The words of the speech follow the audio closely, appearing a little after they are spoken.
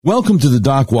Welcome to the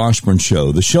Doc Washburn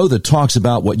Show, the show that talks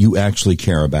about what you actually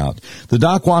care about. The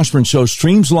Doc Washburn Show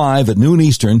streams live at noon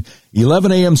Eastern,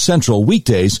 11 a.m. Central,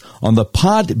 weekdays on the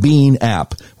Podbean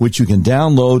app, which you can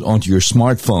download onto your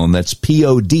smartphone. That's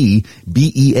Podbean,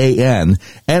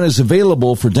 and is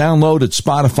available for download at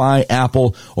Spotify,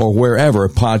 Apple, or wherever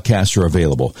podcasts are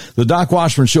available. The Doc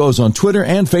Washburn Show is on Twitter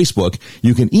and Facebook.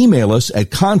 You can email us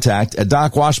at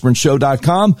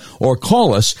contact@docwashburnshow.com or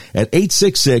call us at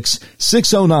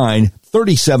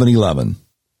 866-609-3711.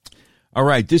 All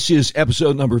right, this is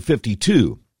episode number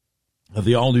 52 of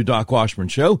the all-new Doc Washburn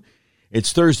Show.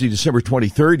 It's Thursday, December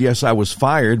 23rd. Yes, I was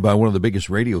fired by one of the biggest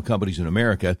radio companies in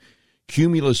America,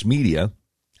 Cumulus Media,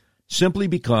 simply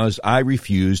because I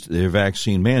refused their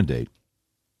vaccine mandate.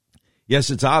 Yes,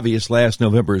 it's obvious last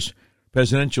November's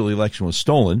presidential election was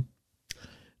stolen.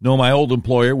 No, my old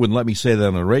employer wouldn't let me say that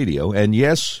on the radio. And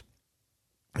yes,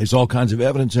 there's all kinds of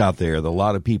evidence out there that a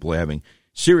lot of people are having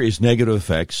serious negative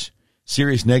effects,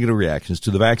 serious negative reactions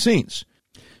to the vaccines.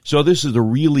 So this is a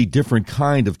really different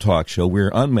kind of talk show.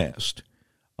 We're unmasked,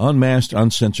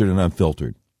 uncensored, and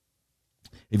unfiltered.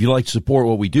 If you'd like to support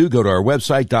what we do, go to our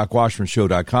website,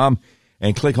 docwashburnshow.com,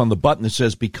 and click on the button that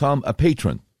says Become a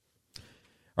Patron.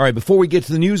 All right, before we get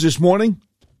to the news this morning,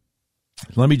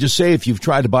 let me just say, if you've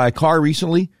tried to buy a car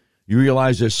recently, you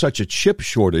realize there's such a chip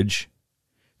shortage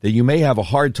that you may have a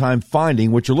hard time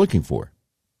finding what you're looking for.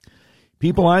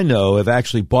 People I know have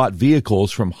actually bought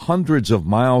vehicles from hundreds of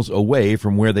miles away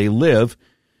from where they live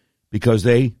because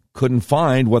they couldn't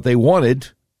find what they wanted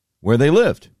where they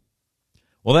lived.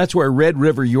 Well, that's where Red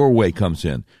River Your Way comes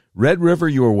in. Red River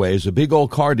Your Way is a big old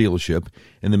car dealership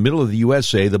in the middle of the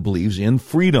USA that believes in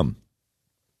freedom,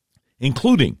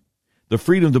 including the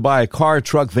freedom to buy a car,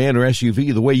 truck, van, or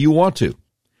SUV the way you want to.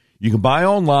 You can buy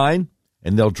online,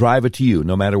 and they'll drive it to you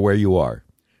no matter where you are.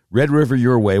 Red River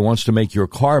Your Way wants to make your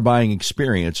car buying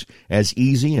experience as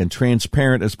easy and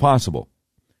transparent as possible.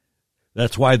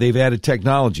 That's why they've added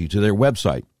technology to their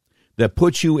website that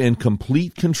puts you in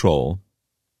complete control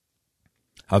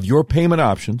of your payment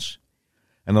options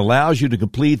and allows you to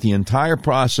complete the entire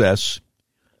process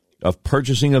of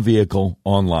purchasing a vehicle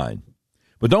online.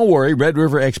 But don't worry, Red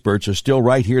River experts are still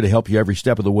right here to help you every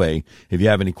step of the way if you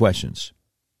have any questions.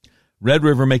 Red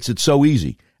River makes it so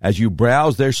easy. As you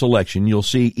browse their selection, you'll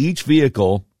see each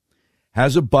vehicle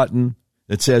has a button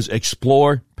that says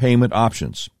Explore Payment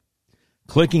Options.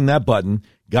 Clicking that button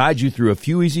guides you through a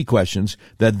few easy questions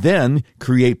that then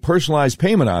create personalized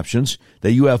payment options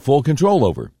that you have full control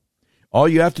over. All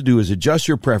you have to do is adjust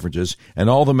your preferences, and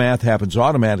all the math happens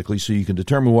automatically so you can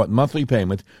determine what monthly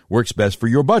payment works best for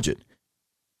your budget.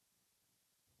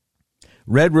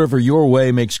 Red River Your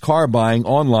Way makes car buying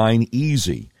online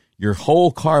easy. Your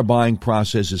whole car buying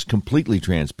process is completely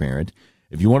transparent.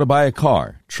 If you want to buy a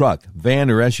car, truck,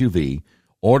 van, or SUV,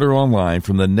 order online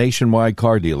from the nationwide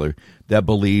car dealer that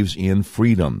believes in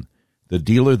freedom. The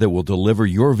dealer that will deliver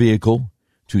your vehicle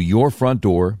to your front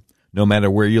door no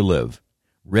matter where you live.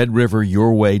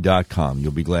 RedRiverYourWay.com.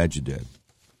 You'll be glad you did.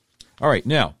 All right,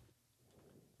 now,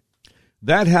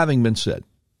 that having been said,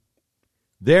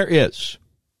 there is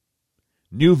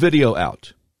new video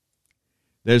out.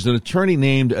 There's an attorney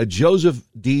named Joseph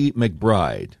D.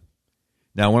 McBride.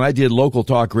 Now, when I did local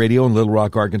talk radio in Little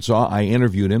Rock, Arkansas, I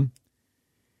interviewed him.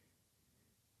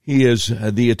 He is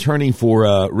the attorney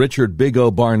for Richard Big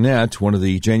O. Barnett, one of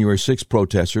the January 6th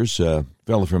protesters, a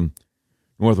fellow from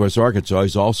Northwest Arkansas.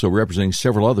 He's also representing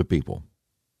several other people.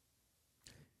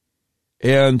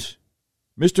 And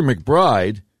Mr.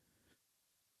 McBride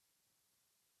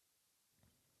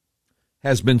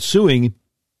has been suing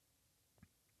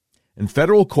in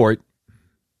federal court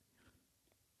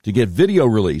to get video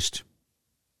released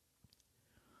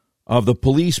of the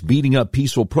police beating up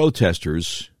peaceful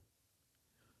protesters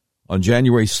on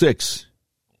January 6th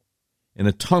in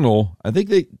a tunnel. I think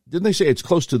didn't they say it's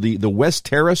close to the West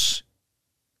Terrace?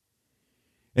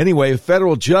 Anyway, a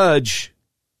federal judge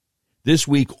this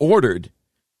week ordered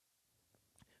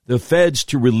the feds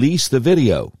to release the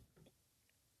video.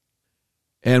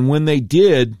 And when they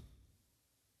did,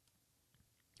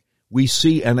 we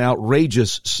see an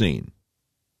outrageous scene.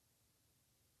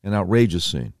 An outrageous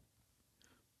scene.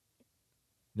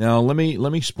 Now, let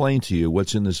me explain to you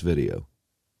what's in this video,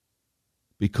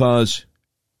 because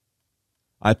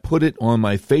I put it on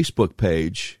my Facebook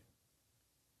page,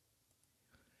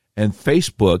 and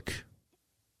Facebook,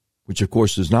 which of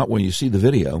course is not when you see the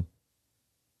video,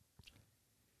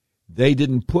 they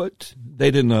didn't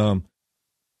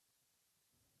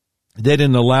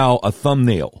allow a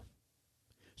thumbnail.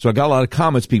 So I got a lot of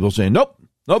comments, people saying, nope,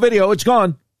 no video, it's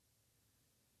gone.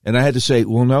 And I had to say,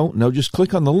 well, no, just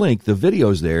click on the link. The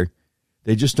video's there.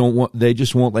 They just won't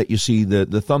let you see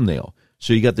the thumbnail.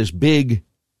 So you got this big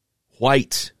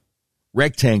white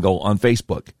rectangle on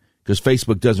Facebook because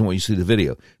Facebook doesn't want you to see the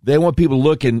video. They want people to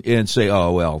look and say,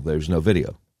 oh, well, there's no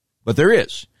video. But there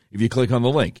is if you click on the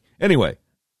link. Anyway,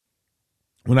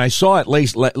 when I saw it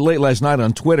late last night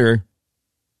on Twitter,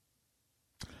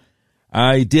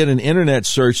 I did an internet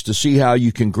search to see how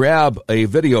you can grab a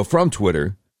video from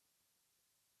Twitter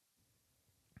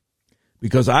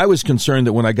because I was concerned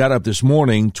that when I got up this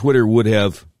morning, Twitter would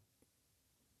have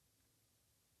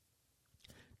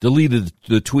deleted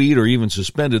the tweet or even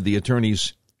suspended the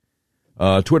attorney's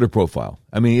Twitter profile.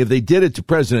 I mean, if they did it to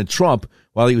President Trump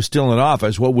while he was still in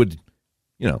office, why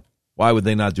would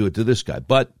they not do it to this guy?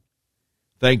 But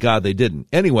thank God they didn't.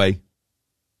 Anyway,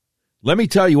 let me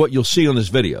tell you what you'll see on this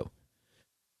video.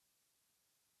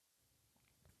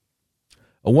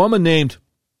 A woman named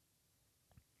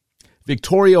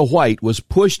Victoria White was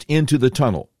pushed into the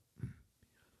tunnel.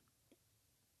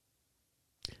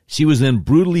 She was then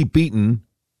brutally beaten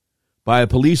by a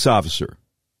police officer.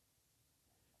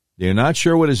 They're not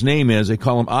sure what his name is. They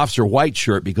call him Officer White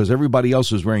Shirt because everybody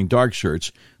else was wearing dark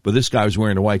shirts, but this guy was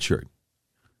wearing a white shirt.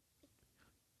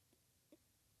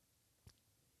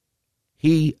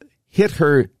 He hit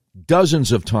her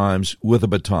dozens of times with a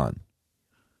baton.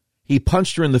 He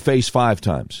punched her in the face 5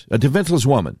 times. A defenseless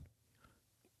woman.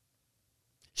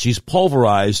 She's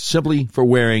pulverized simply for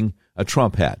wearing a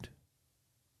Trump hat.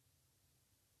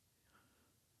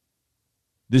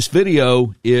 This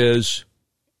video is,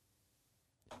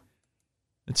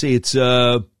 it's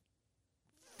 5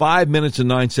 minutes and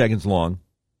 9 seconds long.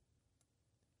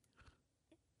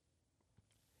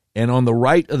 And on the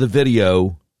right of the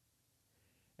video,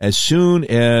 as soon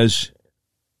as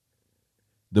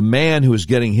the man who is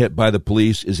getting hit by the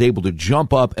police is able to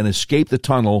jump up and escape the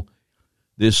tunnel,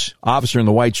 this officer in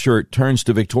the white shirt turns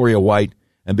to Victoria White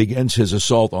and begins his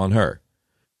assault on her.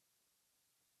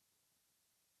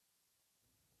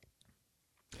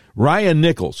 Ryan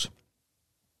Nichols,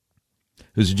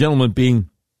 who's a gentleman being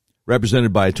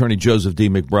represented by attorney Joseph D.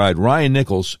 McBride. Ryan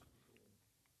Nichols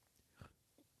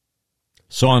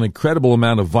saw an incredible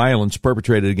amount of violence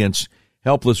perpetrated against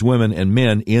helpless women and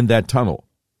men in that tunnel.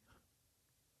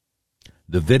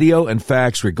 The video and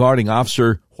facts regarding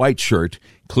Officer Whiteshirt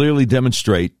clearly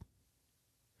demonstrate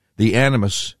the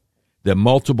animus that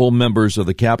multiple members of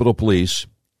the Capitol Police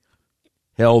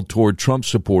held toward Trump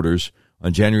supporters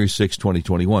on January 6,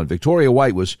 2021. Victoria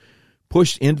White was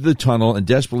pushed into the tunnel and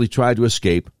desperately tried to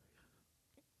escape.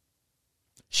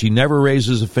 She never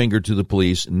raises a finger to the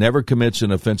police, never commits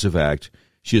an offensive act.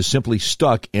 She is simply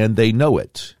stuck, and they know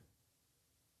it.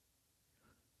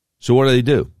 So what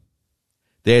do?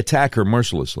 They attack her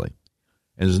mercilessly,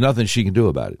 and there's nothing she can do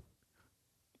about it.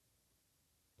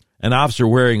 An officer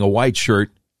wearing a white shirt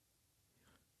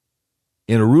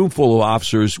in a room full of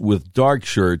officers with dark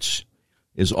shirts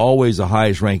is always the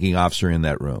highest-ranking officer in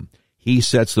that room. He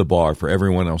sets the bar for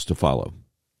everyone else to follow.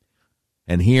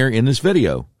 And here in this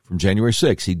video from January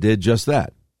 6th, he did just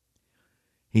that.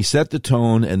 He set the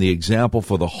tone and the example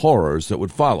for the horrors that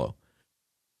would follow.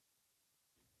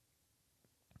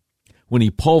 When he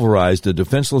pulverized a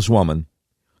defenseless woman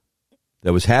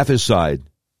that was half his size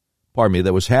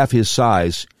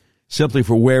simply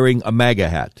for wearing a MAGA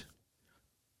hat.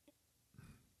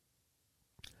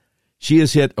 She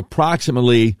is hit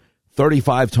approximately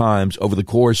 35 times over the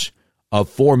course of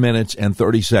 4 minutes and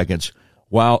 30 seconds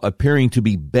while appearing to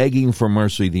be begging for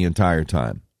mercy the entire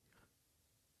time.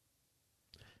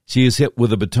 She is hit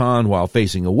with a baton while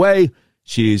facing away.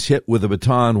 She is hit with a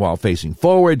baton while facing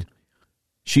forward.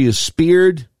 She is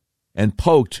speared and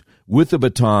poked with the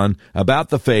baton about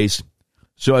the face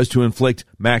so as to inflict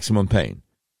maximum pain.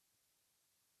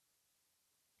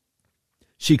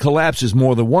 She collapses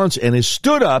more than once and is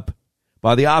stood up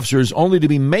by the officers only to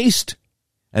be maced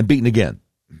and beaten again.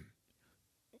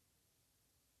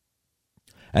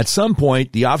 At some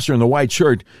point, the officer in the white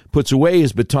shirt puts away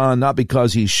his baton not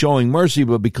because he's showing mercy,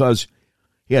 but because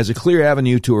he has a clear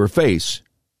avenue to her face.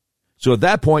 So at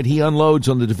that point, he unloads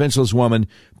on the defenseless woman,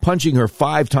 punching her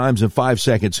 5 times in 5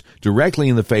 seconds directly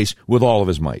in the face with all of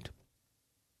his might.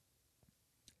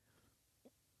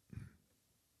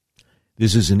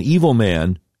 This is an evil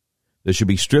man that should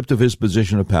be stripped of his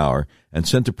position of power and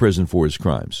sent to prison for his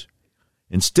crimes.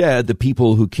 Instead, the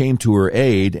people who came to her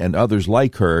aid and others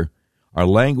like her are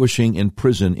languishing in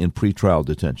prison in pretrial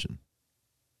detention.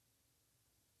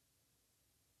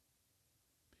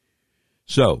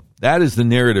 So, that is the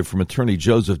narrative from attorney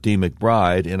Joseph D.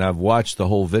 McBride, and I've watched the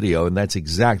whole video, and that's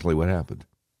exactly what happened.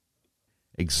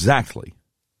 Exactly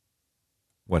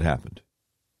what happened.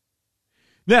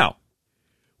 Now,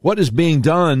 what is being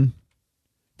done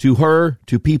to her,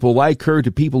 to people like her,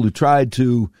 to people who tried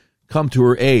to come to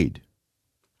her aid.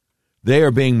 They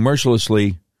are being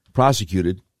mercilessly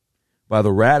prosecuted by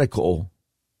the radical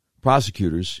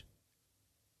prosecutors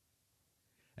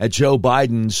at Joe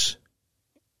Biden's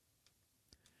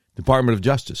Department of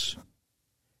Justice.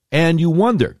 And you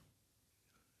wonder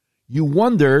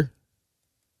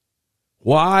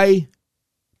why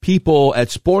people at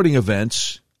sporting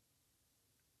events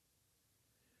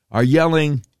are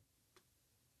yelling,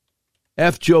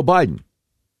 F Joe Biden.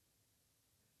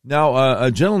 Now,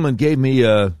 a gentleman gave me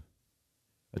a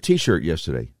T-shirt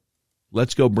yesterday.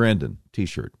 Let's Go Brandon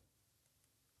T-shirt.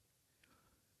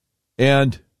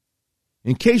 And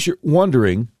in case you're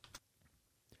wondering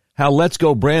how Let's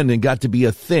Go Brandon got to be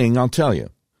a thing, I'll tell you.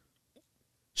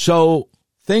 So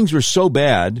things were so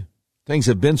bad, things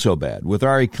have been so bad with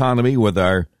our economy, with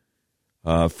our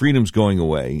freedoms going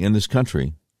away in this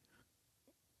country,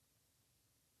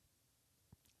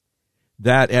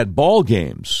 that at ball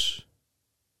games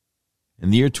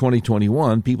in the year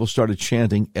 2021, people started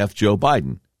chanting F Joe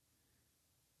Biden,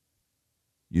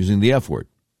 using the F word.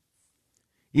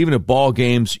 Even at ball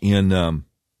games in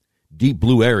deep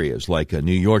blue areas like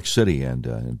New York City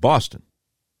and Boston.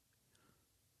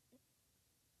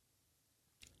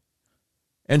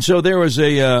 And so there was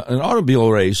an automobile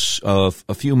race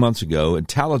a few months ago in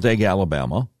Talladega,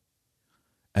 Alabama,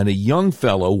 and a young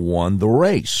fellow won the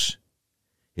race.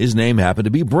 His name happened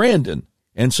to be Brandon,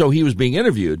 and so he was being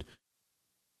interviewed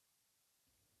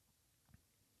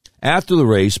after the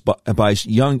race by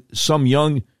some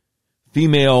young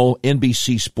female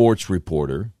NBC Sports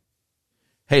reporter.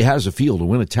 Hey, how's it feel to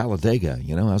win at Talladega?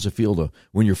 You know, how's it feel to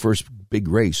win your first big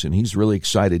race? And he's really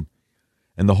excited.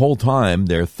 And the whole time,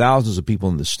 there are thousands of people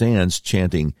in the stands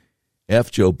chanting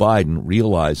F Joe Biden,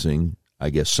 realizing, I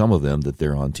guess some of them, that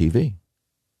they're on TV.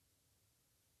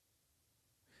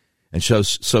 And so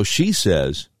she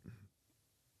says,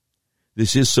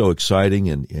 this is so exciting,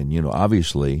 and you know,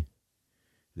 obviously,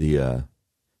 the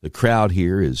crowd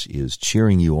here is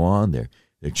cheering you on. They're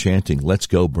chanting, Let's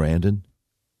Go Brandon,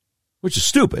 which is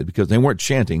stupid because they weren't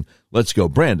chanting, Let's Go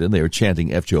Brandon. They were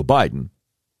chanting F Joe Biden,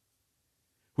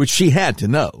 which she had to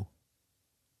know.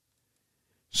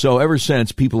 So ever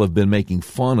since, people have been making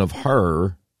fun of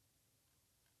her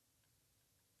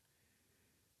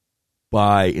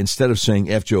by, instead of saying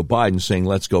F Joe Biden, saying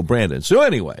Let's Go Brandon. So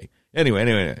anyway.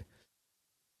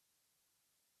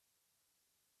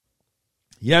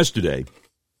 Yesterday,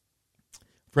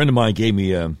 a friend of mine gave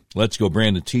me a Let's Go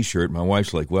Brandon T-shirt. My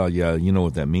wife's like, well, yeah, you know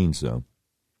what that means, though.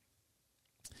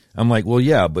 I'm like, well,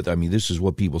 yeah, but I mean, this is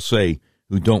what people say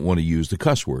who don't want to use the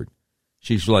cuss word.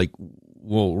 She's like,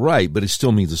 well, right, but it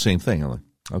still means the same thing. I'm like,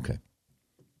 okay.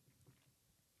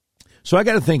 So I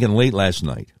got to thinking late last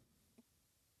night.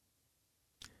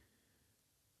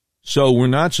 So we're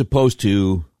not supposed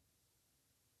to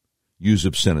use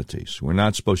obscenities. We're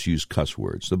not supposed to use cuss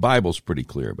words. The Bible's pretty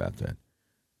clear about that.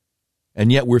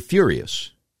 And yet we're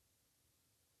furious.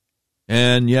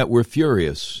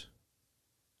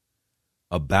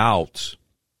 About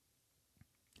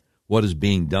what is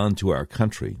being done to our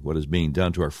country, what is being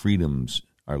done to our freedoms,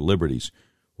 our liberties,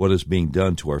 what is being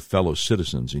done to our fellow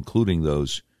citizens, including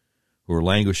those who are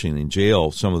languishing in jail,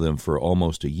 some of them for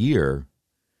almost a year,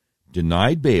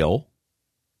 denied bail,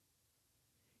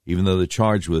 even though they're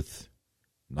charged with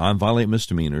nonviolent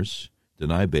misdemeanors,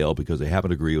 denied bail because they happen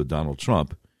to agree with Donald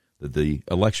Trump that the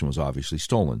election was obviously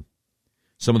stolen.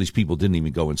 Some of these people didn't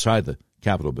even go inside the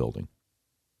Capitol building.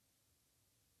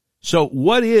 So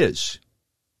what is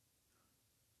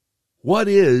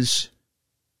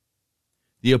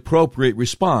the appropriate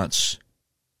response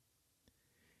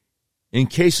in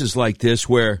cases like this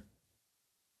where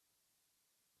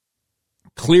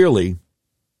clearly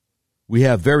we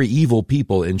have very evil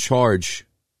people in charge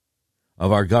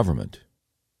of our government,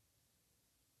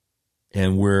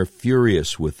 and we're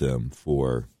furious with them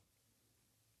for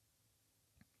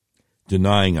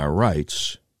denying our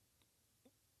rights?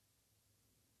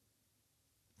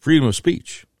 Freedom of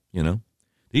speech, you know.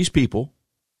 These people,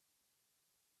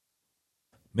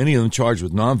 many of them charged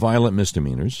with nonviolent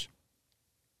misdemeanors,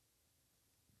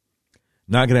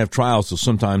 not going to have trials till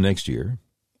sometime next year,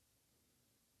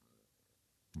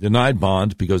 denied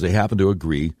bond because they happen to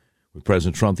agree with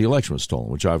President Trump the election was stolen,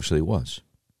 which obviously it was.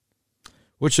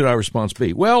 What should our response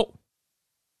be? Well,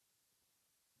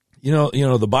 you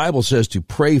know, the Bible says to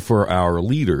pray for our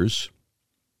leaders.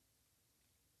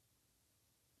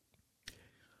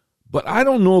 But I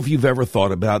don't know if you've ever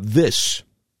thought about this.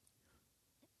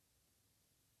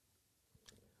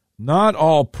 Not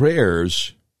all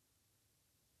prayers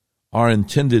are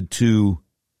intended to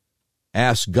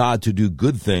ask God to do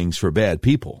good things for bad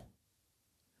people.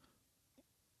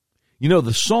 You know,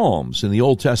 the Psalms in the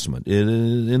Old Testament,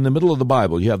 in the middle of the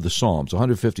Bible, you have the Psalms,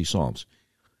 150 Psalms.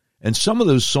 And some of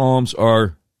those Psalms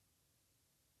are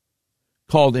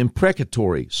called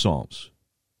imprecatory Psalms.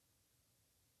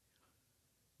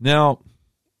 Now,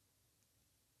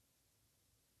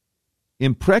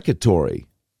 imprecatory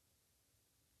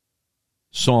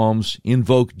Psalms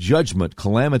invoke judgment,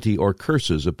 calamity, or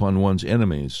curses upon one's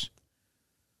enemies,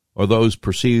 or those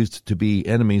perceived to be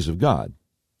enemies of God.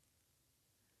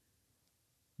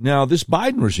 Now, this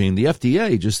Biden regime, the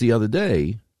FDA, just the other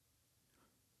day,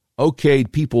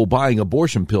 okayed people buying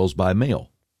abortion pills by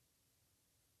mail.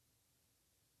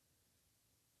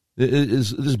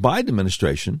 This Biden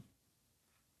administration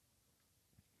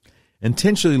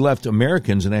intentionally left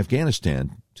Americans in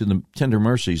Afghanistan to the tender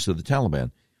mercies of the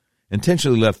Taliban,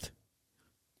 intentionally left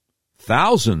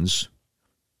thousands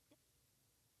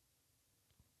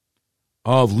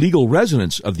of legal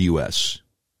residents of the U.S.,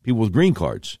 people with green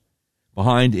cards,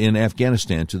 behind in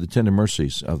Afghanistan to the tender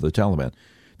mercies of the Taliban.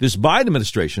 This Biden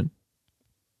administration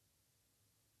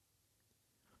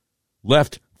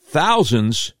left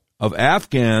thousands of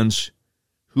Afghans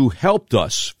who helped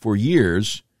us for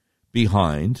years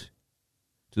behind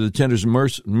to the tender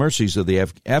mercies of the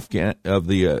Afghan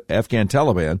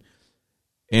Taliban,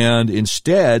 and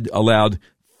instead allowed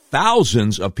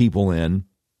thousands of people in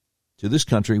to this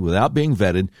country without being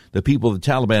vetted. The people of the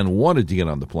Taliban wanted to get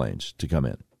on the planes to come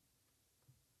in.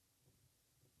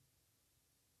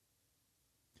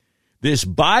 This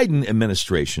Biden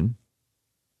administration,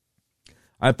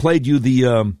 I played you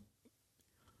the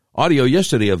audio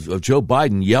yesterday of Joe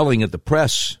Biden yelling at the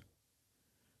press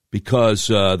because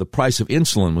the price of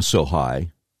insulin was so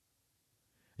high,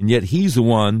 and yet he's the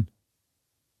one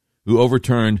who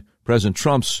overturned President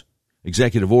Trump's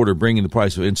executive order bringing the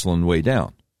price of insulin way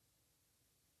down.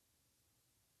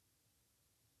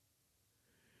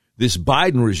 This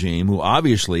Biden regime, who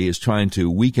obviously is trying to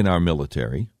weaken our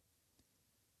military,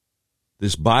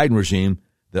 this Biden regime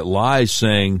that lies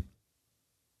saying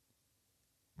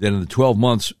that in the 12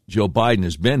 months Joe Biden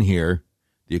has been here,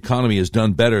 the economy has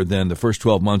done better than the first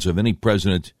 12 months of any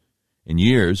president in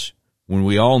years, when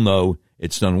we all know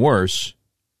it's done worse.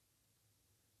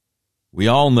 We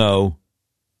all know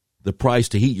the price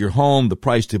to heat your home, the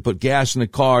price to put gas in the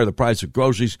car, the price of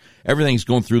groceries, everything's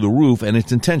going through the roof, and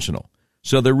it's intentional.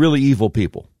 So they're really evil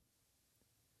people.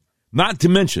 Not to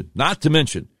mention,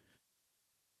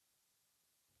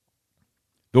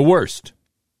 the worst,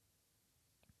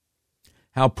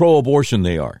 how pro-abortion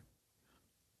they are.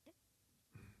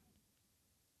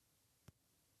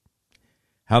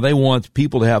 How they want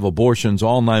people to have abortions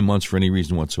all 9 months for any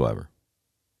reason whatsoever.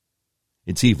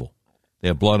 It's evil. They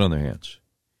have blood on their hands.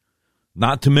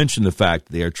 Not to mention the fact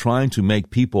they are trying to make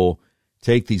people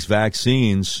take these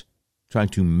vaccines,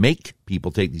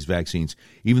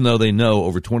 even though they know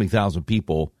over 20,000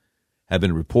 people have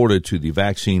been reported to the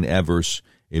Vaccine Adverse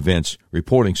Events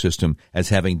Reporting System as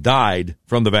having died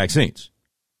from the vaccines.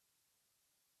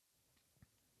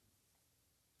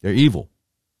 They're evil.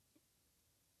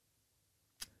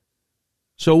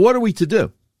 So what are we to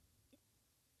do?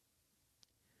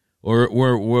 Or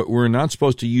we're not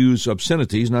supposed to use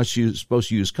obscenities, not supposed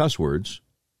to use cuss words.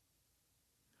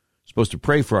 Supposed to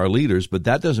pray for our leaders, but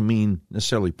that doesn't mean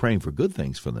necessarily praying for good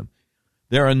things for them.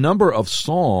 There are a number of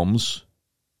psalms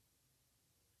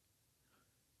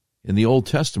in the Old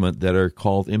Testament that are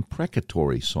called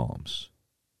imprecatory psalms.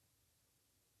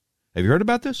 Have you heard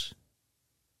about this?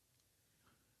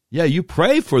 Yeah, you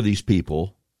pray for these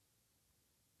people,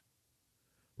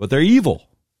 but they're evil.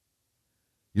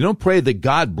 You don't pray that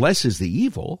God blesses the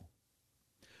evil.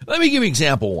 Let me give you an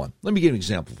example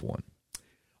one.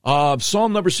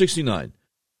 Psalm number 69.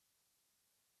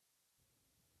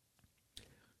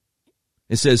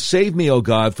 It says, "Save me, O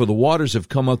God, for the waters have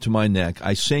come up to my neck.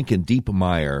 I sink in deep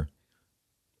mire,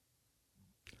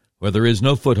 where there is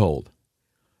no foothold.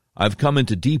 I've come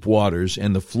into deep waters,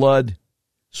 and the flood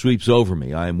sweeps over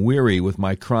me. I am weary with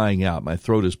my crying out. My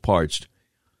throat is parched.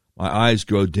 My eyes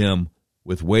grow dim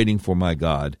with waiting for my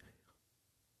God.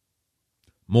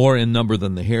 More in number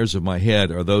than the hairs of my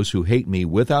head are those who hate me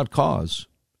without cause.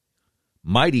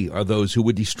 Mighty are those who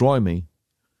would destroy me,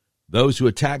 those who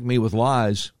attack me with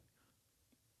lies.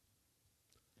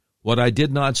 What I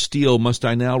did not steal must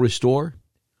I now restore?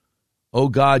 O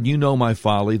God, you know my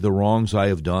folly. The wrongs I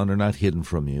have done are not hidden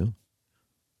from you.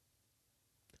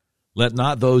 Let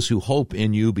not those who hope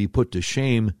in you be put to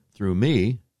shame through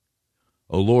me.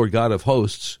 O Lord God of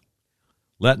hosts,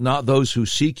 let not those who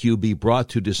seek you be brought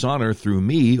to dishonor through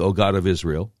me, O God of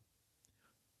Israel.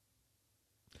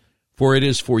 For it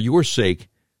is for your sake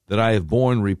that I have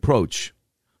borne reproach,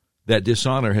 that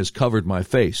dishonor has covered my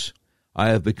face. I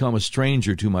have become a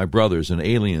stranger to my brothers, an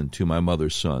alien to my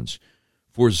mother's sons.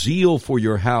 For zeal for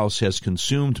your house has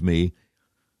consumed me,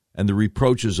 and the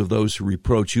reproaches of those who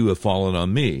reproach you have fallen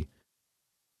on me.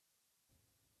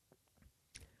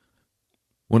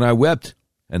 When I wept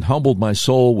and humbled my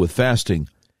soul with fasting,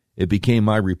 it became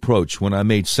my reproach. When I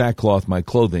made sackcloth my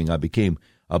clothing, I became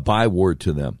a byword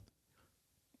to them.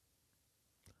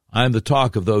 I am the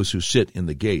talk of those who sit in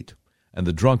the gate, and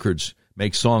the drunkards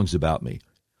make songs about me.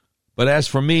 But as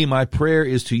for me, my prayer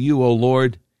is to you, O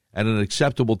Lord, at an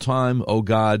acceptable time, O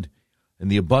God. In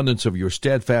the abundance of your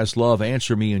steadfast love,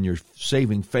 answer me in your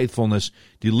saving faithfulness.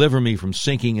 Deliver me from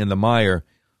sinking in the mire.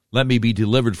 Let me be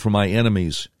delivered from my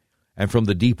enemies and from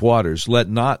the deep waters. Let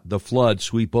not the flood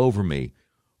sweep over me,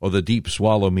 or the deep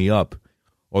swallow me up,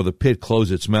 or the pit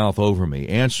close its mouth over me.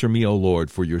 Answer me, O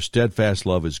Lord, for your steadfast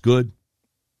love is good.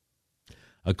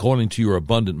 According to your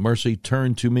abundant mercy,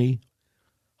 turn to me.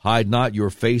 Hide not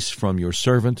your face from your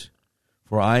servant,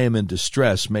 for I am in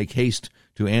distress. Make haste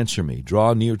to answer me.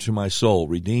 Draw near to my soul.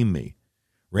 Redeem me.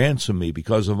 Ransom me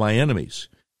because of my enemies.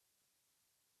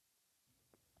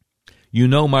 You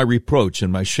know my reproach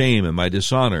and my shame and my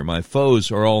dishonor. My foes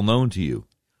are all known to you.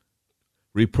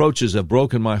 Reproaches have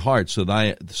broken my heart so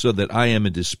that I am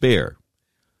in despair.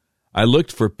 I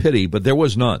looked for pity, but there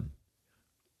was none,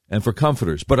 and for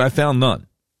comforters, but I found none.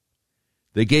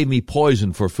 They gave me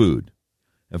poison for food,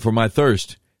 and for my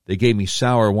thirst they gave me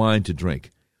sour wine to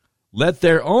drink. Let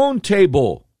their own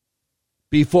table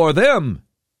before them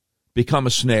become a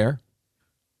snare,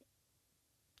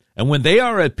 and when they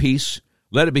are at peace,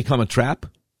 let it become a trap.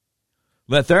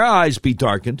 Let their eyes be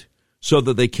darkened so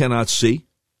that they cannot see,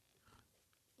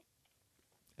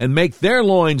 and make their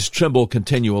loins tremble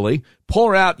continually.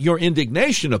 Pour out your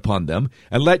indignation upon them,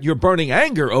 and let your burning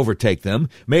anger overtake them.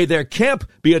 May their camp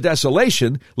be a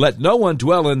desolation. Let no one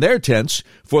dwell in their tents,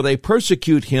 for they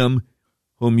persecute him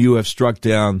whom you have struck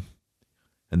down,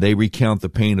 and they recount the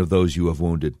pain of those you have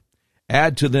wounded.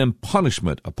 Add to them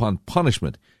punishment upon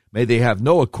punishment. May they have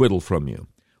no acquittal from you.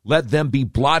 Let them be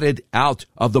blotted out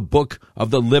of the book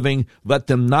of the living. Let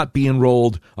them not be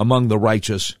enrolled among the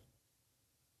righteous.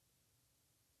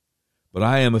 But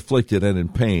I am afflicted and in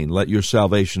pain. Let your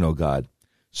salvation, O God,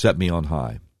 set me on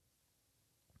high.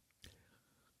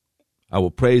 I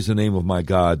will praise the name of my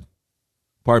God.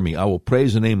 I will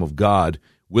praise the name of God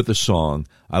with a song.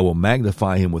 I will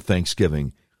magnify him with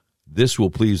thanksgiving. This will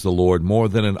please the Lord more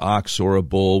than an ox or a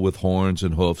bull with horns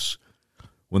and hoofs.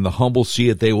 When the humble see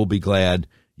it, they will be glad.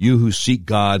 You who seek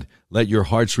God, let your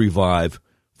hearts revive.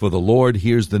 For the Lord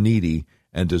hears the needy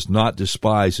and does not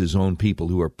despise his own people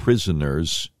who are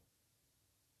prisoners.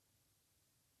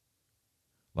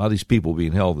 A lot of these people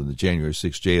being held in the January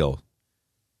 6th jail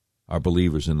are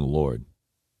believers in the Lord.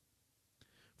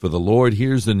 For the Lord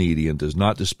hears the needy and does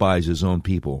not despise his own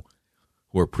people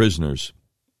who are prisoners.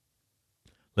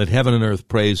 Let heaven and earth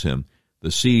praise him, the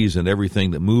seas and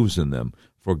everything that moves in them.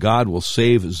 For God will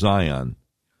save Zion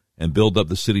and build up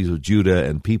the cities of Judah,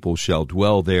 and people shall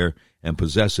dwell there and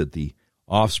possess it. The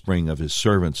offspring of his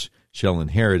servants shall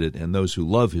inherit it, and those who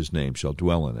love his name shall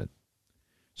dwell in it.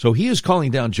 So he is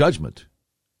calling down judgment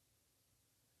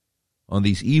on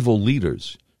these evil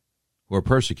leaders who are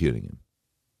persecuting him.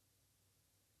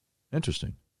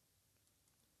 Interesting.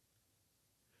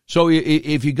 So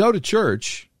if you go to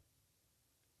church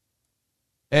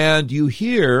and you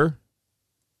hear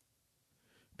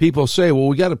people say, well,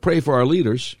 we got to pray for our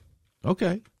leaders.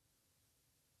 Okay.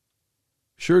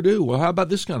 Sure do. Well, how about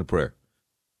this kind of prayer?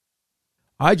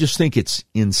 I just think it's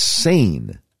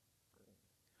insane.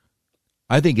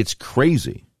 I think it's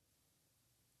crazy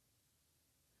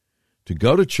to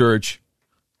go to church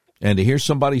and to hear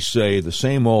somebody say the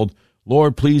same old,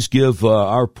 Lord, please give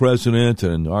our president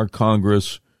and our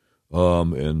Congress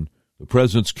and the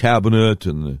president's cabinet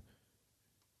and the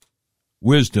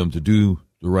wisdom to do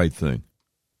the right thing.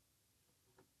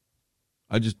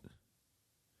 They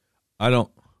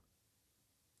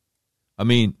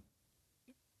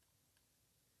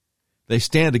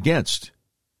stand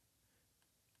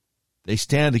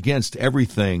against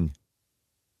everything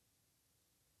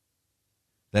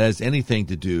that has anything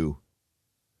to do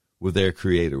with their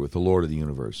Creator, with the Lord of the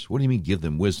universe. What do you mean give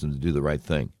them wisdom to do the right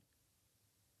thing?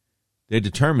 They're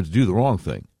determined to do the wrong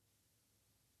thing.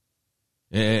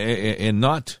 And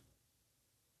not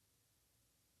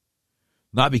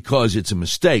because it's a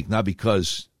mistake, not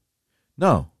because,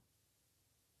 no.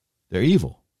 They're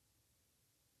evil.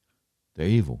 They're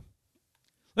evil.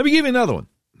 Let me give you another one.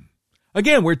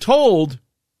 Again, we're told,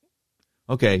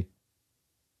 okay,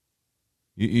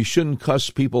 you shouldn't cuss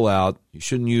people out. You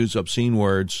shouldn't use obscene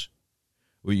words.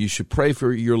 Well, you should pray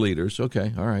for your leaders.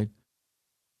 Okay, all right.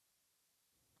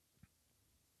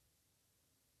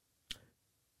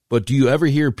 But do you ever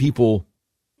hear people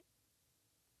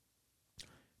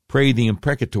pray the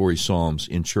imprecatory psalms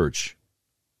in church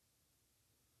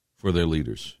for their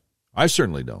leaders? I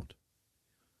certainly don't.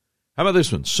 How about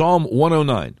this one? Psalm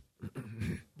 109.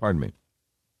 Pardon me.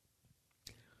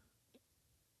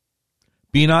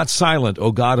 Be not silent,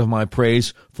 O God of my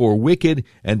praise, for wicked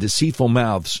and deceitful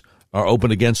mouths are open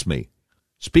against me,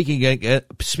 speaking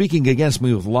against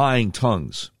me with lying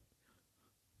tongues.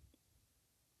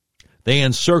 They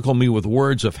encircle me with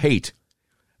words of hate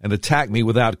and attack me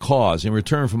without cause. In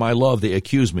return for my love, they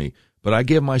accuse me, but I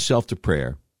give myself to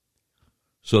prayer.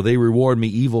 So they reward me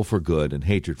evil for good and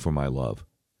hatred for my love.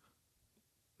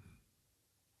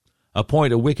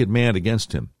 Appoint a wicked man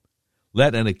against him.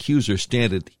 Let an accuser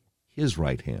stand at his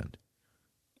right hand.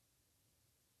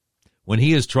 When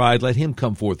he is tried, let him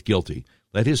come forth guilty.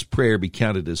 Let his prayer be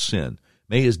counted as sin.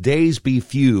 May his days be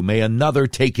few. May another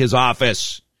take his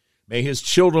office. May his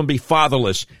children be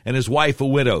fatherless and his wife a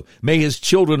widow. May his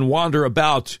children wander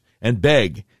about and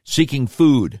beg, seeking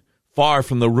food, far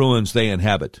from the ruins they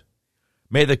inhabit.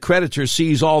 May the creditor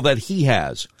seize all that he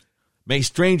has. May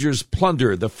strangers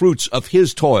plunder the fruits of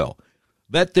his toil.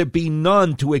 Let there be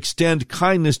none to extend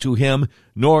kindness to him,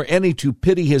 nor any to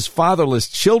pity his fatherless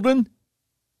children.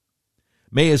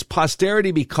 May his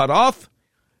posterity be cut off.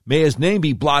 May his name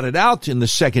be blotted out in the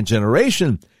second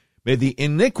generation. May the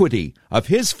iniquity of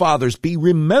his fathers be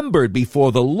remembered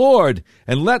before the Lord,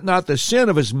 and let not the sin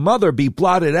of his mother be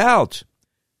blotted out.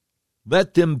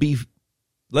 Let them be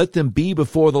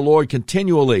before the Lord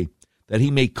continually, that he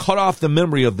may cut off the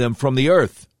memory of them from the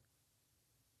earth.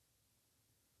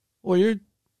 Well,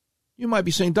 you might be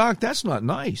saying, Doc, that's not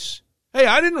nice. Hey,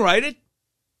 I didn't write it.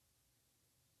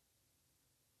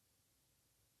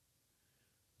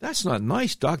 That's not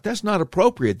nice, Doc. That's not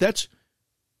appropriate.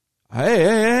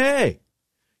 Hey.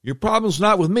 Your problem's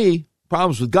not with me.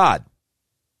 Problem's with God.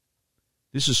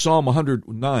 This is Psalm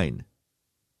 109,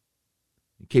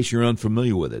 in case you're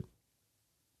unfamiliar with it.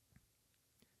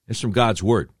 It's from God's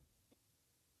Word.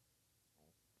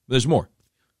 There's more.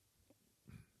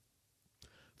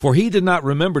 For he did not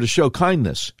remember to show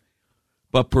kindness,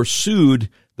 but pursued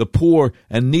the poor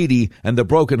and needy and the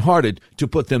brokenhearted to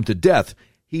put them to death.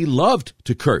 He loved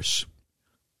to curse.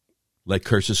 Let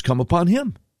curses come upon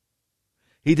him.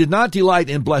 He did not delight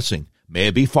in blessing. May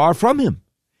it be far from him.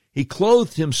 He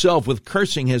clothed himself with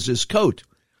cursing as his coat.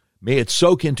 May it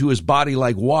soak into his body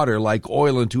like water, like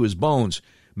oil into his bones.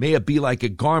 May it be like a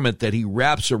garment that he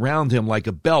wraps around him, like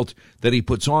a belt that he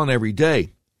puts on every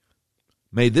day.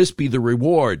 May this be the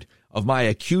reward of my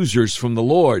accusers from the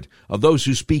Lord, of those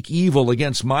who speak evil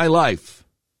against my life.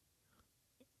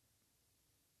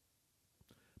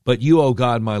 But you, O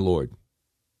God, my Lord,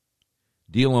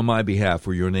 deal on my behalf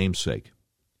for your name's sake.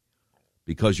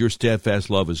 Because your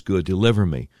steadfast love is good, deliver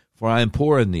me, for I am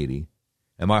poor and needy,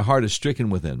 and my heart is stricken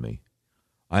within me.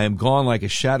 I am gone like a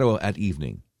shadow at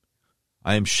evening.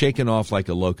 I am shaken off like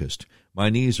a locust. My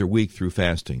knees are weak through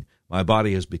fasting. My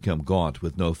body has become gaunt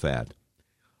with no fat.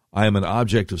 I am an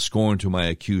object of scorn to my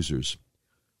accusers.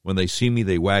 When they see me,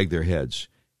 they wag their heads.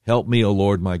 Help me, O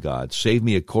Lord my God. Save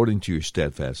me according to your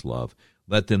steadfast love.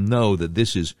 Let them know that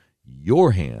this is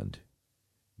your hand.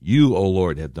 You, O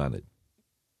Lord, have done it.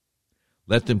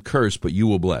 Let them curse, but you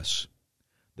will bless.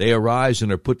 They arise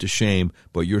and are put to shame,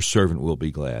 but your servant will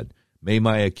be glad. May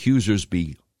my accusers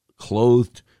be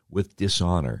clothed with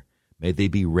dishonor. May they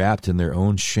be wrapped in their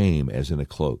own shame as in a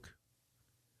cloak.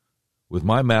 With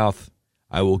my mouth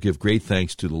I will give great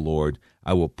thanks to the Lord.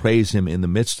 I will praise him in the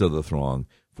midst of the throng,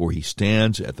 for he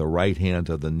stands at the right hand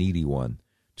of the needy one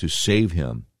to save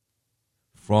him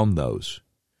from those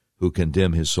who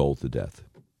condemn his soul to death.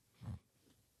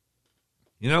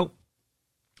 You know,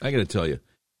 I got to tell you,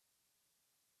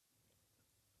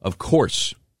 of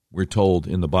course, we're told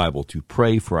in the Bible to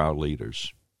pray for our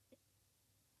leaders.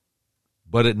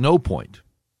 But at no point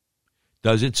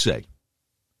does it say,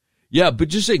 yeah, but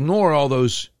just ignore all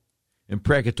those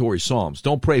imprecatory psalms.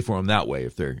 Don't pray for them that way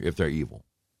if they're evil.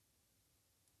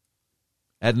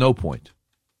 At no point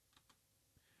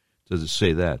does it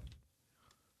say that.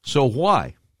 So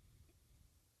why?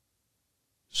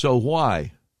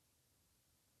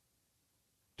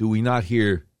 Do we not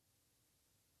hear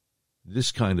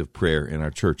this kind of prayer in our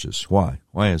churches? Why?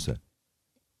 Why is that?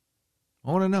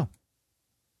 I want to know.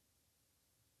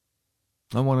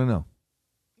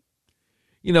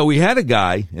 You know, we had a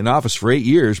guy in office for 8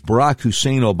 years, Barack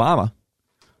Hussein Obama,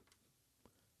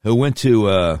 who went to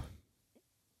an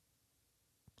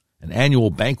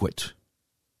annual banquet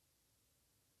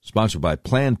sponsored by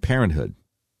Planned Parenthood,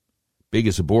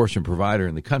 biggest abortion provider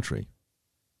in the country.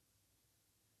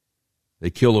 They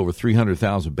kill over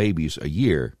 300,000 babies a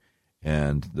year,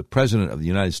 And the President of the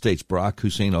United States, Barack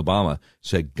Hussein Obama,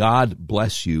 said, "God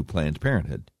bless you, Planned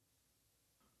Parenthood."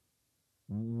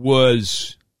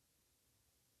 Was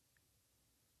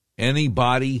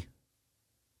anybody,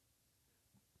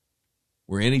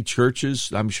 were any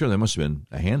churches, I'm sure there must have been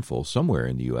a handful somewhere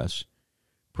in the U.S.,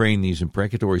 praying these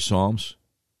imprecatory psalms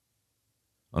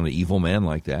on an evil man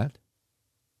like that?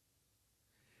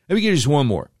 Let me give you just one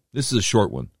more. This is a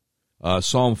short one.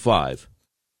 Psalm 5.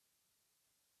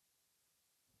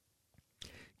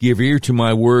 Give ear to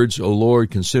my words, O Lord.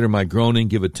 Consider my groaning.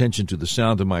 Give attention to the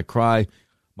sound of my cry,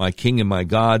 my King and my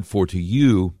God, for to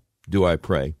you do I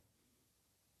pray.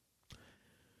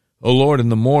 O Lord, in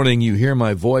the morning you hear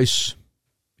my voice.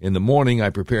 In the morning I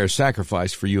prepare a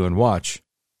sacrifice for you and watch.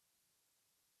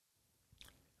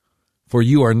 For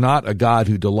you are not a God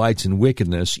who delights in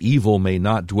wickedness. Evil may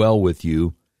not dwell with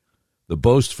you. The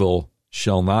boastful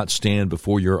shall not stand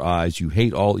before your eyes. You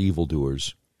hate all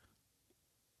evildoers.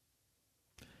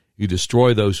 You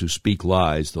destroy those who speak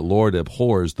lies. The Lord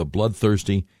abhors the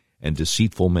bloodthirsty and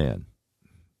deceitful man.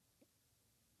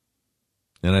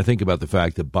 And I think about the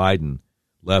fact that Biden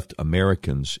left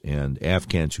Americans and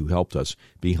Afghans who helped us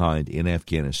behind in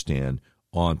Afghanistan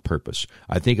on purpose.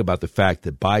 I think about the fact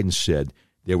that Biden said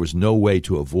there was no way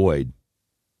to avoid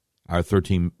our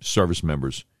 13 service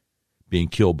members being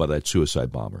killed by that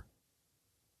suicide bomber.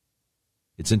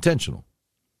 It's intentional.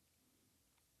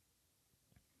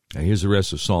 Now here's the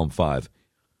rest of Psalm 5.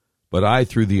 But I,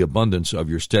 through the abundance of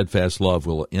your steadfast love,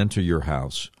 will enter your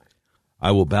house.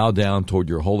 I will bow down toward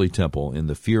your holy temple in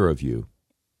the fear of you.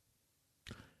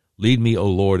 Lead me, O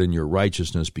Lord, in your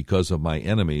righteousness because of my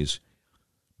enemies.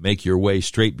 Make your way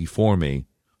straight before me.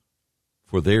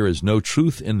 For there is no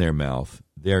truth in their mouth.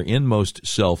 Their inmost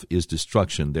self is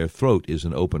destruction. Their throat is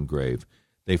an open grave.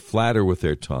 They flatter with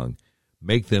their tongue.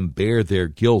 Make them bear their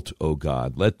guilt, O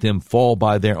God. Let them fall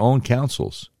by their own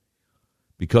counsels.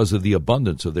 Because of the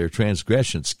abundance of their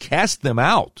transgressions, cast them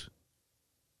out.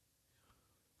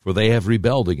 For they have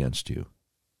rebelled against you.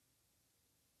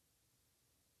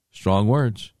 Strong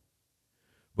words.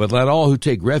 But let all who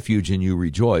take refuge in you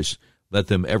rejoice. Let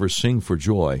them ever sing for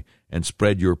joy and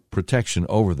spread your protection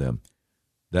over them,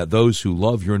 that those who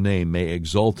love your name may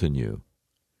exult in you.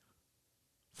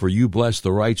 For you bless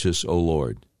the righteous, O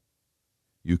Lord.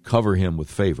 You cover him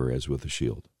with favor as with a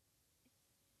shield.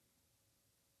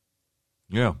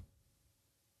 Yeah.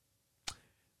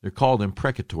 They're called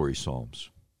imprecatory psalms.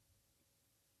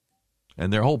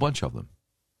 And there are a whole bunch of them.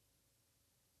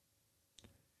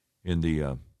 In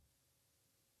the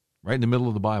right in the middle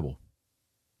of the Bible.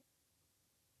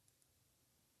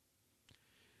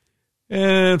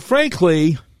 And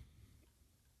frankly,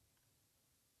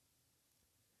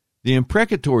 the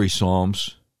imprecatory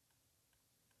psalms,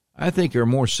 I think, are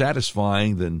more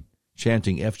satisfying than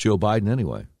chanting F. Joe Biden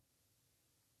anyway.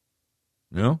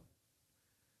 You know?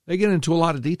 They get into a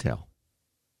lot of detail.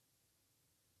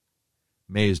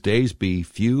 May his days be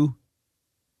few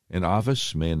in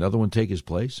office. May another one take his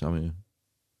place. I mean,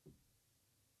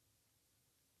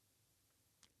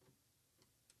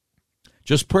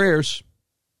 just prayers.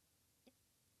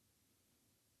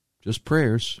 Just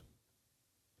prayers.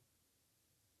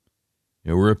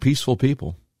 You know, we're a peaceful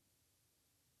people.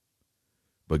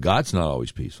 But God's not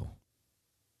always peaceful.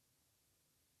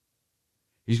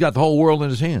 He's got the whole world in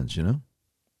his hands, you know.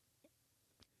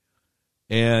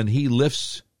 And he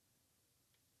lifts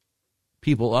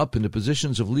people up into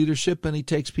positions of leadership, and he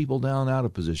takes people down out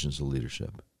of positions of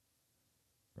leadership.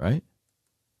 Right?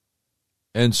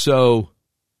 And so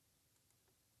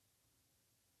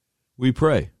we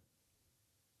pray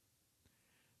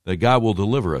that God will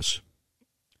deliver us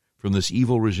from this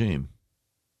evil regime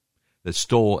that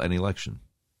stole an election.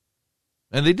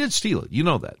 And they did steal it. You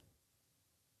know that.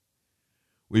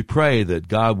 We pray that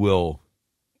God will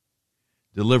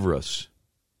deliver us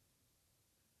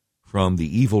from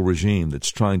the evil regime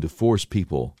that's trying to force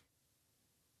people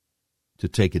to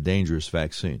take a dangerous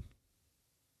vaccine. You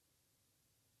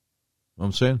know what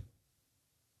I'm saying?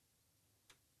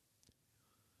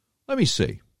 Let me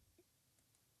see.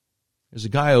 There's a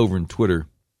guy over in Twitter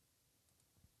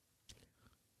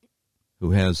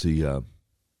who has he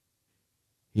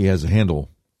has a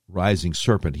handle, Rising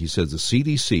Serpent. He says the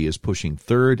CDC is pushing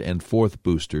third and fourth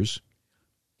boosters.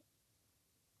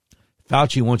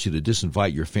 Fauci wants you to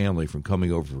disinvite your family from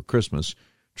coming over for Christmas.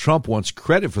 Trump wants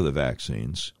credit for the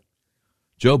vaccines.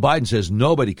 Joe Biden says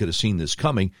nobody could have seen this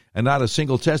coming, and not a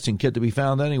single testing kit to be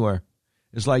found anywhere.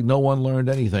 It's like no one learned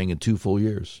anything in 2 full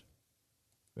years.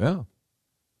 Yeah.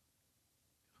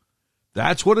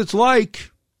 That's what it's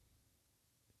like.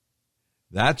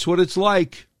 That's what it's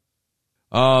like.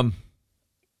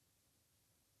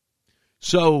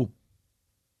 So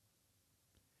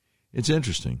It's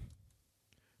interesting.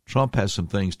 Trump has some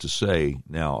things to say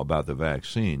now about the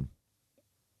vaccine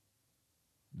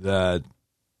that,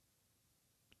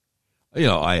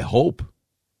 I hope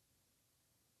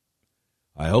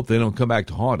they don't come back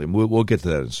to haunt him. We'll get to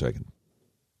that in a second.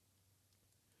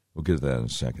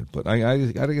 But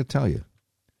I got to tell you,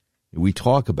 we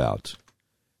talk about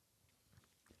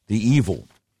the evil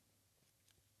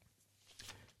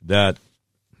that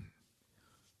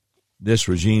this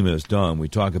regime has done. We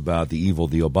talk about the evil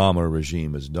the Obama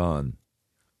regime has done.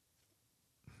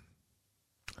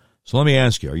 So let me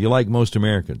ask you, are you like most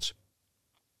Americans?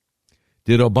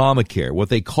 Did Obamacare, what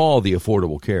they call the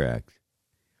Affordable Care Act,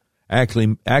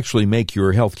 actually make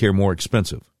your health care more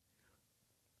expensive?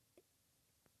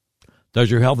 Does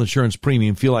your health insurance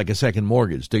premium feel like a second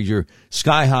mortgage? Does your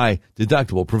sky-high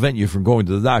deductible prevent you from going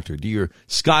to the doctor? Do your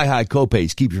sky-high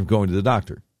copays keep you from going to the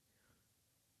doctor?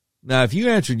 Now, if you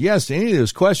answered yes to any of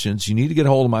those questions, you need to get a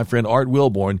hold of my friend Art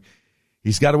Wilborn.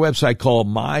 He's got a website called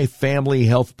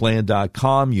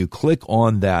myfamilyhealthplan.com. You click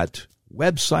on that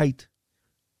website.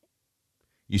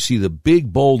 You see the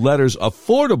big, bold letters,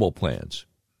 affordable plans.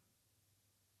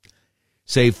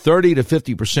 Save 30 to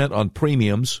 50% on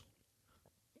premiums.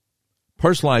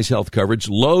 Personalized health coverage,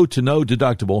 low to no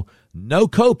deductible, no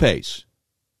copays.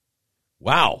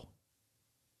 Wow.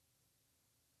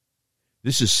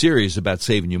 This is serious about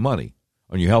saving you money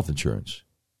on your health insurance.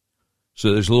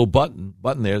 So there's a little button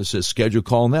there that says schedule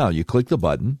call now. You click the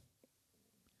button.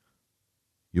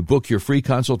 You book your free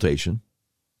consultation.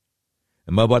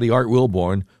 And my buddy Art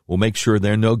Wilborn will make sure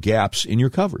there are no gaps in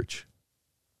your coverage.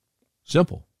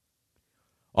 Simple.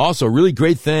 Also, really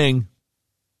great thing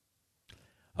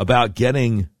about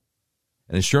getting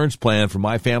an insurance plan from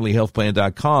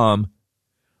myfamilyhealthplan.com,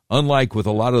 unlike with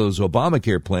a lot of those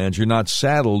Obamacare plans, you're not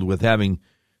saddled with having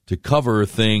to cover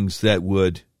things that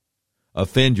would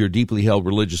offend your deeply held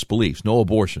religious beliefs. No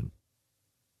abortion.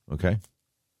 Okay?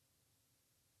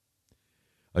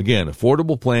 Again,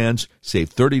 affordable plans, save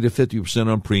 30 to 50%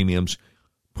 on premiums,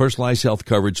 personalized health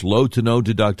coverage, low to no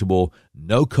deductible,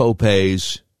 no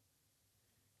copays.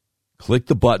 Click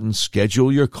the button,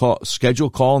 schedule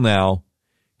call now,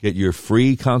 get your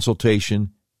free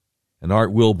consultation, and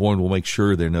Art Wilborn will make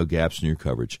sure there are no gaps in your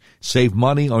coverage. Save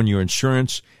money on your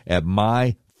insurance at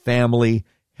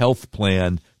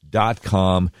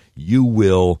myfamilyhealthplan.com. You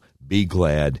will be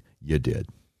glad you did.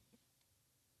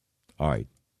 All right.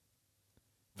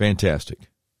 Fantastic.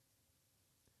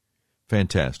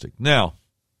 Now,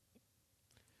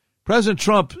 President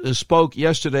Trump spoke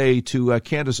yesterday to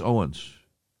Candace Owens.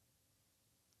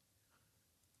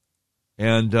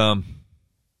 And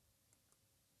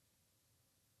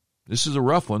this is a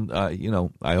rough one.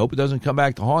 I hope it doesn't come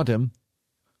back to haunt him,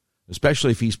 especially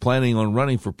if he's planning on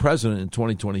running for president in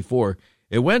 2024.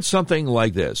 It went something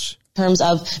like this. In terms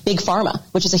of big pharma,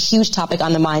 which is a huge topic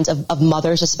on the minds of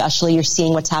mothers, especially. You're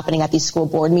seeing what's happening at these school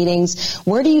board meetings.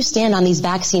 Where do you stand on these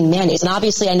vaccine mandates? And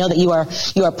obviously, I know that you are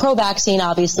pro-vaccine.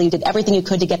 Obviously, you did everything you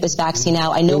could to get this vaccine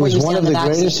out. I know where you stand on the vaccine. It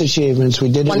was one of the greatest achievements.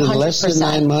 We did it in less than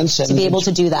 9 months. To be able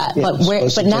to do that. Yeah,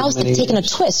 but now it's taken a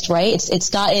twist, right? It's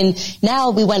gotten, now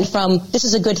we went from this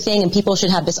is a good thing and people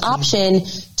should have this option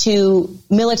to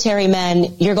military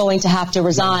men, you're going to have to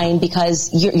resign because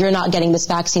you're not getting this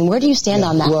vaccine. Where do you stand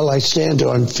on that? Well, I stand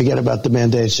on, forget about the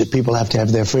mandates, that people have to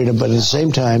have their freedom, but at the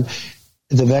same time,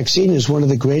 the vaccine is one of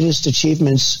the greatest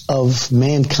achievements of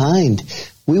mankind.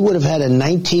 We would have had in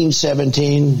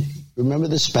 1917, remember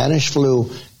the Spanish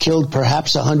flu, killed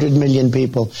perhaps 100 million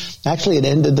people. Actually, it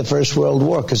ended the First World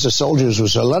War because the soldiers were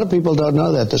so, a lot of people don't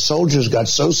know that. The soldiers got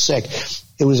so sick.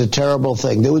 It was a terrible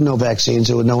thing. There were no vaccines.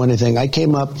 There was no anything. I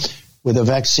came up with a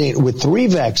vaccine, with 3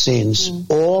 vaccines.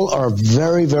 All are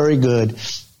very, very good.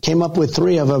 Came up with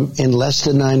 3 of them in less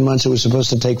than 9 months. It was supposed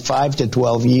to take 5 to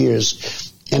 12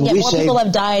 years. And yet more people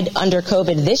have died under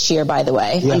COVID this year, by the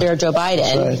way, under Joe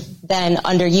Biden, than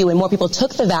under you. And more people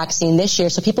took the vaccine this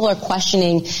year. So people are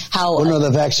questioning how... Well, no,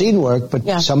 the vaccine worked,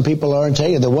 but some people aren't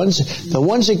taking it. The ones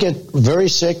that get very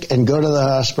sick and go to the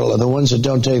hospital are the ones that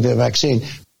don't take the vaccine.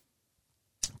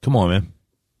 Come on,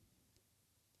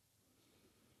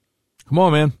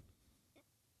 man.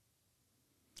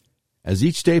 As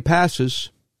each day passes,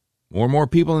 more and more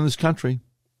people in this country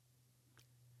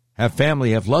have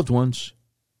family, have loved ones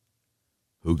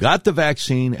who got the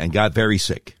vaccine and got very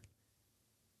sick.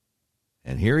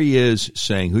 And here he is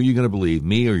saying, who are you going to believe,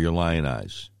 me or your lying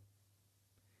eyes?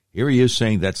 Here he is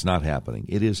saying that's not happening.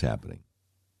 It is happening.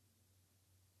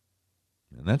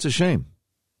 And that's a shame.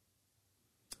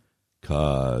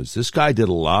 Because this guy did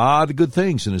a lot of good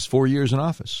things in his 4 years in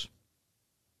office.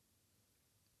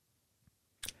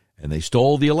 And they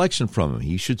stole the election from him.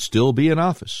 He should still be in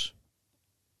office.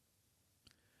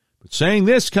 saying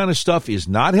this kind of stuff is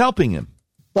not helping him.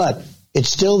 But it's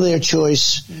still their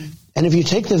choice. And if you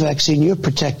take the vaccine, you're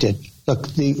protected. Look,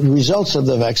 the results of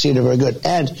the vaccine are very good.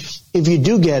 And if you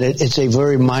do get it, it's a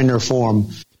very minor form.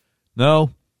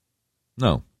 No.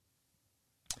 A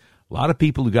lot of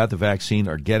people who got the vaccine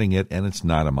are getting it, and it's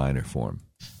not a minor form.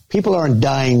 People aren't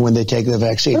dying when they take the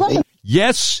vaccine.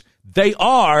 Yes, they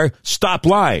are. Stop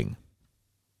lying.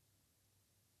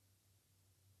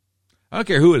 I don't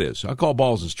care who it is. I'll call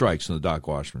balls and strikes on the Doc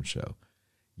Washburn Show.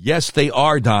 Yes, they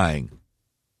are dying.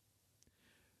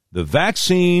 The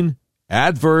Vaccine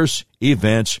Adverse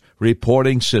Events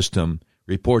Reporting System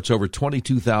reports over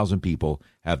 22,000 people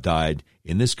have died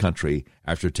in this country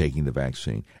after taking the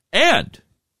vaccine. And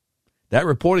that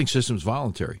reporting system is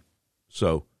voluntary.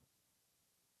 So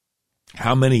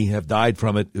how many have died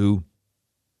from it whose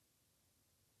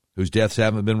deaths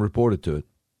haven't been reported to it?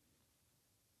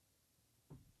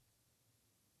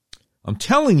 I'm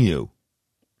telling you,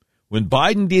 when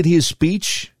Biden did his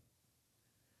speech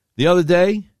the other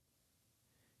day,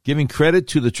 giving credit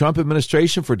to the Trump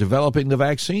administration for developing the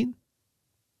vaccine,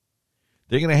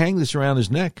 they're going to hang this around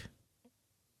his neck.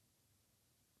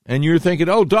 And you're thinking,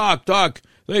 oh, Doc,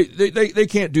 they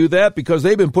can't do that because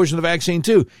they've been pushing the vaccine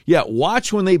too. Yeah,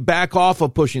 watch when they back off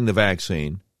of pushing the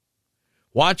vaccine.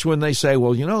 Watch when they say,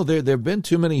 well, there have been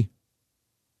too many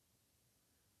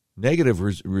negative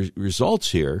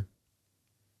results here,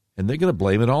 and they're going to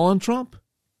blame it all on Trump.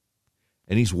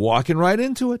 And he's walking right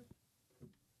into it.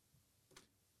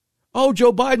 Oh,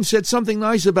 Joe Biden said something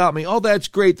nice about me. Oh, that's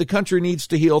great. The country needs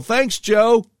to heal. Thanks,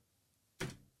 Joe.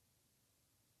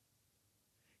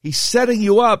 He's setting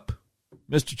you up,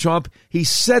 Mr. Trump. He's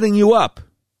setting you up.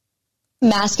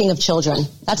 Masking of children.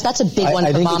 That's a big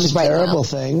one for moms right now.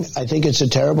 I think it's a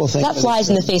terrible thing. That flies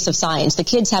in the face of science. The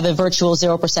kids have a virtual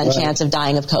 0% chance of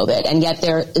dying of COVID, and yet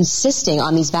they're insisting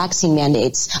on these vaccine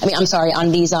mandates.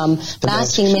 On these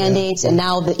masking mandates, and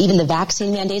now even the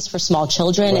vaccine mandates for small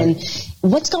children. Right.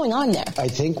 And what's going on there? I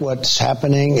think what's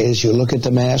happening is you look at the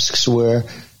masks where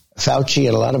Fauci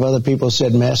and a lot of other people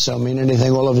said masks don't mean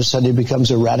anything. All of a sudden he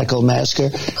becomes a radical masker.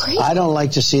 Great. I don't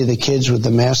like to see the kids with the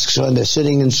masks on. They're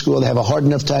sitting in school. They have a hard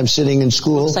enough time sitting in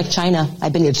school. It's like China.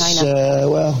 I've been to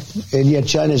China. And yet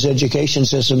China's education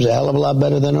system's a hell of a lot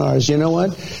better than ours. You know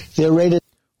what? They're rated.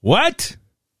 What?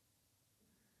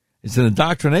 It's an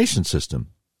indoctrination system.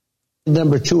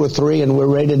 Number 2 or 3, and we're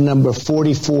rated number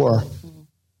 44.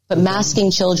 But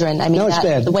masking children,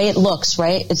 the way it looks,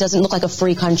 right? It doesn't look like a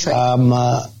free country. I'm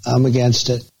against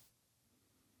it.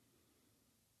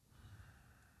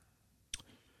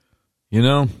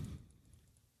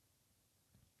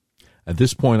 At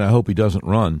this point, I hope he doesn't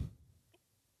run.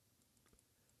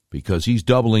 Because he's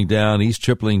doubling down, he's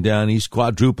tripling down, he's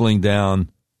quadrupling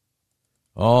down.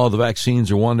 Oh, the vaccines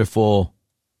are wonderful.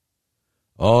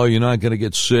 Oh, you're not going to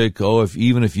get sick. Oh,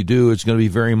 even if you do, it's going to be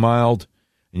very mild.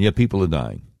 And yet people are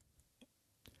dying.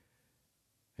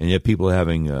 And yet people are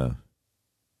having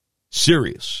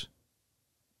serious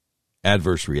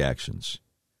adverse reactions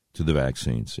to the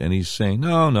vaccines. And he's saying,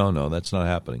 no, that's not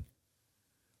happening.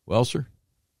 Well, sir,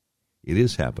 it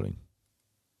is happening.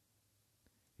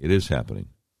 It is happening.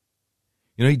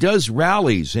 He does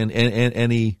rallies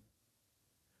and he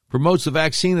promotes the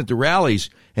vaccine at the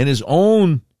rallies, and his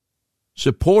own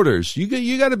supporters.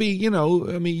 You got to be,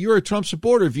 you're a Trump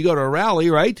supporter if you go to a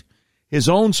rally, right? His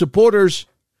own supporters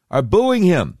are booing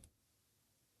him.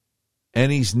 And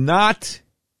he's not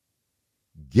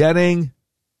getting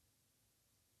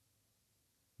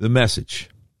the message.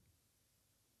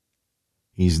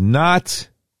 He's not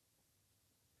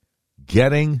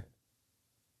getting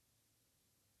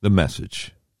the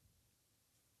message.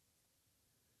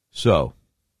 So,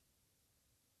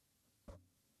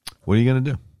 what are you going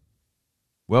to do?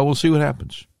 Well, we'll see what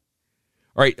happens.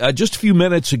 All right, just a few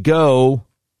minutes ago,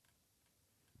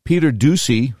 Peter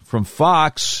Doocy from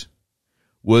Fox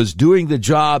was doing the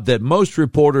job that most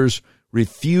reporters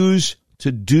refuse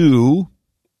to do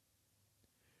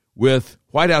with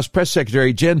White House Press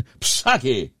Secretary Jen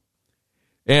Psaki.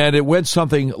 And it went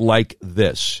something like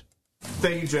this.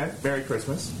 Thank you, Jen. Merry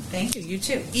Christmas. Thank you. You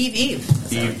too.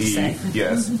 Eve. Eve,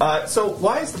 yes. So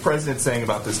why is the president saying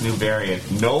about this new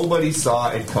variant, nobody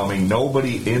saw it coming,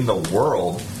 nobody in the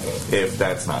world, if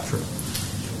that's not true?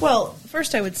 Well,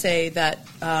 first I would say that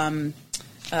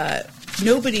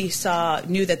nobody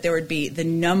knew that there would be the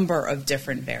number of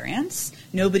different variants.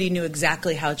 Nobody knew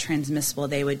exactly how transmissible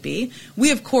they would be.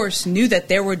 We, of course, knew that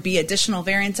there would be additional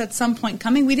variants at some point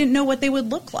coming. We didn't know what they would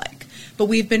look like. But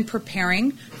we've been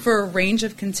preparing for a range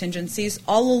of contingencies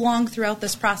all along throughout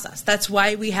this process. That's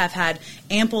why we have had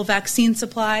ample vaccine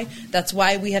supply. That's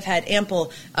why we have had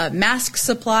ample mask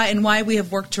supply, and why we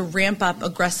have worked to ramp up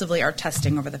aggressively our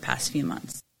testing over the past few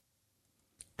months.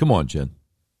 Come on, Jen.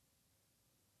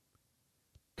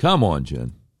 Come on,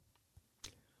 Jen.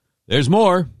 There's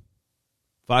more.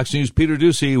 Fox News' Peter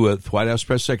Doocy with White House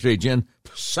Press Secretary Jen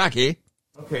Psaki.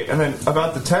 Okay, and then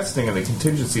about the testing and the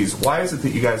contingencies, why is it that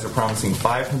you guys are promising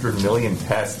 500 million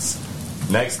tests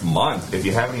next month if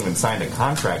you haven't even signed a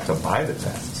contract to buy the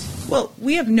tests? Well,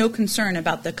 we have no concern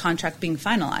about the contract being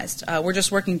finalized. We're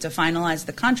just working to finalize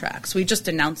the contracts. We just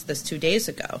announced this 2 days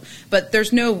ago. But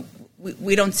there's no...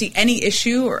 We don't see any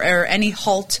issue or any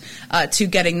halt to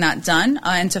getting that done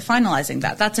and to finalizing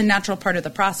that. That's a natural part of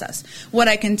the process. What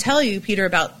I can tell you, Peter,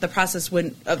 about the process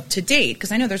to date,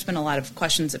 because I know there's been a lot of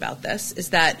questions about this, is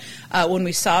that when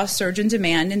we saw a surge in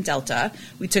demand in Delta,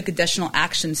 we took additional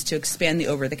actions to expand the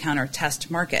over-the-counter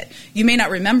test market. You may not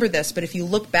remember this, but if you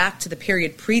look back to the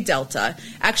period pre-Delta,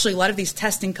 actually a lot of these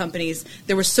testing companies,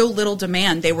 there was so little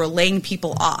demand, they were laying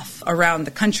people off around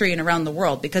the country and around the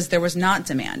world because there was not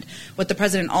demand. What the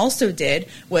president also did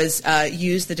was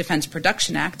use the Defense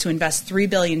Production Act to invest $3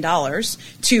 billion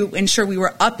to ensure we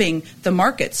were upping the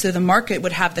market so the market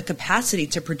would have the capacity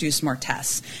to produce more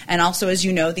tests. And also, as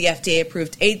you know, the FDA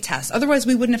approved 8 tests. Otherwise,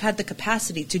 we wouldn't have had the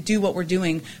capacity to do what we're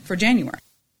doing for January.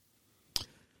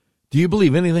 Do you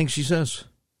believe anything she says?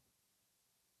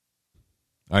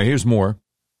 All right, here's more.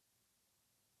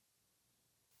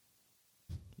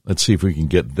 Let's see if we can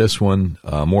get this one.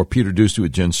 More Peter Doocy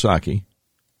with Jen Psaki.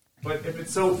 But if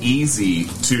it's so easy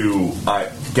to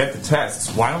get the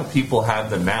tests, why don't people have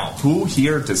them now? Who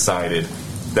here decided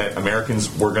that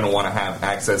Americans were going to want to have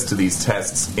access to these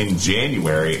tests in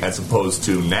January as opposed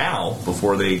to now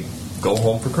before they go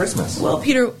home for Christmas? Well,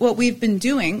 Peter, what we've been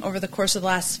doing over the course of the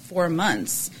last 4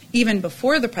 months, even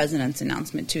before the president's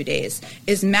announcement 2 days,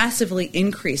 is massively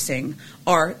increasing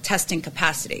our testing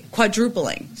capacity,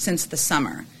 quadrupling since the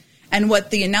summer. And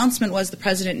what the announcement was the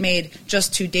president made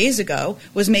just 2 days ago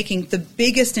was making the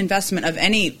biggest investment of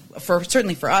any,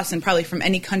 certainly for us and probably from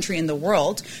any country in the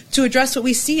world, to address what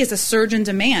we see as a surge in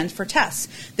demand for tests.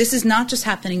 This is not just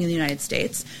happening in the United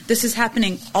States. This is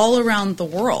happening all around the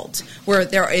world where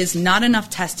there is not enough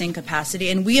testing capacity,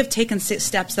 and we have taken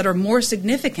steps that are more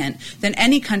significant than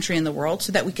any country in the world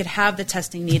so that we could have the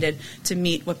testing needed to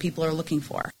meet what people are looking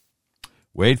for.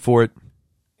 Wait for it.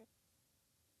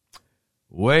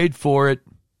 Wait for it.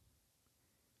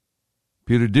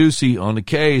 Peter Doocy on the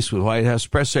case with White House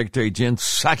Press Secretary Jen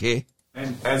Psaki.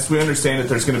 And as we understand it,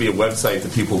 there's going to be a website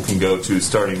that people can go to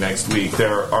starting next week.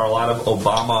 There are a lot of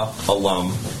Obama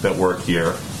alum that work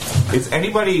here. Is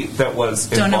anybody that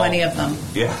was involved... Don't know any of them.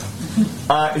 Yeah.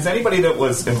 Is anybody that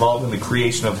was involved in the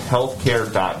creation of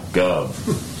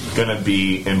healthcare.gov going to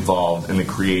be involved in the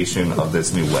creation of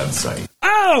this new website?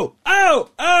 Oh!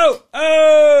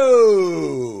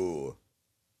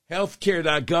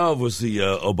 Healthcare.gov was the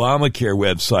Obamacare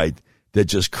website that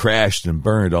just crashed and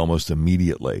burned almost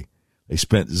immediately. They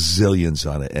spent zillions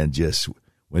on it and just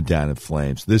went down in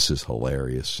flames. This is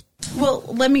hilarious. Well,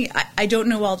 I don't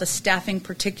know all the staffing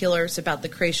particulars about the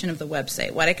creation of the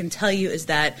website. What I can tell you is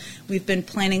that we've been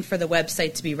planning for the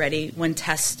website to be ready when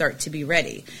tests start to be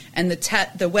ready. And the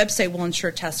website will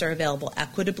ensure tests are available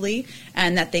equitably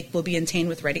and that they will be obtained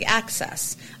with ready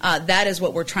access. That is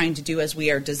what we're trying to do as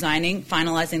we are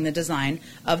finalizing the design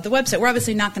of the website. We're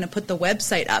obviously not going to put the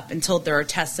website up until there are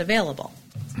tests available.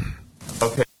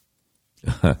 Okay.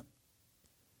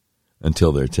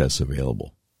 Until there are tests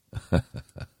available.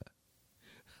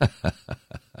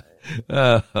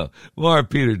 More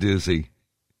Peter Doocy.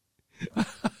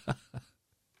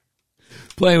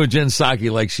 Playing with Jen Psaki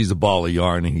like she's a ball of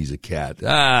yarn and he's a cat.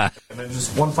 And then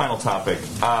just one final topic.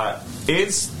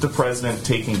 Is the president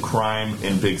taking crime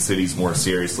in big cities more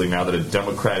seriously now that a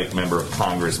Democratic member of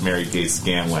Congress, Mary Gay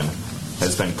Scanlon,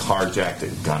 has been carjacked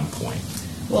at gunpoint?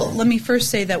 Well, let me first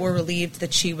say that we're relieved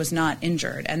that she was not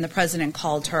injured, and the president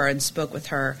called her and spoke with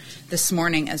her this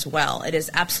morning as well. It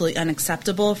is absolutely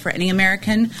unacceptable for any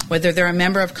American, whether they're a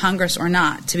member of Congress or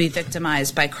not, to be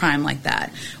victimized by crime like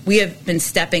that. We have been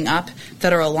stepping up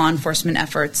federal law enforcement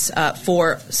efforts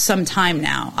for some time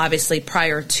now, obviously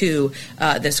prior to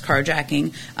this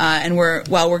carjacking, and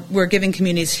we're giving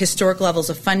communities historic levels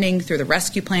of funding through the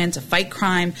rescue plan to fight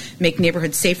crime, make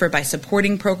neighborhoods safer by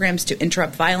supporting programs to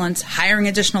interrupt violence, hiring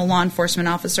additional additional law enforcement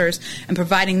officers and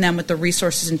providing them with the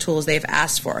resources and tools they've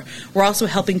asked for. We're also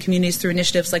helping communities through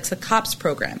initiatives like the COPS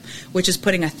program, which is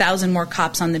putting 1,000 more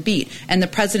cops on the beat. And the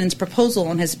president's proposal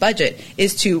in his budget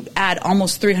is to add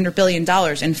almost $300 billion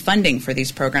in funding for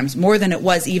these programs, more than it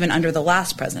was even under the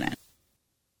last president.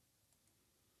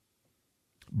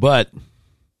 But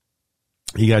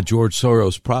you got George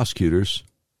Soros prosecutors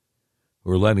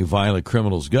who are letting violent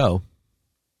criminals go.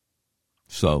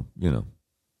 So,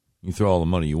 you throw all the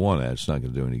money you want at it, it's not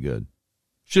going to do any good.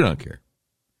 She don't care.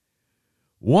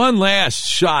 One last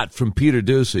shot from Peter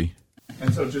Doocy.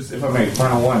 And so just, if I may,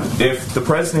 final one. If the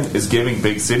president is giving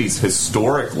big cities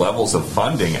historic levels of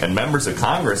funding and members of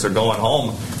Congress are going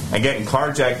home and getting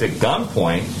carjacked at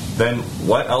gunpoint, then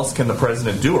what else can the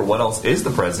president do, or what else is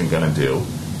the president going to do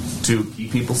to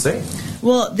keep people safe?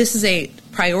 Well, this is a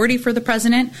priority for the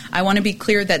president. I want to be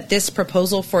clear that this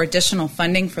proposal for additional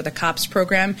funding for the COPS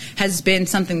program has been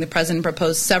something the president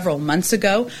proposed several months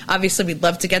ago. Obviously, we'd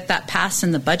love to get that passed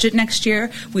in the budget next year.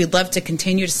 We'd love to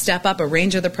continue to step up a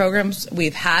range of the programs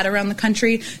we've had around the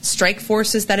country, strike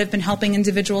forces that have been helping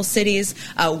individual cities,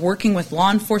 working with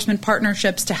law enforcement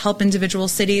partnerships to help individual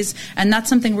cities, and that's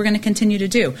something we're going to continue to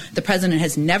do. The president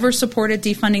has never supported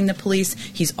defunding the police.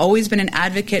 He's always been an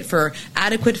advocate for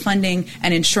adequate funding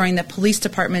and ensuring that police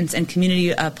departments and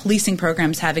community policing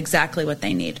programs have exactly what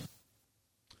they need.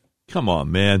 Come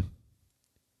on, man.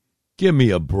 Give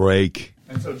me a break.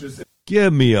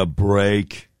 Give me a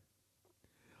break.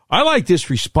 I like this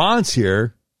response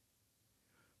here.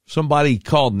 Somebody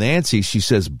called Nancy. She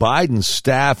says Biden's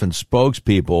staff and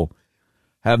spokespeople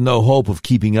have no hope of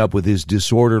keeping up with his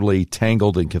disorderly,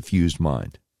 tangled, and confused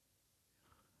mind.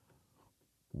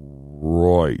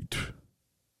 Right.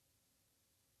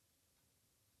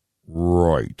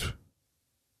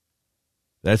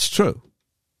 That's true.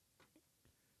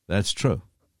 That's true.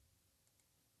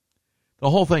 The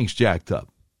whole thing's jacked up.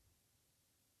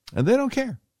 And they don't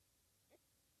care.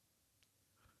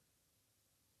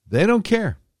 They don't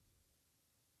care.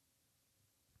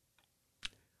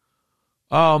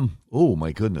 Oh,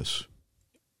 my goodness.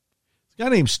 This guy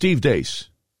named Steve Deace,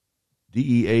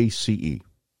 D-E-A-C-E,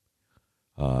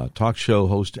 talk show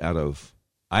host out of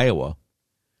Iowa,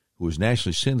 who was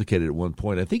nationally syndicated at one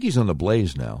point. I think he's on the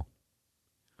Blaze now,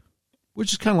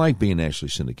 which is kind of like being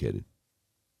nationally syndicated.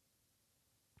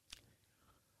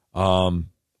 And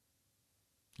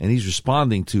he's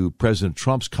responding to President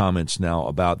Trump's comments now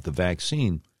about the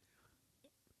vaccine.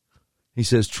 He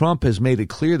says Trump has made it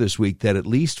clear this week that at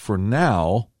least for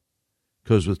now,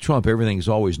 because with Trump everything is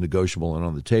always negotiable and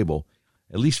on the table,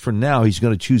 at least for now he's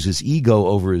going to choose his ego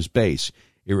over his base.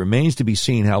 It remains to be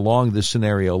seen how long this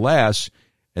scenario lasts,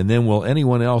 and then will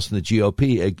anyone else in the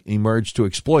GOP emerge to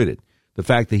exploit it? The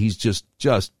fact that he's just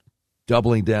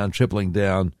doubling down, tripling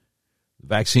down.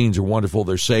 Vaccines are wonderful.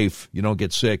 They're safe. You don't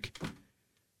get sick.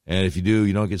 And if you do,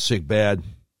 you don't get sick bad.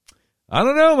 I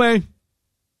don't know, man.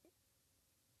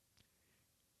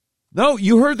 No,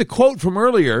 you heard the quote from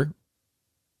earlier.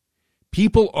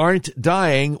 People aren't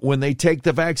dying when they take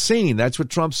the vaccine. That's what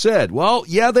Trump said. Well,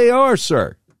 yeah, they are,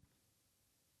 sir.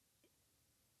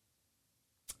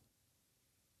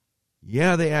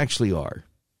 Yeah, they actually are.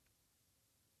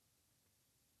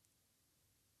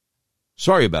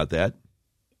 Sorry about that.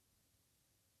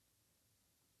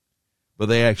 But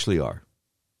they actually are.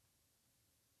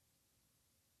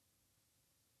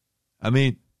 I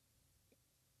mean,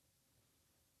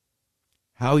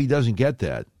 how he doesn't get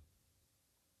that.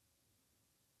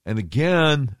 And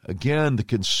again, the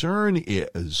concern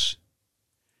is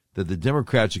that the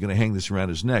Democrats are going to hang this around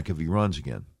his neck if he runs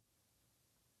again.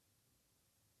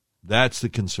 That's the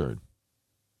concern.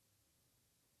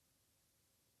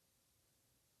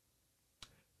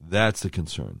 That's the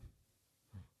concern.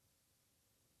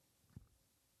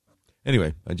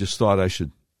 Anyway, I just thought I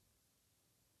should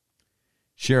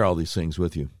share all these things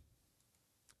with you.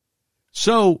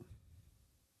 So,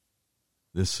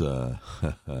 this, I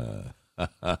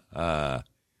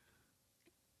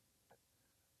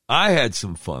had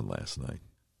some fun last night.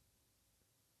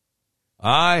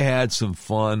 I had some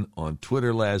fun on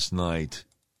Twitter last night,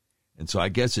 and so I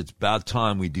guess it's about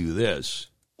time we do this.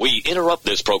 We interrupt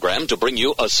this program to bring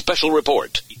you a special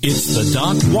report. It's the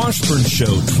Doc Washburn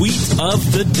Show Tweet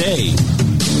of the Day.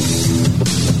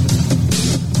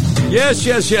 Yes.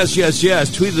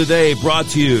 Tweet of the Day brought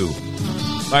to you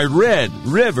by Red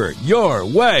River Your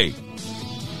Way.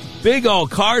 Big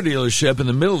old car dealership in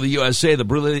the middle of the USA that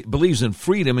believes in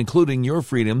freedom, including your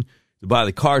freedom to buy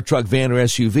the car, truck, van, or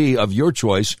SUV of your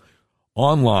choice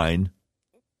online.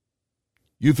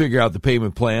 You figure out the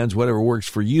payment plans, whatever works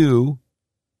for you,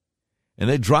 and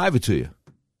they drive it to you.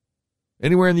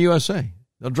 Anywhere in the USA,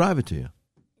 they'll drive it to you.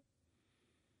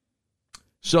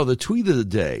 So the tweet of the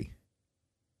day,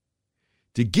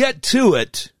 to get to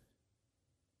it,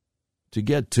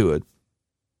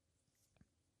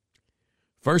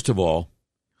 first of all,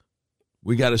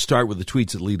 we got to start with the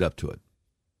tweets that lead up to it.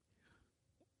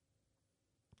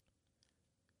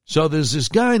 So there's this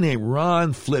guy named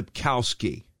Ron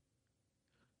Flipkowski,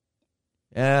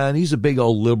 and he's a big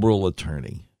old liberal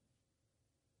attorney.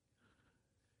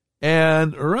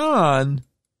 And Ron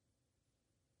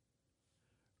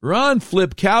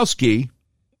Flipkowski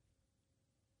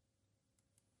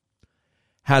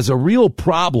has a real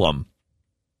problem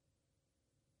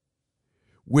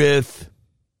with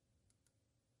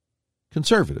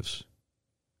conservatives.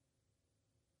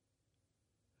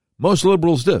 Most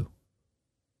liberals do.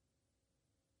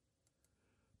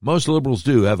 Most liberals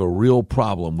do have a real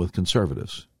problem with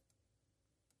conservatives.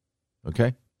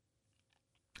 Okay?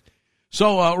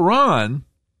 So Ron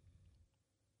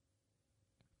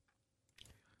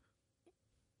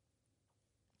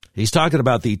he's talking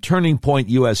about the Turning Point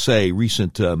USA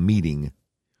recent meeting.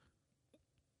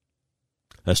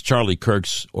 That's Charlie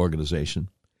Kirk's organization.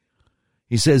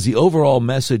 He says the overall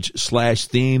message /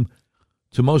 theme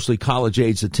to mostly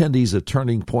college-age attendees of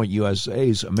Turning Point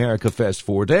USA's America Fest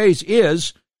 4 days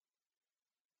is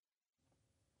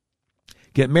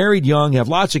get married young, have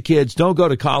lots of kids, don't go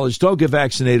to college, don't get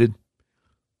vaccinated.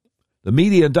 The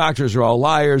media and doctors are all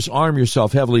liars. Arm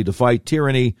yourself heavily to fight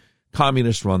tyranny.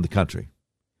 Communists run the country.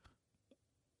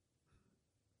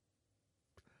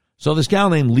 So this gal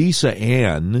named Lisa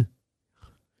Ann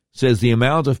says the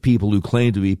amount of people who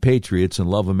claim to be patriots and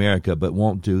love America but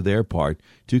won't do their part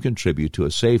to contribute to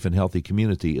a safe and healthy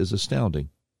community is astounding.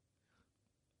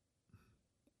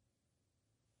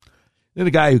 Then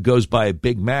a guy who goes by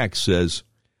Big Mac says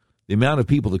the amount of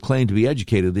people that claim to be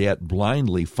educated yet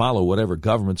blindly follow whatever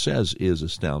government says is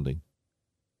astounding.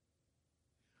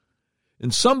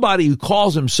 And somebody who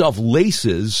calls himself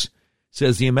Laces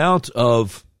says the amount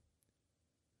of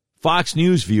Fox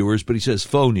News viewers, but he says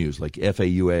faux news, like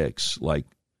F-A-U-X, like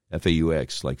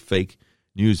fake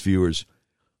news viewers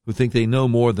who think they know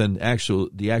more than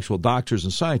the actual doctors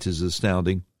and scientists is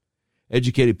astounding.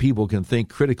 Educated people can think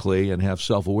critically and have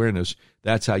self-awareness.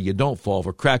 That's how you don't fall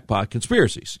for crackpot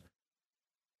conspiracies.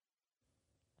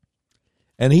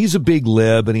 And he's a big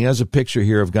lib, and he has a picture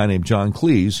here of a guy named John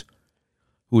Cleese,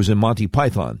 who was in Monty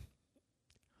Python.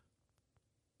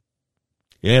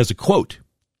 He has a quote,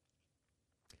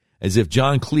 as if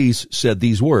John Cleese said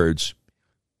these words: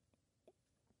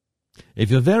 if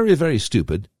you're very, very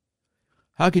stupid,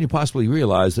 how can you possibly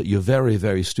realize that you're very,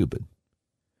 very stupid?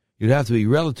 You'd have to be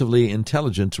relatively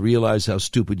intelligent to realize how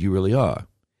stupid you really are.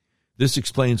 This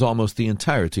explains almost the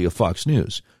entirety of Fox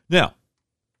News. Now,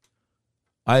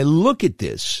 I look at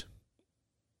this,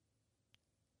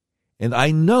 and I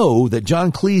know that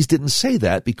John Cleese didn't say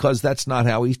that because that's not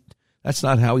how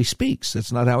he speaks.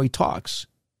 That's not how he talks.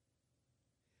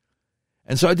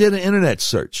 And so I did an internet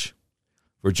search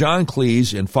for John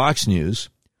Cleese in Fox News,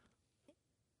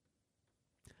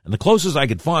 and the closest I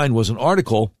could find was an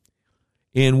article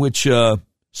in which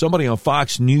somebody on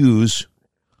Fox News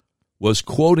was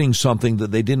quoting something that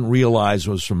they didn't realize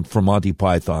was from Monty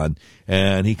Python,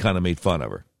 and he kind of made fun of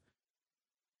her.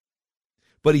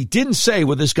 But he didn't say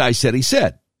what this guy said he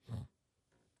said.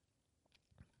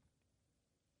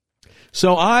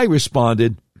 So I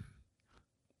responded,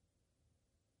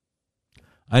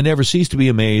 I never cease to be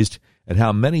amazed at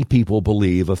how many people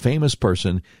believe a famous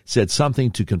person said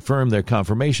something to confirm their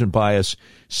confirmation bias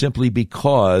simply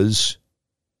because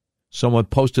someone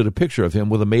posted a picture of him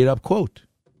with a made-up quote.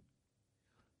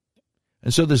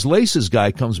 And so this Laces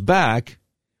guy comes back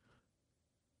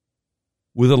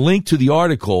with a link to the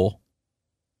article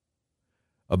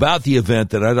about the event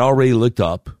that I'd already looked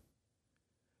up.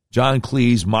 John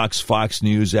Cleese mocks Fox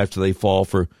News after they fall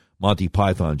for Monty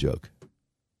Python joke.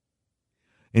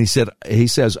 And he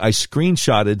says, I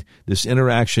screenshotted this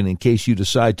interaction in case you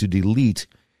decide to delete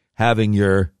having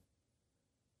your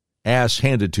ass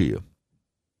handed to you.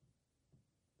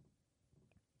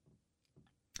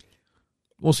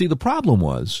 Well, see, the problem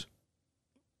was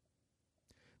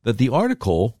that the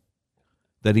article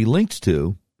that he linked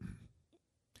to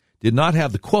did not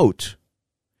have the quote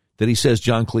that he says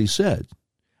John Cleese said.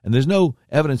 And there's no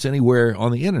evidence anywhere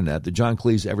on the internet that John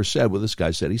Cleese ever said what this guy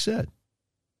said he said.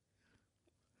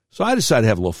 So I decided to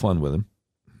have a little fun with him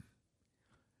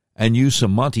and use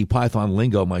some Monty Python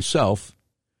lingo myself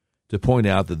to point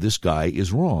out that this guy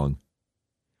is wrong.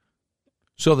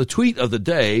 So the tweet of the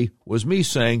day was me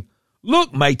saying,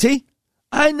 look, matey,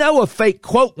 I know a fake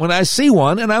quote when I see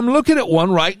one, and I'm looking at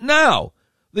one right now.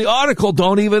 The article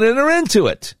don't even enter into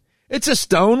it. It's a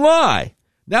stone lie.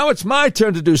 Now it's my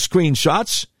turn to do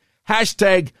screenshots. #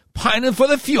 Hashtag pining for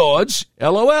the fjords,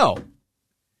 LOL.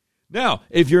 Now,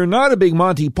 if you're not a big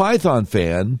Monty Python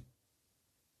fan,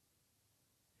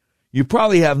 you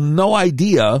probably have no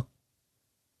idea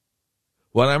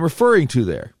what I'm referring to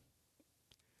there.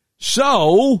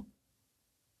 So,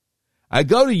 I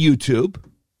go to YouTube.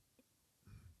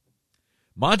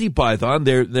 Monty Python,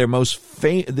 their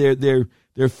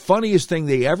funniest thing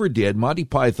they ever did, Monty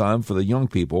Python for the young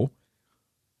people,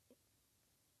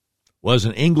 was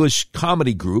an English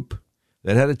comedy group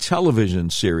that had a television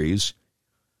series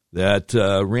that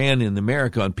ran in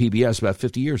America on PBS about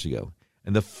 50 years ago.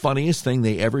 And the funniest thing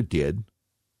they ever did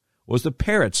was the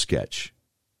parrot sketch.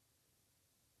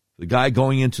 The guy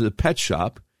going into the pet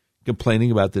shop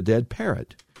complaining about the dead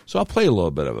parrot. So I'll play a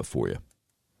little bit of it for you.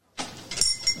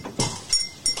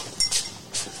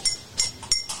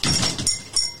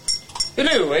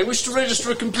 Hello, I wish to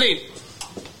register a complaint.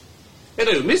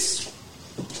 Hello, miss.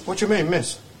 What do you mean,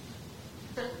 miss?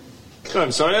 Oh,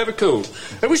 I'm sorry, I have a cold.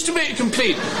 I wish to make a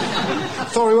complaint.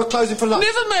 Sorry, we're closing for lunch.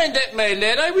 Never mind that, my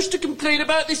lad. I wish to complain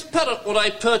about this parrot what I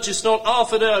purchased not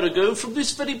half an hour ago from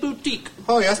this very boutique.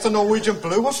 Oh, yes, the Norwegian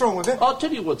Blue. What's wrong with it? I'll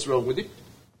tell you what's wrong with it.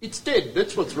 It's dead.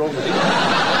 That's what's wrong with it.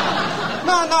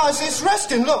 No, it's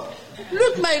resting, look.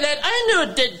 Look, my lad, I know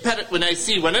a dead parrot when I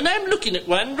see one, and I'm looking at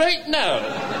one right now.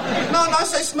 No,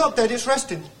 it's not dead. It's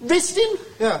resting. Resting?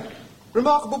 Yeah.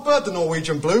 Remarkable bird, the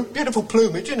Norwegian Blue. Beautiful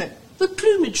plumage, isn't it? The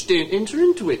plumage don't enter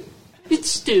into it. It's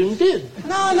stone dead.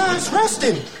 No, it's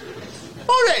resting.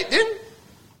 All right, then.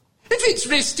 If it's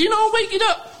resting, I'll wake it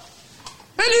up.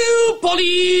 Hello,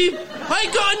 Polly. I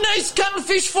got a nice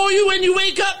cuttlefish for you when you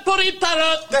wake up, Polly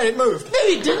Parrot. There, it moved. No,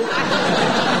 it didn't.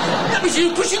 That was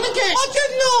you pushing the gate. I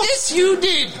did not. Yes, you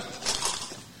did.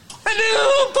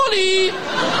 Hello, Polly.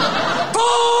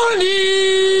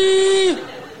 Polly.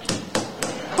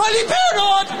 Polly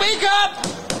Parrot, wake up.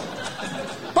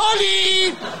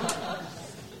 Polly.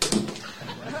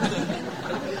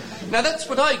 Now, that's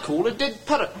what I call a dead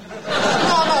parrot.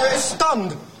 No, it's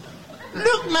stunned.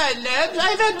 Look, my lad,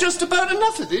 I've had just about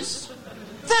enough of this.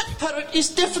 That parrot is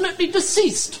definitely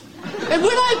deceased. And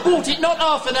when I bought it not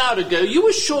half an hour ago, you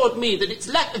assured me that its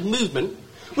lack of movement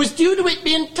was due to it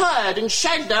being tired and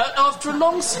shagged out after a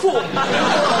long sport. It's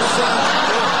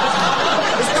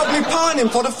got me pining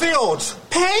for the fjords.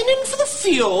 Pining for the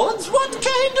fjords? What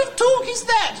kind of talk is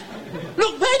that?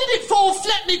 Look, where did it fall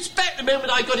flat on its back the moment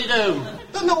I got it home?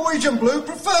 The Norwegian Blue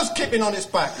prefers keeping on its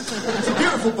back. It's a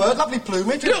beautiful bird, lovely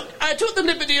plumage. Look, I took the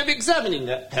liberty of examining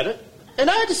that parrot, and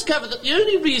I discovered that the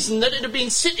only reason that it had been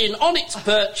sitting on its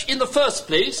perch in the first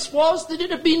place was that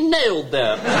it had been nailed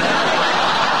there.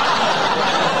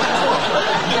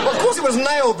 Well, of course it was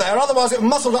nailed there, otherwise it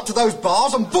muscled up to those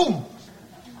bars and boom!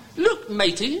 Look,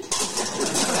 matey.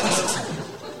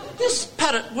 This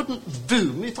parrot wouldn't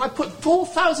boom if I put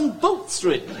 4,000 bolts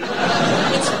through it.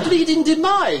 It's bleeding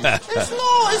demise. It's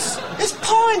not. It's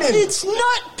pining. It's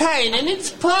not pining.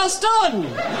 It's passed on.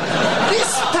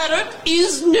 This parrot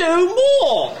is no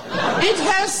more. It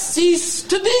has ceased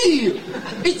to be.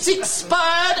 It's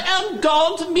expired and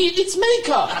gone to meet its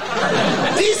maker.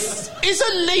 This is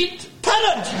a late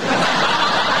parrot.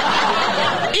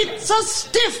 It's a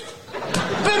stiff.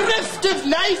 Bereft of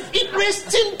life, it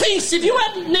rests in peace. If you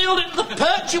hadn't nailed it to the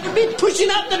perch, it would be pushing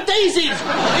up the daisies. It's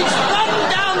run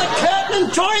down the curtain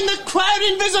and joined the crowd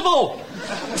invisible.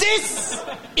 This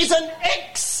is an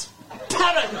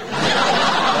ex-parrot.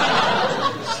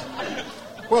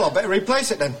 Well, I'll better replace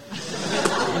it then.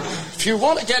 If you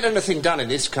want to get anything done in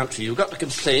this country, you've got to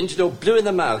complain till you're blue in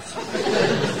the mouth.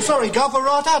 Sorry, Gov, we're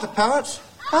right out of parrots.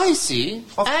 I see.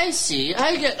 I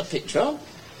get the picture.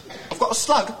 I've got a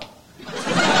slug.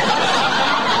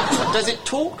 Does it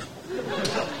talk?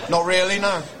 Not really,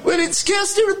 no. Well, it's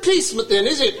scarcely a replacement then,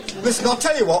 is it? Listen, I'll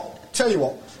tell you what.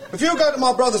 If you go to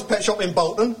my brother's pet shop in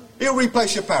Bolton, he'll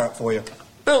replace your parrot for you.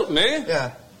 Bolton, eh?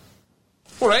 Yeah.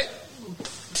 All right.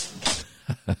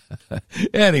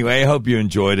 Anyway, I hope you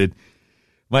enjoyed it.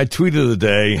 My tweet of the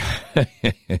day,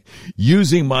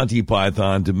 using Monty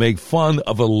Python to make fun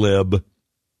of a lib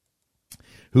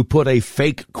who put a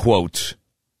fake quote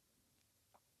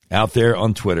out there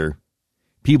on Twitter.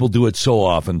 People do it so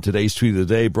often. Today's tweet of the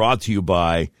day brought to you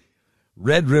by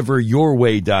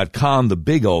RedRiverYourWay.com, the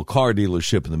big old car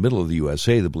dealership in the middle of the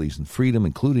USA that believes in freedom,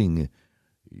 including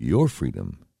your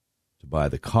freedom to buy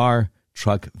the car,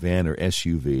 truck, van, or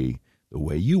SUV the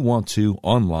way you want to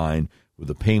online with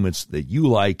the payments that you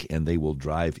like, and they will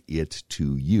drive it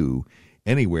to you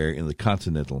anywhere in the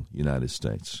continental United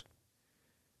States.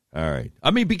 All right.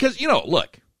 I mean, because,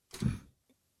 look,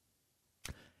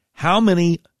 how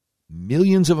many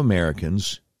millions of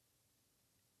Americans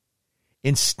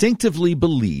instinctively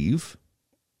believe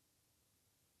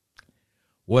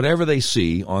whatever they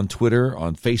see on Twitter,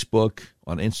 on Facebook,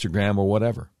 on Instagram, or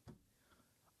whatever.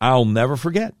 I'll never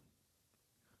forget.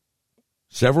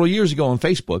 Several years ago on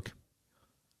Facebook,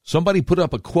 somebody put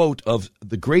up a quote of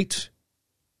the great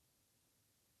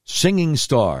singing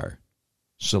star,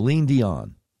 Celine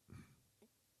Dion,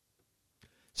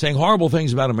 saying horrible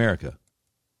things about America,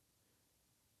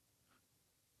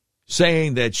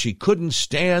 saying that she couldn't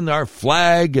stand our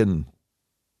flag and,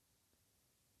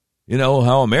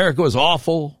 how America was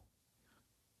awful.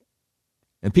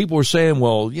 And people were saying,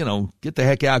 well, get the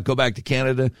heck out, go back to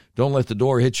Canada, don't let the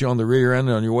door hit you on the rear end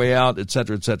on your way out, et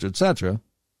cetera, et cetera, et cetera.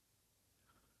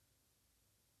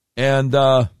 And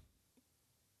I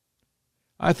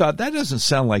thought, that doesn't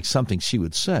sound like something she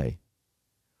would say.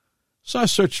 So I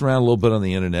searched around a little bit on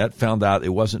the internet, found out it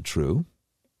wasn't true.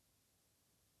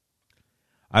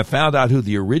 I found out who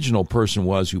the original person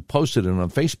was who posted it on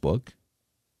Facebook.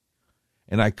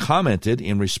 And I commented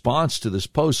in response to this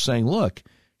post saying, look,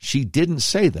 she didn't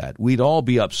say that. We'd all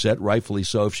be upset, rightfully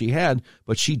so, if she had,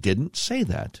 but she didn't say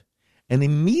that. And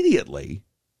immediately,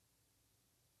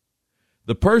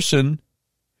 the person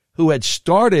who had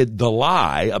started the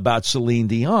lie about Celine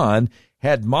Dion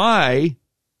had my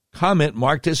comment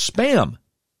marked as spam.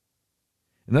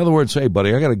 In other words, hey,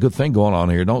 buddy, I got a good thing going on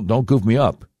here. Don't goof me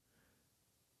up.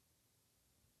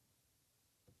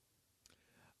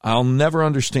 I'll never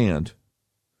understand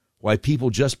why people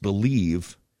just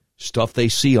believe stuff they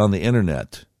see on the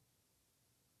internet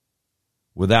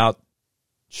without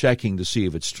checking to see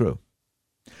if it's true.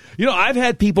 I've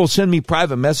had people send me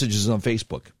private messages on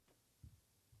Facebook.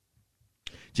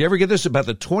 Did you ever get this about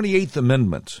the 28th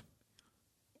Amendment?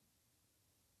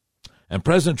 And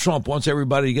President Trump wants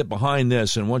everybody to get behind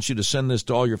this and wants you to send this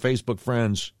to all your Facebook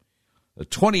friends. The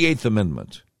 28th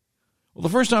Amendment. Well, the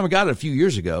first time I got it a few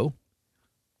years ago,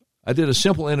 I did a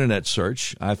simple internet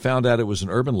search. I found out it was an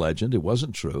urban legend. It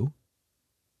wasn't true.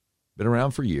 Been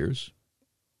around for years.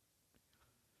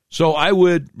 So I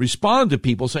would respond to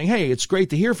people saying, hey, it's great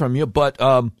to hear from you, but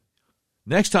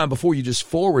next time before you just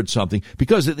forward something,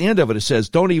 because at the end of it, it says,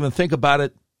 don't even think about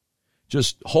it.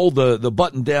 Just hold the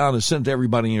button down and send it to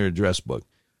everybody in your address book.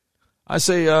 I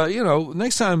say,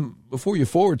 next time before you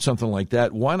forward something like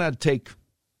that, why not take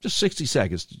just 60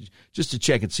 seconds just to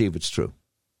check and see if it's true?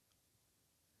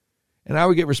 And I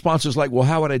would get responses like, well,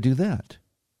 how would I do that?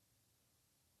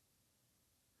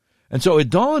 And so it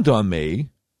dawned on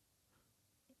me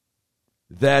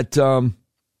that a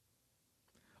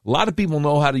lot of people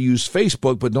know how to use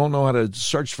Facebook, but don't know how to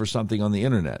search for something on the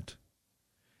internet.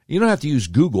 You don't have to use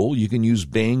Google. You can use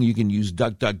Bing. You can use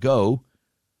DuckDuckGo.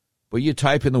 But you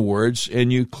type in the words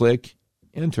and you click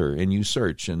enter and you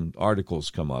search and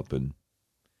articles come up and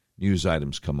news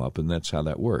items come up, and that's how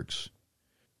that works.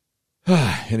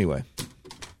 Anyway,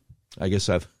 I guess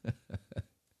I've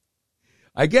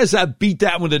beat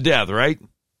that one to death, right?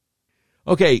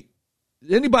 Okay,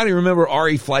 anybody remember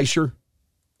Ari Fleischer?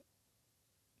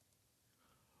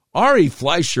 Ari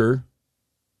Fleischer,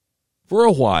 for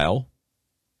a while,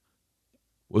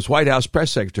 was White House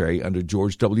press secretary under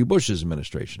George W. Bush's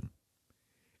administration.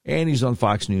 And he's on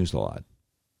Fox News a lot.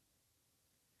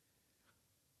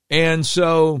 And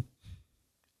so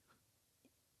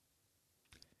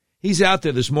he's out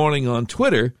there this morning on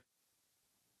Twitter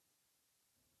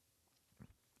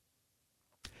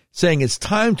saying it's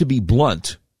time to be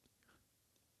blunt.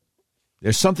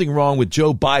 There's something wrong with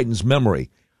Joe Biden's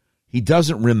memory. He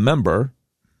doesn't remember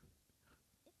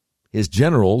his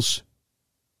generals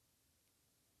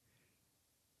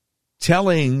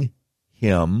telling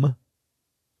him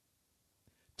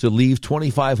to leave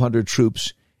 2,500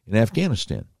 troops in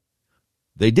Afghanistan.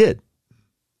 They did.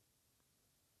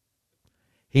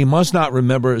 He must not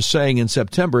remember saying in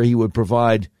September he would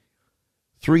provide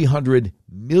 300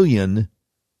 million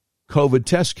COVID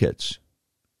test kits.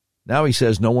 Now he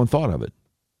says no one thought of it.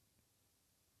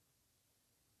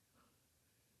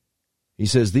 He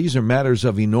says these are matters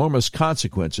of enormous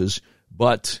consequences,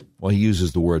 but, well, he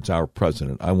uses the words our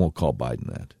president. I won't call Biden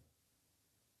that.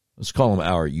 Let's call him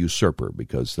our usurper,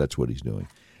 because that's what he's doing.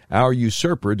 Our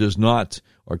usurper does not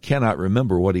or cannot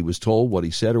remember what he was told, what he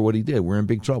said, or what he did. We're in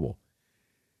big trouble.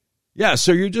 Yeah,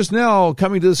 so you're just now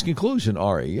coming to this conclusion,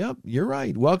 Ari. Yep, you're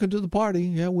right. Welcome to the party.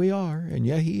 Yeah, we are. And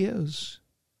yeah, he is.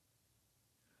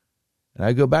 And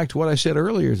I go back to what I said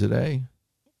earlier today.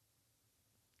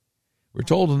 We're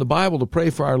told in the Bible to pray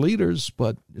for our leaders,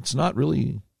 but it's not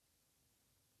really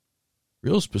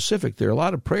real specific. There are a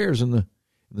lot of prayers in the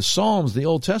Psalms, the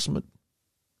Old Testament,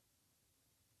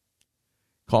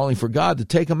 calling for God to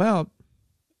take them out.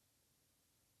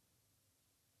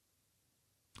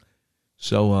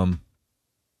 So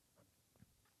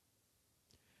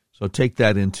So take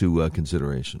that into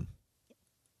consideration.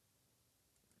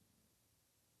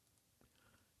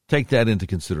 Take that into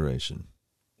consideration.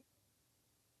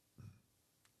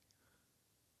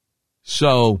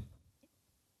 So,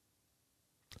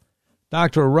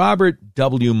 Dr. Robert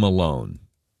W. Malone.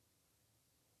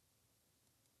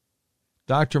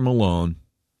 Dr. Malone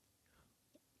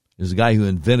is the guy who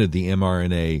invented the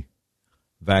mRNA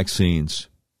vaccines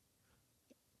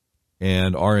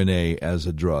and RNA as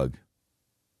a drug.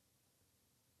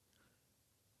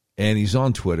 And he's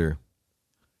on Twitter,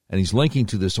 and he's linking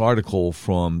to this article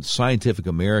from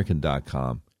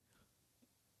scientificamerican.com.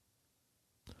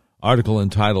 Article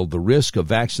entitled, The risk of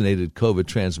vaccinated COVID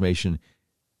transmission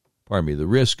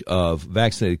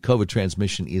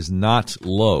is not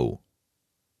low.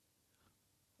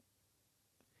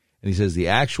 And he says the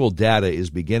actual data is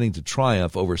beginning to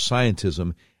triumph over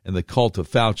scientism and the cult of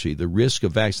Fauci. The risk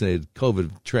of vaccinated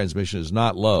COVID transmission is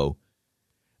not low.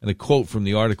 And a quote from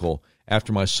the article,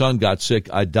 after my son got sick,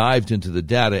 I dived into the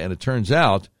data, and it turns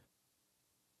out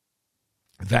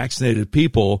vaccinated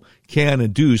people can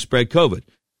and do spread COVID.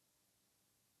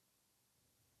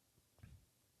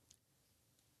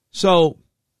 So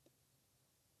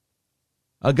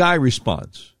a guy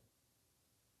responds,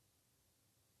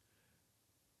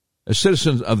 a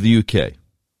citizen of the UK,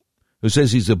 who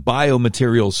says he's a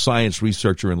biomaterials science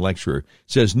researcher and lecturer,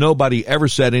 says nobody ever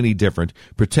said any different.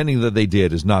 Pretending that they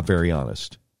did is not very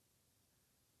honest.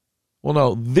 Well,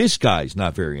 no, this guy's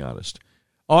not very honest.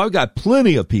 Oh, I've got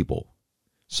plenty of people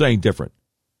saying different.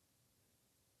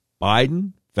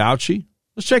 Biden, Fauci,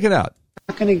 let's check it out.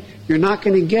 You're not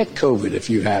going to get COVID if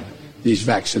you have these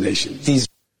vaccinations.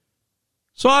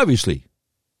 So obviously,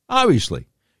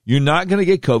 you're not going to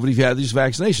get COVID if you have these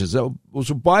vaccinations. That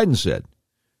was what Biden said.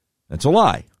 That's a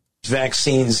lie.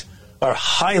 Vaccines are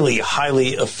highly, highly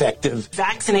effective.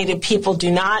 Vaccinated people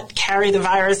do not carry the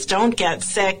virus, don't get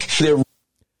sick.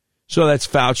 So that's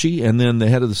Fauci and then the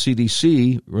head of the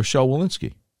CDC, Rochelle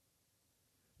Walensky.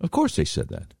 Of course they said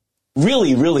that.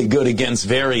 Really, really good against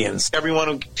variants. Everyone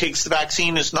who takes the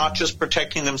vaccine is not just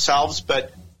protecting themselves,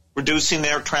 but reducing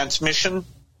their transmission.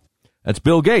 That's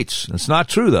Bill Gates. That's not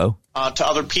true, though. To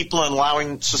other people and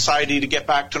allowing society to get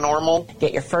back to normal.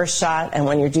 Get your first shot, and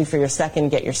when you're due for your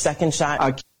second, get your second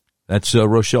shot. That's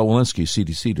Rochelle Walensky,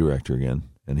 CDC director again.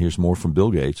 And here's more from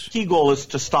Bill Gates. Key goal is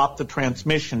to stop the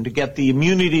transmission, to get the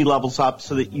immunity levels up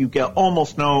so that you get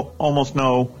almost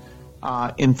no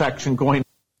infection going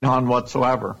on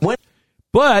whatsoever.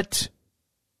 But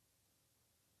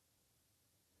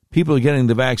people are getting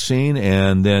the vaccine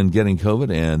and then getting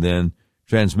COVID and then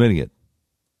transmitting it.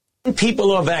 When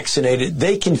people are vaccinated,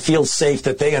 they can feel safe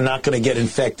that they are not going to get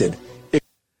infected.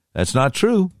 That's not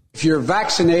true. If you're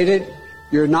vaccinated,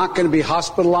 you're not going to be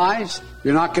hospitalized,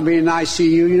 you're not going to be in an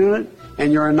ICU unit,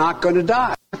 and you're not going to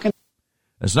die.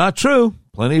 That's not true.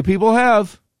 Plenty of people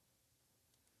have.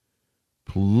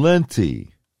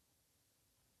 Plenty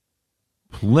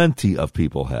of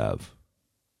people have.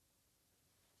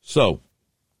 So,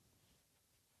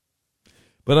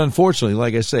 but unfortunately,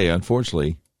 like I say,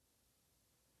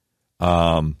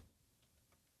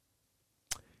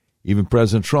 even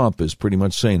President Trump is pretty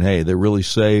much saying, hey, they're really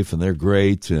safe and they're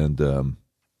great, and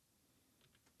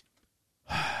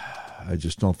I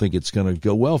just don't think it's going to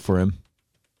go well for him.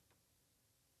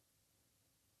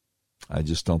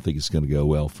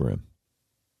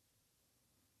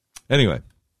 Anyway,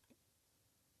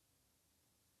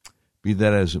 be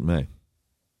that as it may.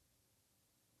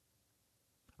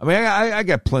 I mean, I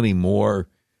got plenty more.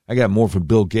 I got more from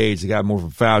Bill Gates. I got more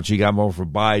from Fauci. I got more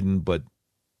from Biden. But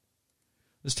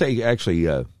let's take a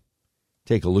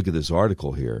look at this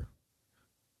article here.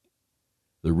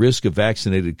 The risk of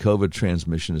vaccinated COVID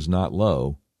transmission is not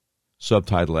low.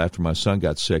 Subtitle, after my son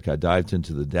got sick, I dived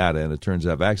into the data, and it turns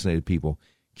out vaccinated people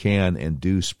can and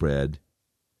do spread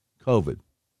COVID.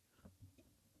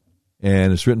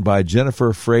 And it's written by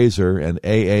Jennifer Fraser, an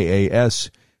AAAS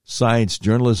Science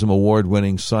Journalism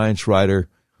Award-winning science writer,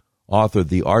 authored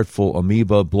the Artful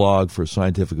Amoeba blog for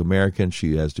Scientific American.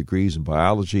 She has degrees in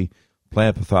biology,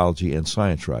 plant pathology, and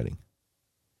science writing.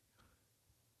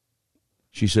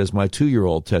 She says, my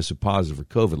 2-year-old tested positive for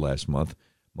COVID last month.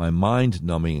 My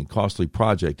mind-numbing and costly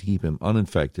project to keep him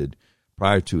uninfected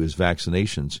prior to his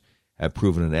vaccinations had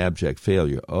proven an abject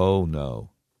failure. Oh, no.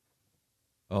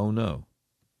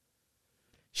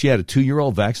 She had a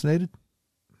 2-year-old vaccinated?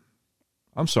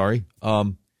 I'm sorry.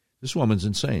 This woman's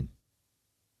insane.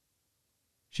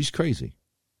 She's crazy.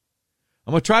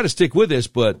 I'm going to try to stick with this,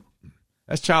 but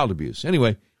that's child abuse.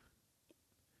 Anyway,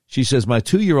 she says, my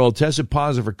 2-year-old tested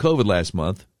positive for COVID last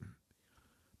month.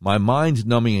 My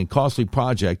mind-numbing and costly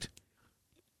project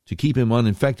to keep him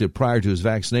uninfected prior to his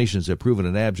vaccinations had proven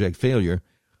an abject failure,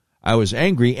 I was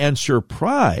angry and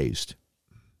surprised.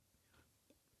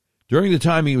 During the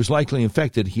time he was likely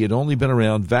infected, he had only been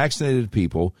around vaccinated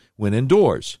people when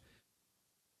indoors.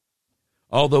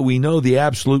 Although we know the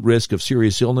absolute risk of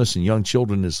serious illness in young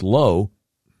children is low,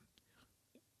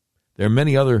 there are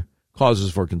many other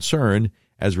causes for concern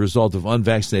as a result of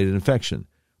unvaccinated infection.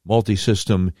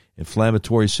 Multisystem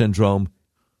inflammatory syndrome,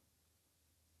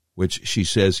 which she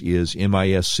says is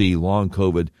MISC, long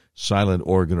COVID, silent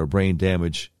organ or brain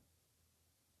damage,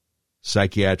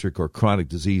 psychiatric or chronic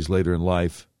disease later in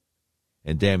life,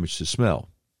 and damage to smell.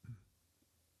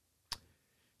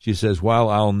 She says, while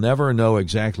I'll never know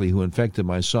exactly who infected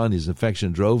my son, his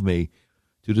infection drove me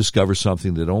to discover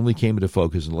something that only came into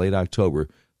focus in late October.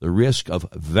 The risk of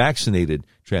vaccinated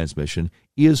transmission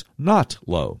is not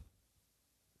low.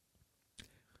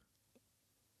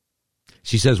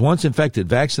 She says once infected,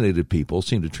 vaccinated people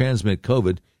seem to transmit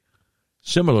COVID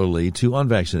similarly to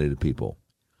unvaccinated people.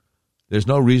 There's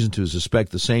no reason to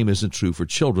suspect the same isn't true for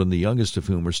children, the youngest of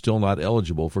whom are still not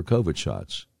eligible for COVID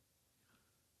shots.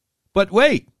 But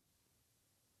wait.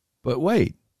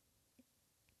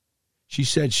 She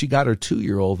said she got her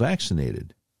 2-year-old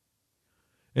vaccinated.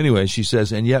 Anyway, she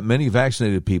says, and yet many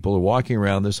vaccinated people are walking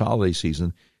around this holiday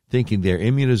season thinking their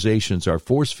immunizations are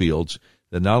force fields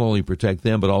that not only protect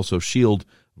them but also shield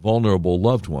vulnerable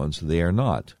loved ones. They are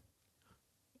not.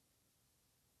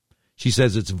 She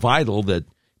says it's vital that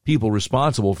people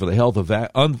responsible for the health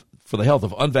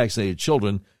of unvaccinated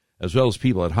children, as well as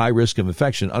people at high risk of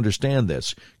infection, understand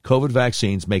this. COVID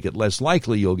vaccines make it less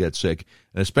likely you'll get sick,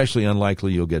 and especially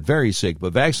unlikely you'll get very sick.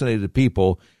 But vaccinated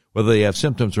people, whether they have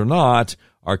symptoms or not,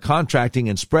 are contracting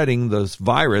and spreading the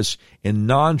virus in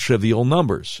non-trivial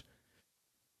numbers.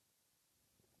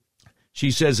 She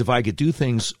says, if I could do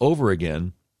things over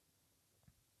again,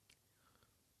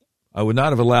 I would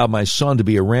not have allowed my son to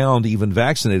be around even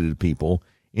vaccinated people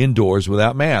indoors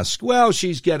without masks. Well,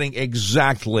 she's getting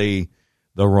exactly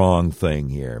the wrong thing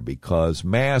here because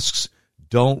masks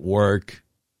don't work.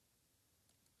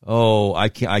 Oh, I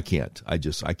can't. I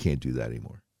can't do that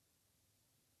anymore.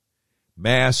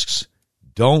 Masks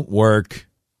don't work.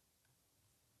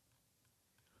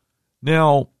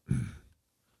 Now,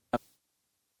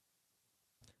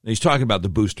 he's talking about the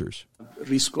boosters.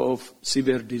 Risk of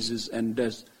severe disease and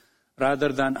death, rather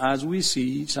than, as we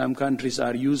see, some countries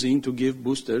are using to give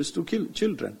boosters to kill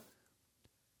children.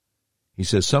 He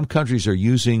says some countries are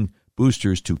using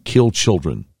boosters to kill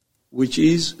children. Which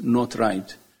is not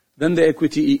right. Then the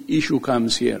equity issue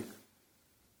comes here.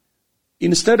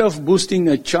 Instead of boosting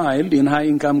a child in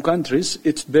high-income countries,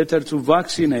 it's better to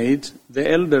vaccinate the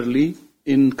elderly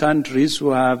in countries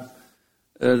who have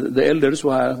the elders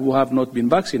who have not been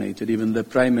vaccinated, even the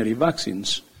primary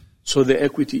vaccines. So the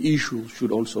equity issue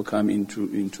should also come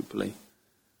into play.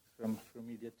 From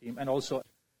media team and also.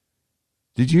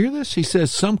 Did you hear this? He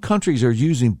says some countries are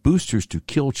using boosters to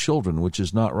kill children, which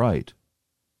is not right.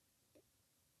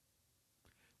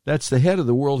 That's the head of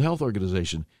the World Health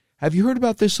Organization. Have you heard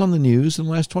about this on the news in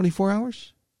the last 24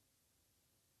 hours?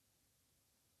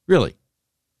 Really?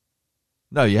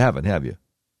 No, you haven't, have you?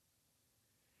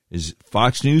 Is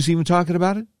Fox News even talking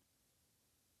about it?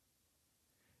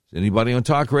 Is anybody on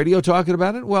talk radio talking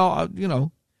about it? Well,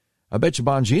 I bet you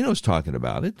Bongino's talking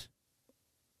about it.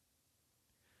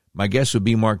 My guess would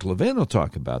be Mark Levin will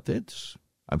talk about this.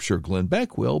 I'm sure Glenn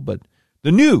Beck will, but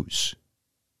the news.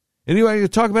 Anybody to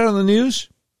talk about it on the news?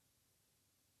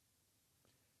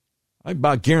 I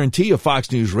about guarantee you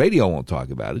Fox News Radio won't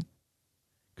talk about it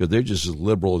because they're just as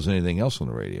liberal as anything else on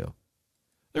the radio.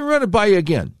 They'll run it by you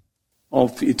again.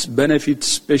 Of its benefits,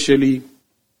 especially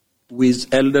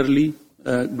with elderly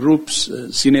groups,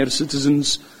 senior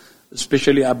citizens,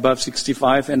 especially above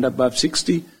 65 and above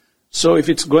 60. So if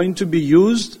it's going to be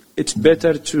used, it's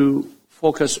better to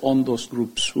focus on those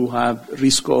groups who have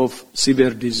risk of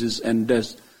severe disease and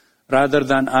death, rather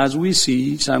than, as we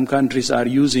see, some countries are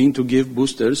using to give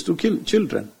boosters to kill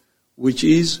children, which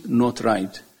is not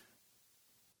right.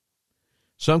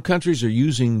 Some countries are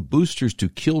using boosters to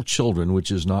kill children, which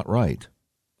is not right.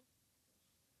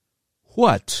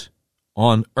 What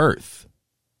on earth?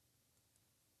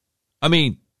 I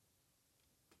mean,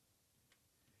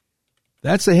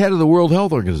 that's the head of the World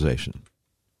Health Organization.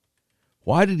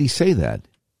 Why did he say that?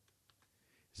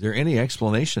 Is there any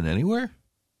explanation anywhere?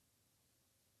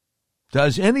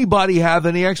 Does anybody have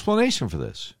any explanation for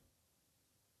this?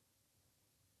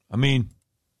 I mean,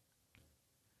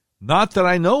 not that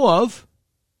I know of.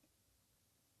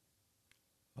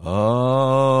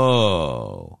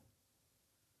 Oh,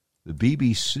 the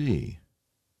BBC.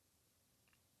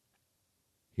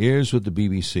 Here's what the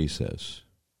BBC says.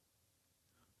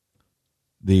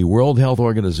 The World Health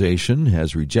Organization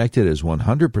has rejected as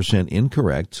 100%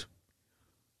 incorrect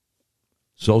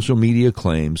social media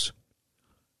claims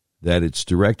that its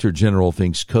Director General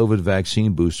thinks COVID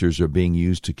vaccine boosters are being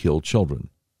used to kill children.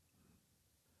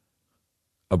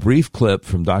 A brief clip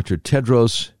from Dr.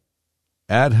 Tedros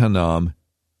Adhanom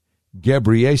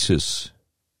Ghebreyesus'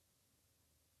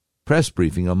 press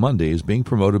briefing on Monday is being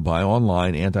promoted by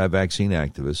online anti-vaccine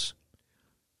activists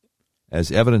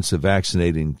as evidence of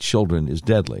vaccinating children is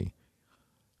deadly.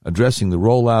 Addressing the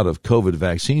rollout of COVID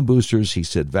vaccine boosters, he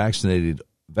said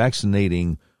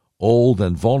vaccinating old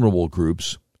and vulnerable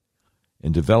groups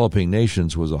in developing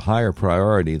nations was a higher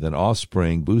priority than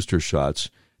offspring booster shots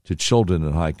to children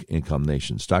in high-income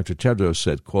nations. Dr. Tedros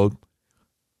said, quote,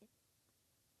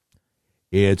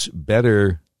 "It's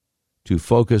better to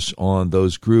focus on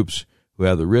those groups who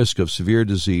have the risk of severe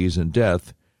disease and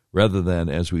death rather than,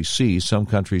 as we see, some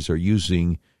countries are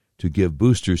using to give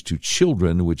boosters to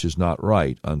children, which is not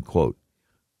right," unquote.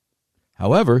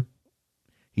 However,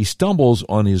 he stumbles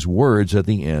on his words at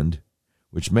the end,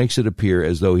 which makes it appear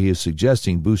as though he is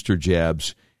suggesting booster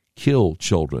jabs kill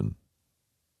children.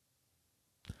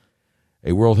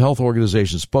 A World Health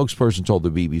Organization spokesperson told the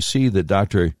BBC that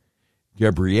Dr.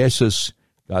 Ghebreyesus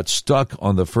got stuck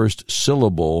on the first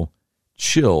syllable,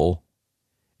 chill,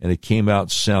 and it came out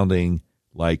sounding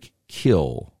like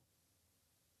kill.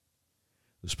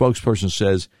 The spokesperson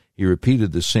says he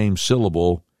repeated the same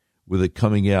syllable with it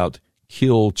coming out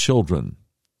kill children.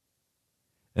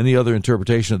 Any other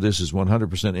interpretation of this is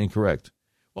 100% incorrect.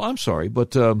 Well, I'm sorry,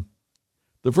 but the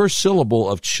first syllable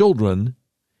of children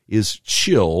is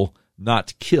chill,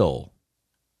 not kill.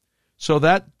 So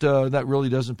that really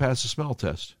doesn't pass the smell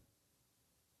test,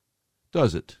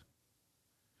 does it?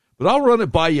 But I'll run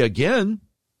it by you again.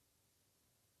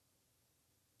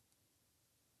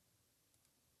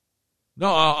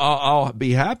 No, I'll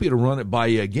be happy to run it by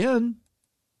you again.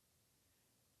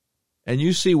 And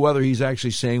you see whether he's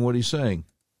actually saying what he's saying.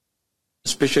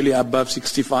 Especially above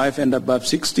 65 and above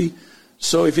 60.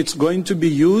 So if it's going to be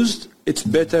used, it's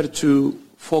better to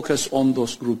focus on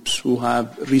those groups who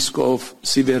have risk of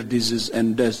severe disease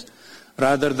and death,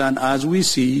 rather than, as we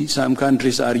see, some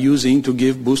countries are using to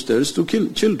give boosters to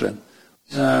kill children.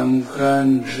 Some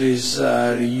countries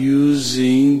are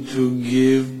using to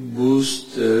give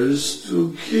boosters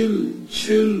to kill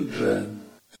children.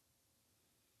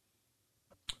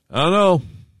 I don't know.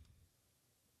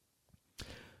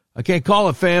 I can't call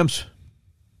it, fams.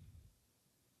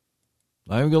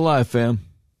 Not even gonna lie, fam.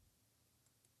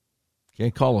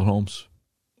 Can't call it, Holmes.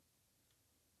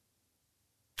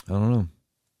 I don't know.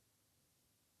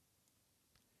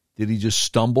 Did he just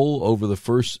stumble over the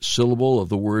first syllable of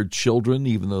the word children,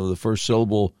 even though the first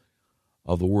syllable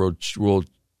of the word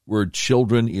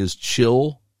children is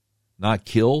chill, not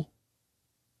kill?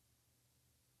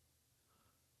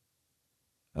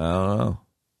 I don't know.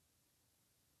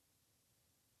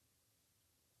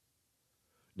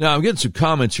 Now, I'm getting some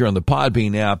comments here on the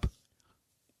Podbean app.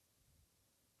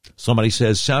 Somebody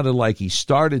says, sounded like he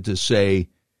started to say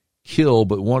kill,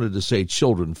 but wanted to say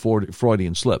children,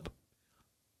 Freudian slip.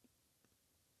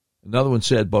 Another one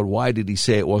said, but why did he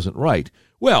say it wasn't right?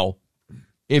 Well,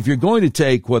 if you're going to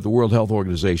take what the World Health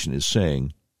Organization is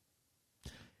saying,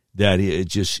 that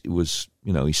it was,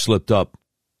 he slipped up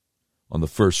on the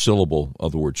first syllable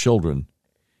of the word children,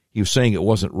 he was saying it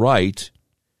wasn't right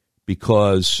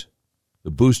because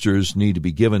the boosters need to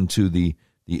be given to the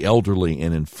elderly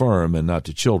and infirm and not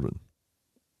to children.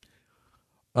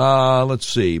 Let's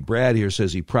see. Brad here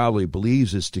says he probably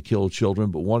believes it's to kill children,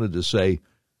 but wanted to say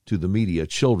to the media,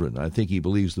 children. I think he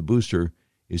believes the booster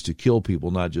is to kill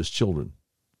people, not just children.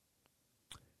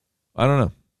 I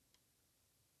don't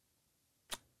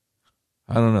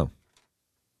know.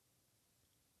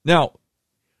 Now,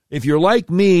 if you're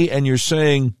like me and you're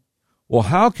saying, well,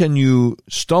 how can you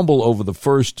stumble over the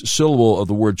first syllable of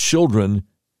the word children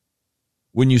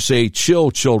when you say chill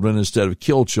children instead of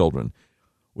kill children?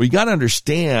 Well, you got to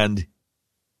understand,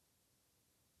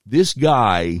 this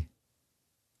guy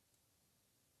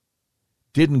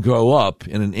didn't grow up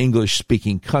in an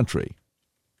English-speaking country.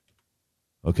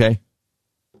 Okay?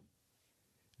 As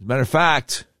a matter of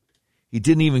fact, he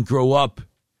didn't even grow up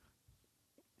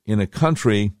in a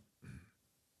country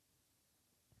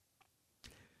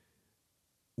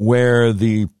where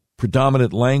the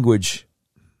predominant language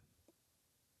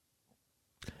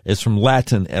is from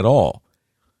Latin at all.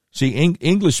 See,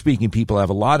 English-speaking people have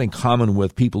a lot in common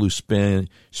with people who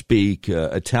speak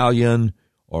Italian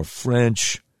or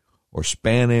French or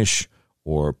Spanish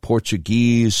or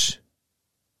Portuguese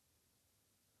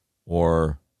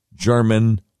or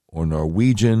German or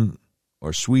Norwegian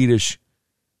or Swedish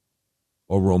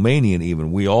or Romanian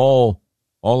even. We all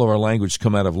of our language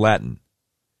come out of Latin.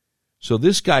 So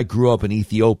this guy grew up in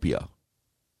Ethiopia,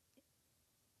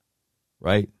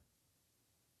 right?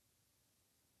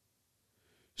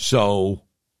 So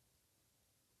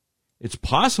it's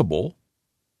possible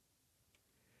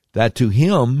that to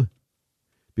him,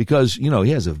 because, he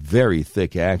has a very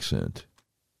thick accent.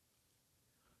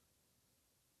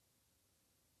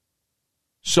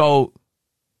 So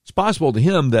it's possible to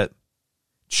him that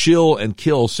chill and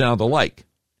kill sound alike.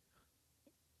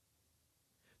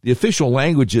 The official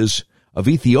languages of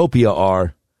Ethiopia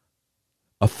are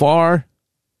Afar,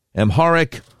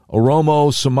 Amharic,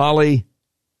 Oromo, Somali,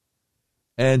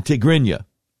 and Tigrinya.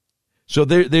 So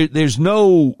there's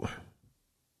no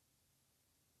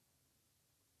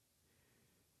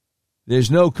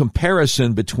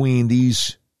comparison between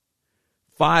these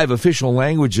 5 official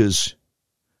languages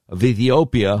of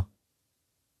Ethiopia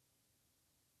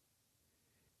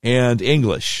and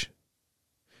English.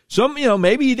 Some,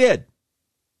 maybe he did.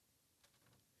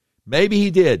 Maybe he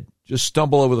did just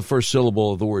stumble over the first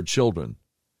syllable of the word children.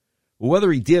 But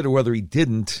whether he did or whether he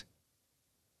didn't,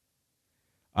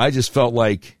 I just felt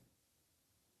like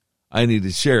I needed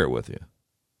to share it with you,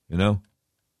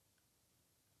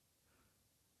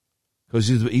 Because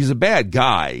he's a bad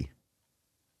guy.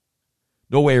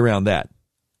 No way around that.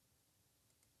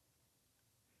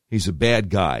 He's a bad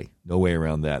guy. No way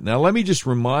around that. Now, let me just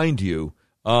remind you,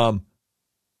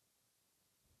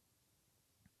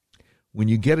 when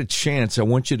you get a chance, I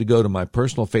want you to go to my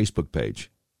personal Facebook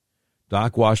page,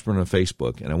 Doc Washburn on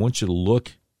Facebook, and I want you to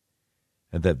look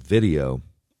at that video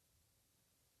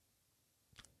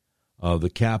of the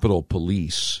Capitol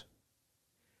Police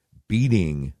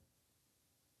beating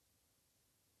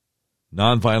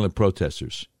nonviolent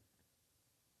protesters.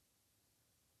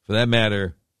 For that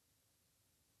matter,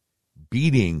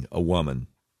 beating a woman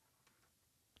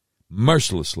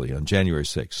mercilessly on January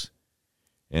 6th.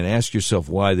 And ask yourself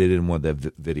why they didn't want that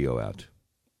video out.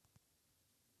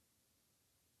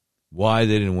 Why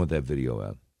they didn't want that video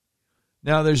out.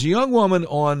 Now, there's a young woman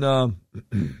on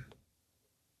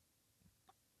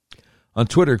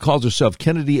Twitter, calls herself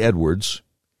Kennedy Edwards.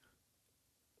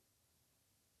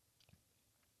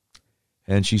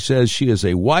 And she says she is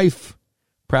a wife,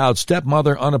 proud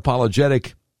stepmother,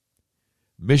 unapologetic,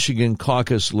 Michigan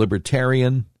caucus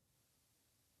libertarian.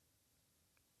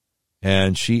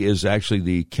 And she is actually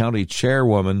the county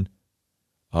chairwoman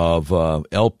of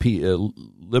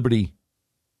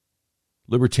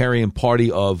Libertarian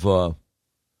Party of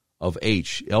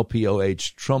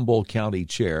LPOH, Trumbull County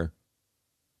Chair.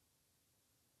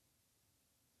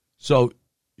 So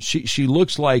she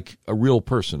looks like a real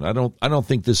person. I don't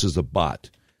think this is a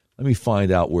bot. Let me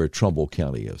find out where Trumbull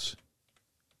County is,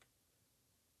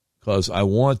 because I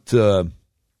want to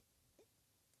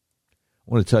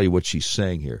tell you what she's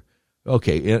saying here.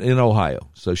 Okay, in Ohio.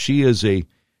 So she is a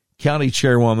county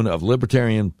chairwoman of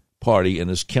Libertarian Party in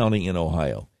this county in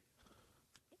Ohio.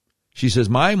 She says,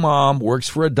 my mom works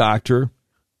for a doctor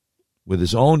with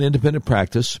his own independent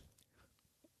practice.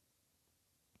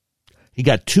 He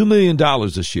got $2 million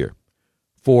this year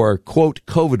for, quote,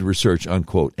 COVID research,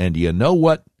 unquote. And do you know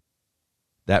what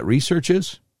that research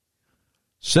is?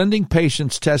 Sending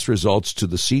patients' test results to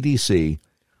the CDC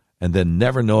and then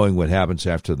never knowing what happens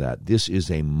after that. This is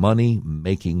a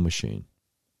money-making machine.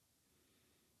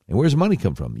 And where's money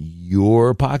come from?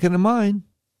 Your pocket and mine.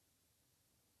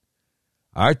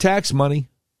 Our tax money.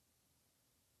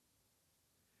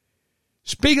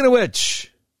 Speaking of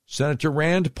which, Senator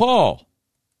Rand Paul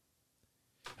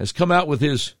has come out with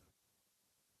his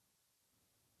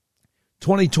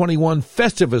 2021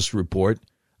 Festivus report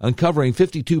uncovering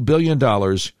 $52 billion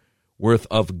worth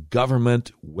of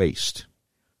government waste.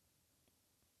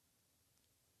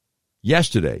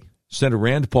 Yesterday, Senator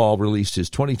Rand Paul released his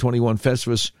 2021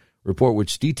 Festivus report,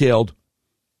 which detailed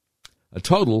a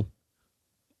total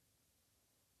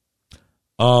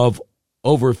of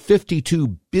over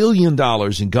 $52 billion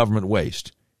in government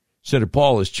waste. Senator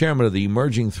Paul is chairman of the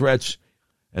Emerging Threats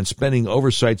and Spending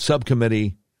Oversight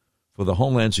Subcommittee for the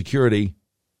Homeland Security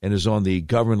and is on the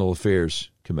Governmental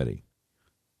Affairs Committee.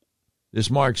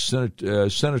 This marks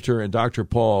Senator and Dr.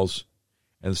 Paul's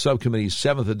and the subcommittee's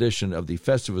 7th edition of the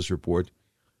Festivus Report,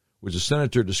 which the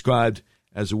senator described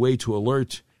as a way to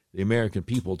alert the American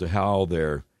people to how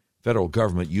their federal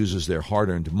government uses their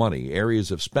hard-earned money. Areas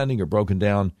of spending are broken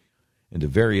down into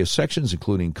various sections,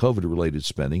 including COVID-related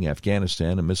spending,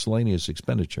 Afghanistan, and miscellaneous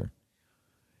expenditure.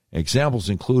 Examples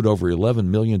include over $11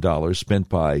 million spent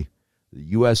by the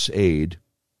U.S. aid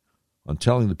on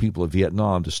telling the people of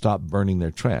Vietnam to stop burning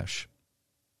their trash.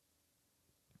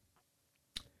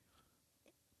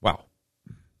 Wow.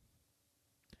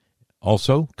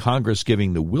 Also, Congress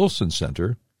giving the Wilson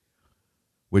Center,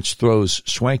 which throws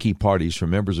swanky parties for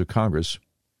members of Congress,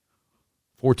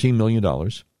 $14 million.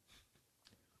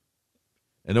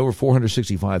 And over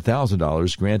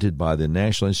 $465,000 granted by the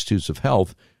National Institutes of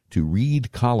Health to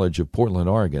Reed College of Portland,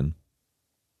 Oregon,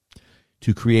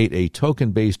 to create a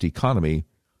token-based economy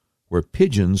where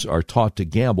pigeons are taught to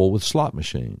gamble with slot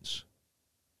machines.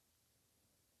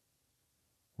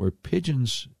 Where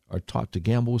pigeons are taught to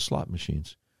gamble with slot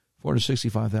machines.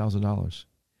 $465,000.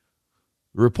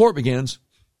 The report begins,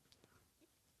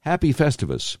 Happy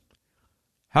Festivus.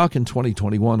 How can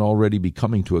 2021 already be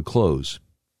coming to a close?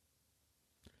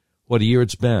 What a year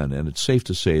it's been, and it's safe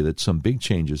to say that some big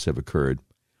changes have occurred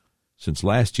since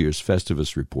last year's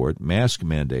Festivus report. Mask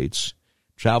mandates,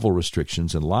 travel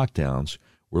restrictions, and lockdowns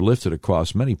were lifted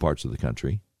across many parts of the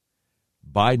country.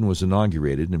 Biden was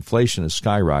inaugurated. Inflation has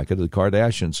skyrocketed. The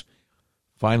Kardashians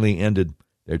finally ended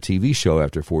their TV show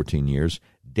after 14 years.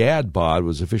 Dad bod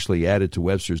was officially added to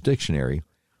Webster's dictionary.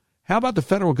 How about the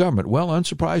federal government? Well,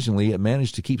 unsurprisingly, it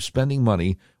managed to keep spending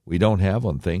money we don't have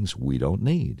on things we don't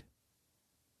need.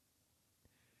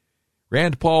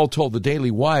 Rand Paul told the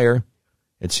Daily Wire,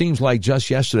 it seems like just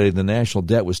yesterday the national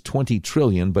debt was $20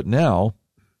 trillion, but now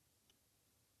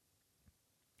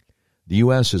the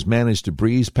U.S. has managed to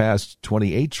breeze past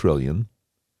 $28 trillion,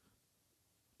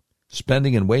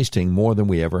 spending and wasting more than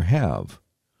we ever have.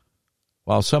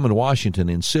 While some in Washington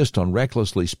insist on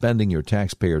recklessly spending your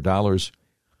taxpayer dollars,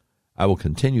 I will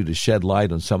continue to shed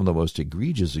light on some of the most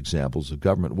egregious examples of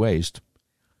government waste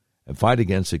and fight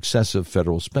against excessive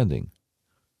federal spending.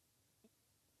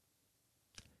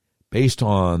 Based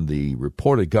on the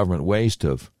reported government waste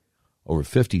of over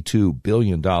 $52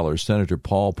 billion, Senator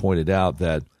Paul pointed out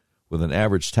that with an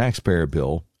average taxpayer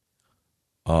bill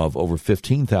of over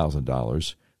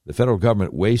 $15,000, the federal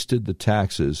government wasted the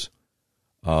taxes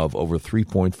of over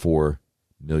 3.4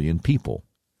 million people.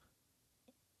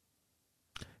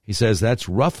 He says that's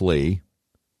roughly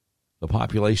the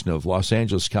population of Los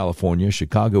Angeles, California,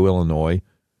 Chicago, Illinois,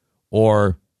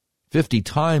 or 50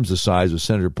 times the size of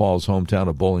Senator Paul's hometown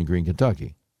of Bowling Green,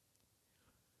 Kentucky.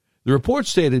 The report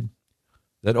stated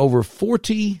that over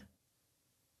 $40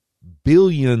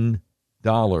 billion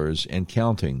and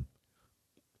counting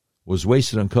was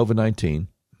wasted on COVID-19,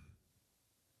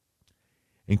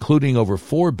 including over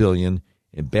 $4 billion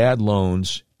in bad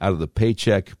loans out of the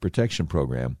Paycheck Protection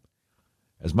Program,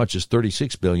 as much as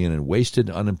 $36 billion in wasted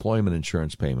unemployment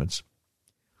insurance payments,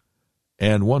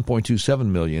 and $1.27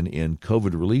 million in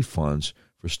COVID relief funds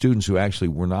for students who actually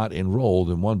were not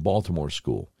enrolled in one Baltimore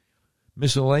school.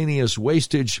 Miscellaneous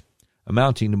wastage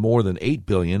amounting to more than $8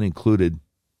 billion included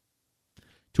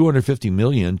 $250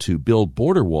 million to build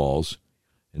border walls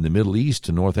in the Middle East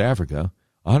to North Africa,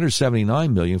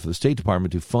 $179 million for the State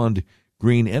Department to fund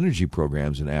green energy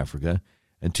programs in Africa,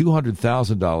 and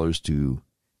 $200,000 to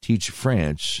teach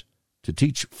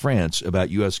France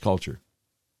about U.S. culture.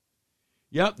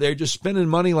 Yep, they're just spending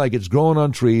money like it's growing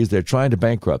on trees. They're trying to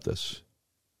bankrupt us.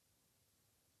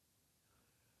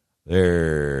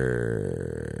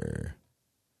 They're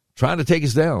trying to take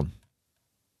us down.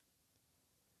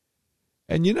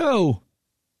 And you know,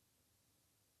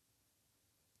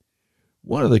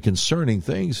 one of the concerning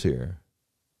things here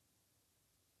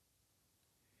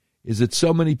is that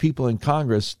so many people in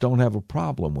Congress don't have a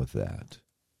problem with that.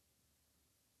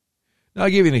 Now, I'll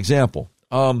give you an example.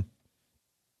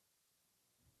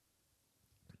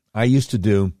 I used to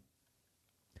do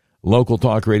a local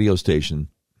talk radio station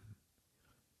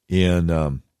in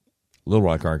Little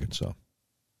Rock, Arkansas.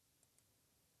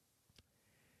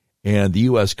 And the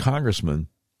U.S. congressman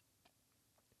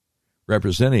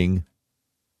representing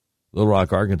Little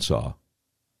Rock, Arkansas,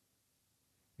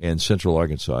 and Central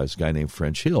Arkansas is a guy named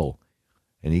French Hill.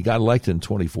 And he got elected in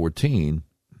 2014.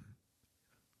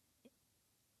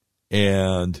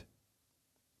 And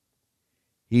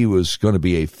he was going to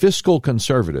be a fiscal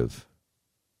conservative.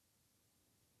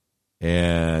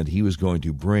 And he was going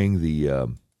to bring the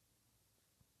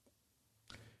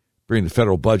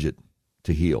federal budget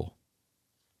to heel.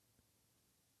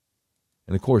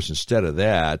 And, of course, instead of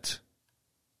that,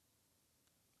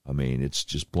 I mean, it's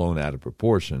just blown out of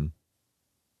proportion.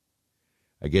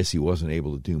 I guess he wasn't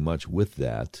able to do much with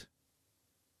that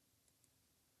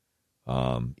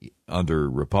under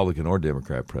Republican or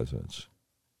Democrat presidents.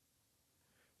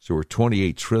 So we're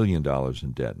 $28 trillion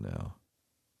in debt now.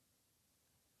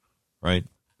 Right?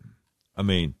 I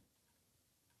mean,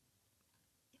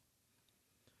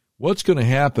 what's going to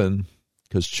happen,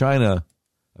 because China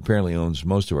apparently owns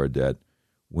most of our debt,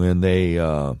 when they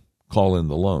call in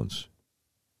the loans?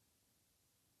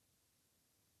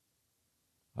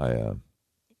 I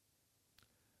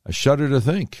shudder to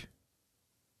think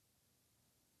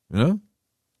You know?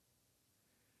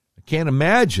 I can't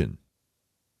imagine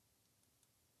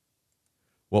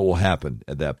what will happen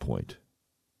at that point.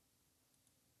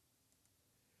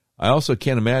 I also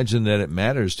can't imagine that it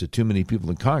matters to too many people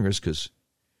in Congress because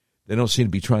they don't seem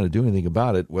to be trying to do anything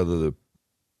about it, whether the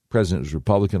president is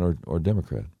Republican or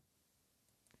Democrat.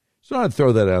 So I'd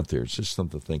throw that out there. It's just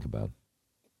something to think about.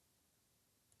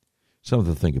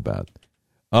 Something to think about.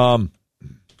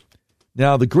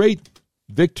 Now, the great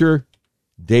Victor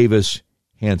Davis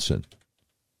Hanson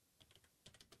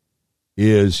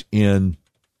is in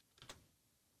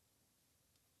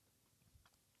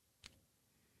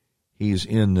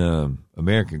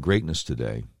American Greatness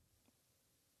today.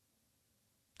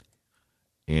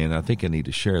 And I think I need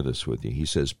to share this with you. He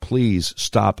says, please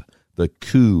stop the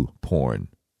coup porn.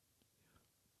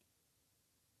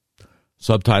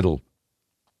 Subtitle,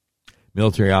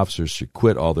 military officers should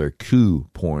quit all their coup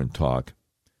porn talk,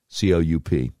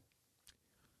 C-O-U-P,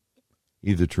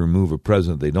 either to remove a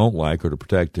president they don't like or to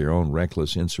protect their own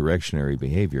reckless insurrectionary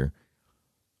behavior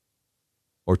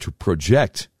or to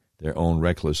project their own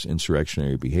reckless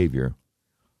insurrectionary behavior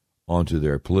onto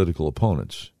their political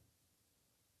opponents.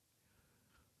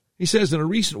 He says in a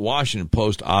recent Washington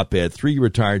Post op-ed, 3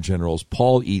 retired generals,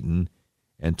 Paul Eaton,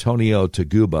 Antonio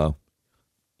Taguba,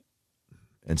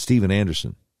 and Stephen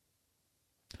Anderson,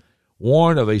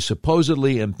 warn of a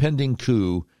supposedly impending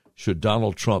coup should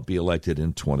Donald Trump be elected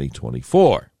in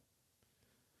 2024.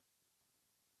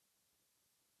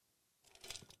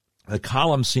 The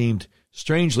column seemed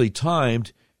strangely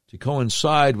timed to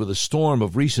coincide with a storm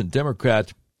of recent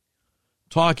Democrat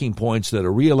talking points that a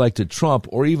reelected Trump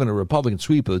or even a Republican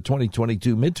sweep of the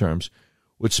 2022 midterms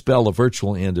would spell a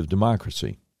virtual end of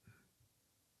democracy.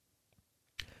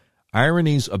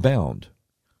 Ironies abound.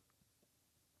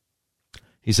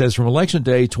 He says, from Election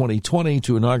Day 2020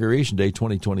 to Inauguration Day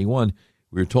 2021,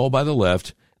 we were told by the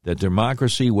left that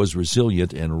democracy was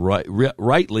resilient and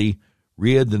rightly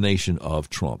rid the nation of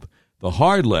Trump. The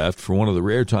hard left, for one of the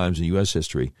rare times in U.S.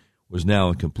 history, was now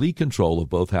in complete control of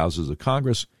both houses of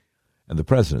Congress and the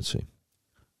presidency.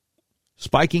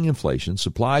 Spiking inflation,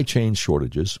 supply chain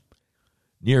shortages,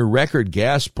 near record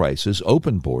gas prices,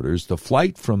 open borders, the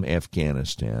flight from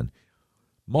Afghanistan,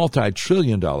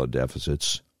 multi-trillion-dollar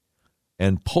deficits,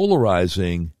 and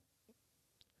polarizing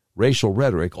racial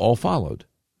rhetoric all followed.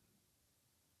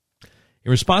 In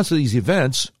response to these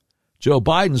events, Joe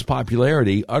Biden's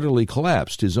popularity utterly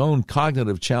collapsed. His own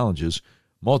cognitive challenges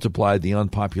multiplied the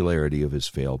unpopularity of his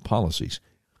failed policies.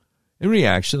 In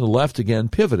reaction, the left again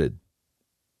pivoted.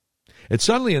 It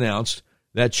suddenly announced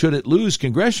that should it lose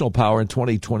congressional power in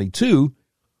 2022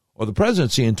 or the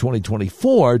presidency in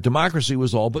 2024, democracy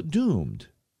was all but doomed.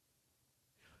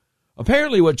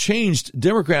 Apparently, what changed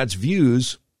Democrats'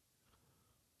 views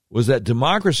was that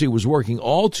democracy was working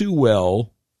all too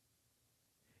well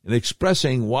in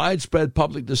expressing widespread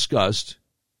public disgust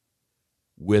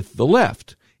with the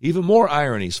left. Even more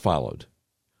ironies followed.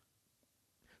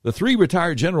 The 3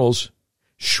 retired generals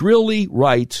shrilly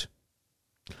write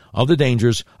of the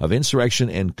dangers of insurrection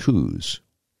and coups.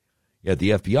 Yet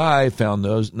the FBI found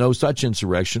no such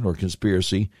insurrection or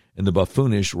conspiracy in the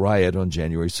buffoonish riot on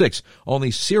January 6th.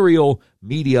 Only serial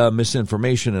media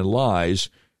misinformation and lies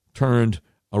turned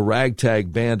a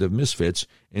ragtag band of misfits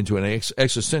into an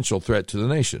existential threat to the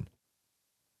nation.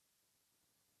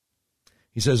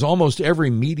 He says almost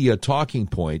every media talking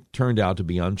point turned out to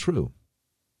be untrue.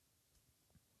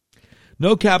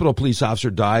 No Capitol Police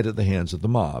officer died at the hands of the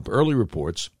mob. Early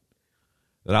reports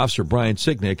that Officer Brian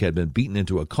Sicknick had been beaten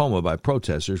into a coma by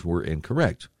protesters were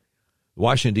incorrect. The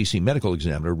Washington, D.C. medical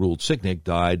examiner ruled Sicknick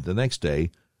died the next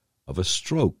day of a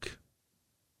stroke.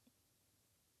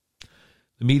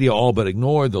 The media all but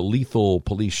ignored the lethal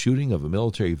police shooting of a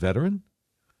military veteran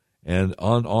and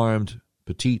unarmed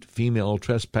petite female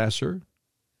trespasser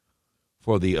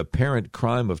for the apparent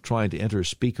crime of trying to enter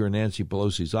Speaker Nancy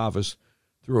Pelosi's office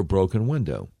through a broken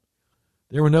window.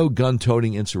 There were no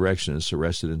gun-toting insurrectionists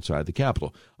arrested inside the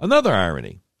Capitol. Another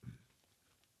irony.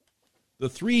 The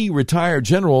 3 retired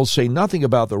generals say nothing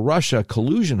about the Russia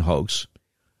collusion hoax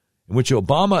in which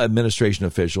Obama administration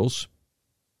officials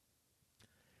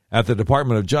at the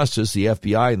Department of Justice, the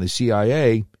FBI, and the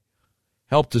CIA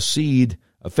helped to seed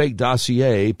a fake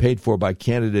dossier paid for by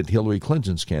candidate Hillary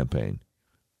Clinton's campaign.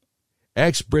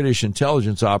 Ex-British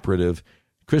intelligence operative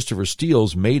Christopher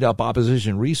Steele's made-up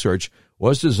opposition research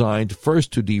was designed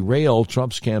first to derail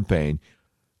Trump's campaign,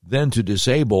 then to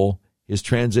disable his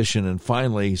transition, and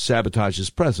finally sabotage his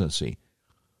presidency.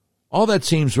 All that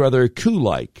seems rather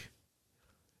coup-like.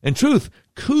 In truth,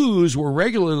 coups were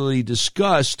regularly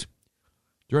discussed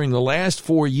during the last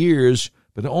 4 years,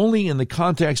 but only in the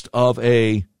context of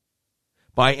a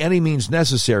by any means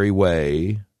necessary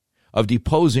way of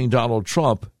deposing Donald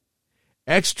Trump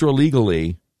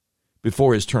extra-legally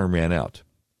before his term ran out.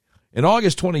 In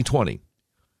August 2020,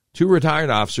 two retired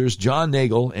officers, John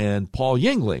Nagel and Paul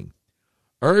Yingling,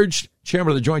 urged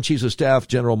Chairman of the Joint Chiefs of Staff,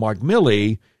 General Mark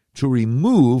Milley, to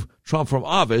remove Trump from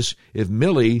office if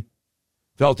Milley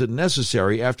felt it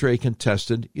necessary after a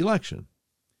contested election.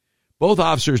 Both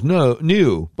officers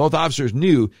knew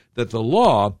that the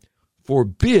law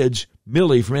forbids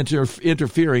Milley from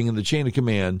interfering in the chain of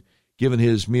command, given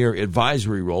his mere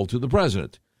advisory role to the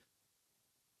president.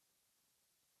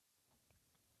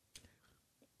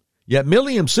 Yet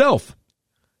Milley himself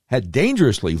had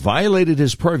dangerously violated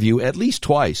his purview at least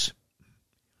twice.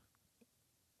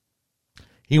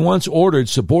 He once ordered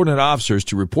subordinate officers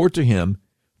to report to him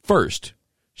first,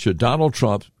 should Donald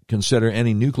Trump consider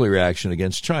any nuclear action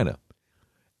against China.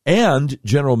 And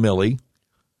General Milley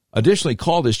additionally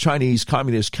called his Chinese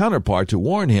communist counterpart to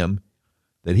warn him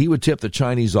that he would tip the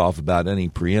Chinese off about any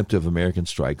preemptive American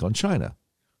strike on China.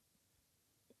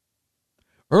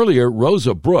 Earlier,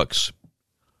 Rosa Brooks,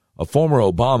 a former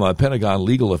Obama Pentagon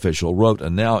legal official, wrote a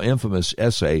now infamous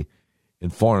essay in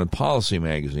Foreign Policy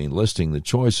magazine listing the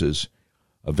choices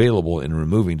available in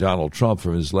removing Donald Trump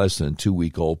from his less than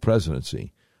 2-week-old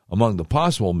presidency. Among the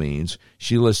possible means,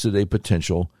 she listed a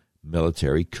potential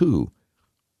military coup.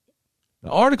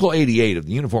 Now, Article 88 of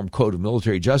the Uniform Code of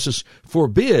Military Justice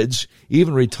forbids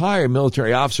even retired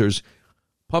military officers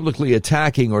publicly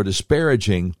attacking or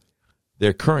disparaging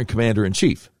their current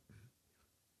commander-in-chief.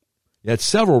 Yet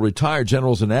several retired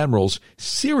generals and admirals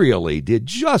serially did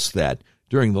just that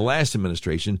during the last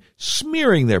administration,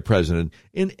 smearing their president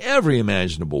in every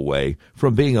imaginable way,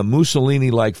 from being a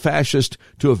Mussolini-like fascist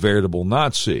to a veritable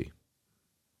Nazi.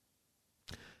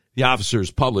 The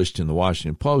officers published in the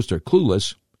Washington Post are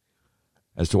clueless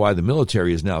as to why the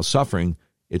military is now suffering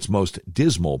its most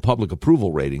dismal public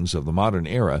approval ratings of the modern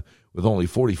era, with only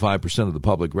 45% of the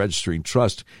public registering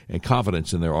trust and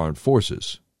confidence in their armed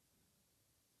forces.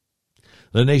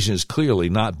 The nation is clearly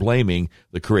not blaming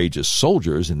the courageous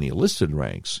soldiers in the enlisted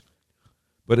ranks,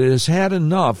 but it has had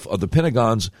enough of the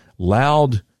Pentagon's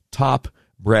loud top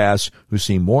brass who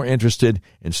seem more interested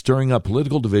in stirring up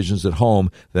political divisions at home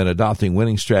than adopting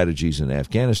winning strategies in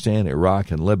Afghanistan,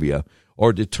 Iraq, and Libya,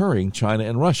 or deterring China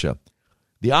and Russia.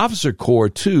 The officer corps,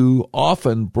 too,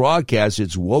 often broadcasts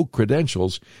its woke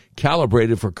credentials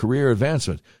calibrated for career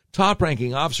advancement.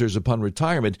 Top-ranking officers upon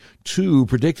retirement, too,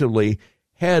 predictably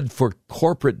head for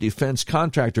corporate defense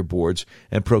contractor boards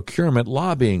and procurement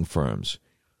lobbying firms.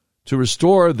 To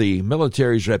restore the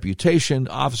military's reputation,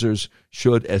 officers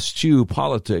should eschew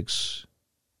politics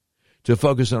to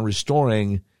focus on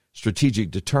restoring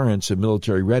strategic deterrence and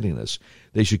military readiness.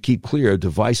 They should keep clear of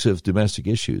divisive domestic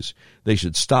issues. They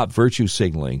should stop virtue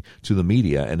signaling to the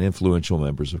media and influential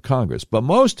members of Congress. But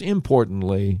most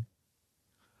importantly,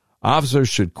 officers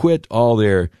should quit all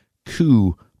their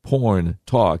coup porn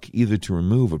talk, either to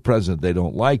remove a president they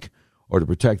don't like or to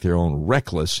protect their own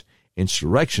reckless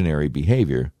insurrectionary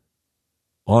behavior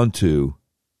onto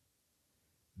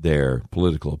their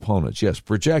political opponents. Yes,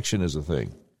 projection is a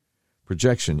thing.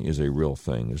 Projection is a real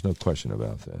thing. There's no question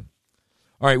about that.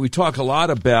 All right, we talk a lot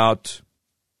about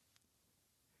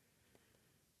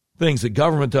things the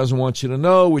government doesn't want you to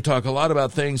know. We talk a lot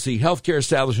about things the healthcare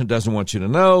establishment doesn't want you to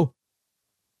know.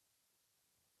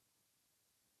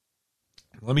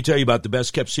 Let me tell you about the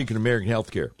best-kept secret in American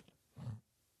healthcare.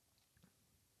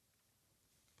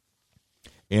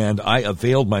 And I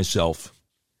availed myself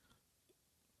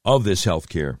of this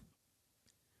healthcare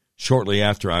shortly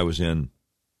after I was in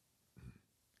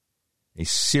a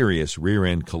serious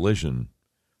rear-end collision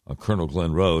on Colonel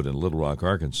Glenn Road in Little Rock,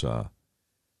 Arkansas,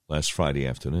 last Friday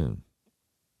afternoon.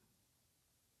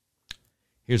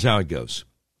 Here's how it goes.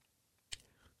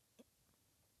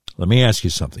 Let me ask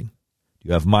you something. Do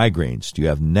you have migraines? Do you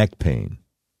have neck pain?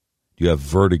 Do you have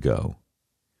vertigo?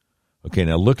 Okay,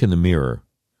 now look in the mirror.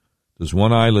 Does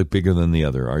one eye look bigger than the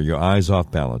other? Are your eyes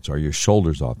off balance? Are your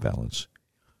shoulders off balance?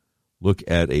 Look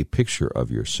at a picture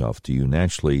of yourself. Do you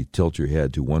naturally tilt your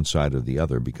head to one side or the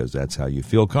other because that's how you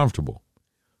feel comfortable?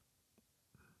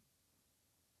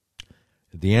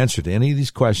 If the answer to any of these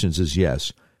questions is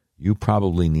yes, you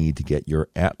probably need to get your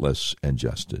atlas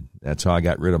adjusted. That's how I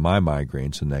got rid of my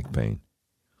migraines and neck pain.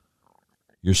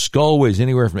 Your skull weighs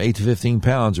anywhere from 8 to 15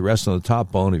 pounds. It rests on the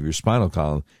top bone of your spinal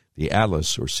column, the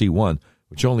atlas, or C1,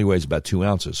 which only weighs about 2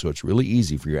 ounces, so it's really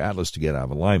easy for your atlas to get out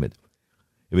of alignment.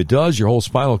 If it does, your whole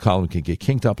spinal column can get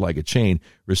kinked up like a chain,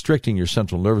 restricting your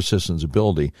central nervous system's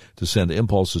ability to send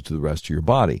impulses to the rest of your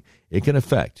body. It can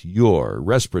affect your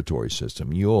respiratory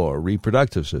system, your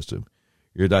reproductive system,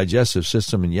 your digestive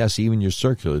system, and yes, even your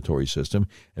circulatory system,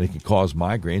 and it can cause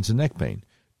migraines and neck pain.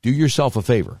 Do yourself a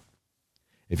favor.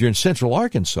 If you're in Central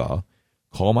Arkansas,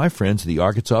 call my friends at the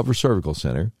Arkansas Upper Cervical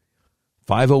Center,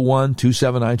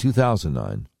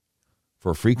 501-279-2009,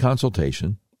 for a free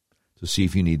consultation to see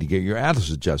if you need to get your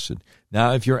atlas adjusted.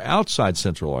 Now, if you're outside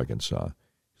Central Arkansas,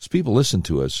 because people listen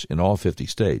to us in all 50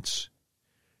 states,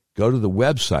 go to the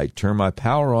website,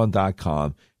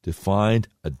 turnmypoweron.com, to find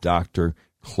a doctor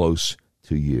close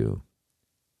to you.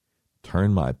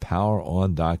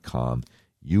 Turnmypoweron.com.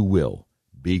 You will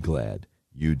be glad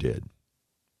you did.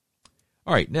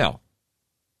 All right, now,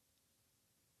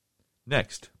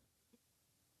 next.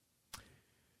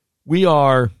 We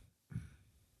are a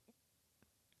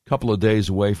couple of days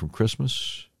away from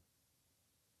Christmas.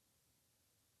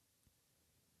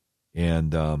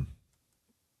 And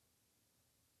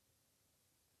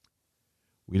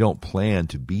we don't plan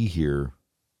to be here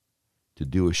to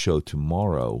do a show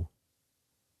tomorrow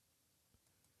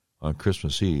on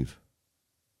Christmas Eve.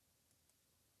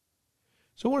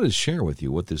 So I wanted to share with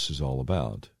you what this is all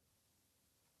about.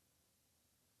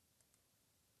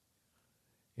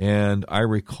 And I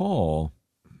recall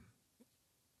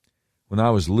when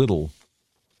I was little,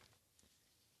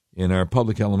 in our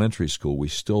public elementary school, we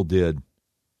still did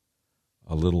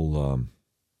a little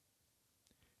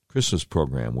Christmas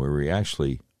program where we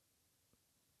actually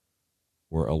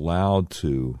were allowed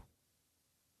to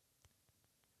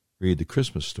read the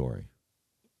Christmas story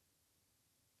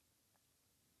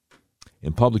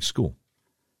in public school.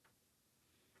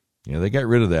 They got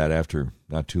rid of that after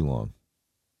not too long,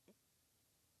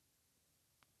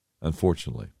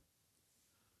 unfortunately.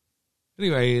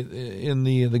 Anyway, in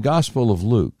the Gospel of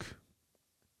Luke,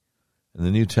 in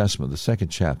the New Testament, the 2nd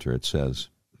chapter, it says,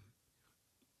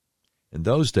 in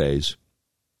those days,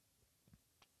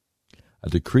 a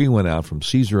decree went out from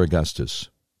Caesar Augustus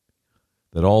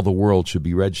that all the world should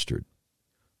be registered.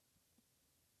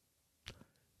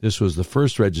 This was the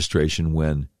first registration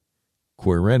when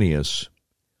Quirinius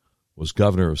was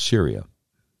governor of Syria.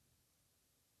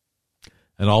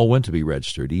 And all went to be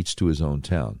registered, each to his own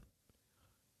town.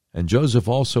 And Joseph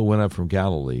also went up from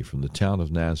Galilee, from the town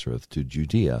of Nazareth to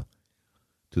Judea,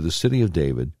 to the city of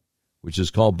David, which is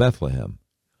called Bethlehem,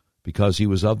 because he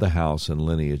was of the house and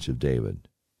lineage of David,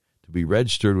 to be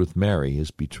registered with Mary,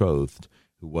 his betrothed,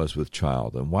 who was with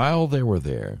child. And while they were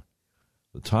there,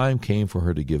 the time came for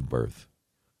her to give birth.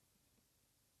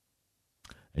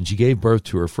 And she gave birth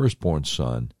to her firstborn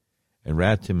son, and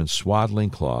wrapped him in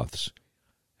swaddling cloths,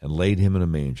 and laid him in a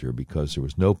manger, because there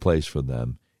was no place for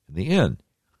them in the inn.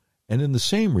 And in the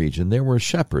same region there were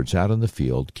shepherds out in the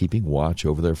field, keeping watch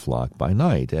over their flock by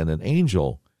night. And an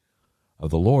angel of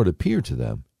the Lord appeared to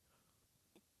them,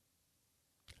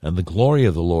 and the glory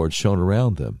of the Lord shone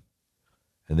around them,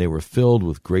 and they were filled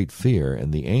with great fear.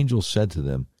 And the angel said to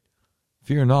them,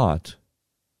 Fear not,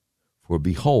 for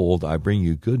behold, I bring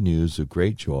you good news of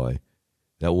great joy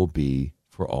that will be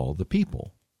for all the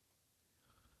people.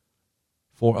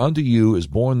 For unto you is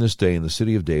born this day in the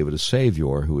city of David a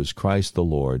Savior, who is Christ the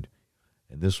Lord.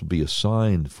 And this will be a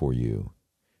sign for you.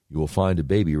 You will find a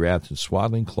baby wrapped in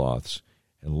swaddling cloths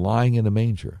and lying in a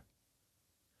manger.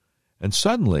 And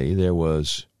suddenly there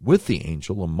was with the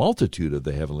angel a multitude of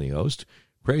the heavenly host,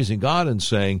 praising God and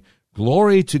saying,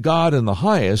 Glory to God in the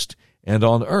highest, and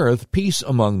on earth peace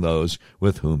among those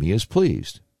with whom he is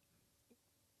pleased.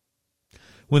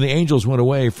 When the angels went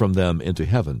away from them into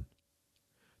heaven,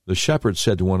 the shepherds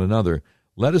said to one another,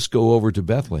 Let us go over to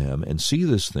Bethlehem and see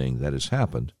this thing that has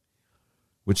happened,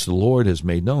 which the Lord has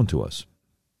made known to us.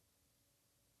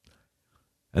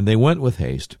 And they went with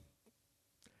haste,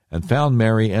 and found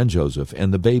Mary and Joseph,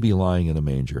 and the baby lying in a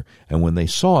manger. And when they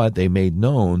saw it, they made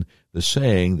known the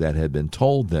saying that had been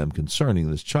told them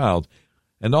concerning this child.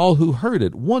 And all who heard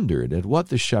it wondered at what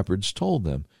the shepherds told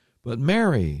them. But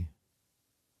Mary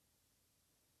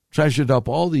treasured up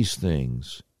all these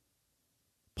things,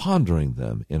 pondering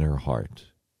them in her heart.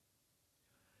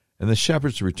 And the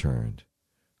shepherds returned,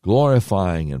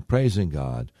 glorifying and praising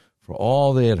God for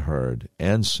all they had heard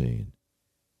and seen,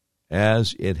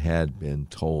 as it had been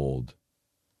told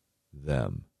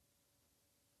them.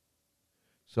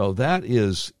 So that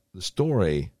is the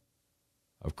story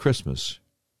of Christmas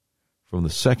from the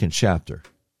 2nd chapter.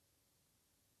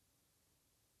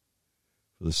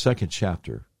 For the 2nd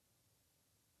chapter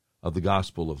of the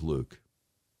Gospel of Luke.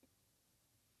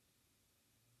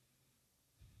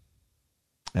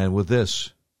 And with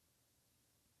this,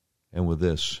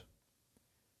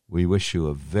 we wish you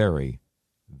a very,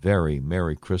 very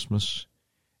Merry Christmas,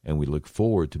 and we look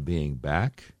forward to being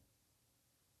back,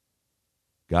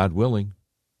 God willing,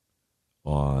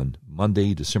 on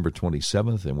Monday, December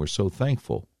 27th, and we're so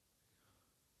thankful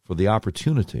for the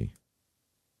opportunity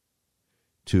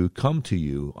to come to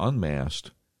you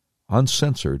unmasked,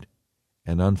 uncensored,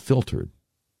 and unfiltered,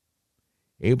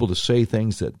 able to say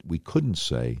things that we couldn't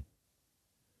say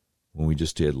when we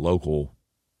just did local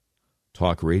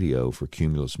talk radio for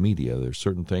Cumulus Media. There's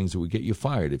certain things that would get you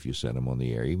fired if you said them on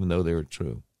the air, even though they were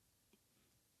true.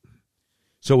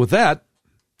 So with that,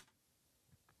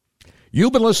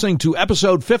 you've been listening to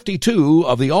episode 52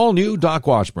 of the all-new Doc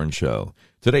Washburn Show.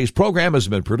 Today's program has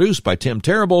been produced by Tim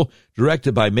Terrible,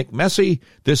 directed by Mick Messy.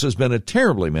 This has been a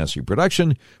terribly messy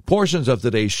production. Portions of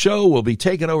today's show will be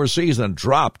taken overseas and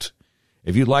dropped.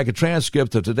 If you'd like a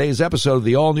transcript of today's episode of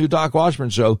the all-new Doc Washburn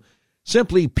Show,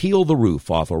 simply peel the roof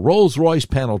off a Rolls-Royce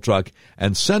panel truck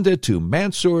and send it to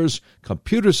Mansour's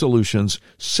Computer Solutions,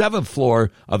 7th floor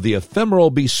of the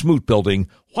ephemeral B. Smoot Building,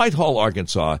 Whitehall,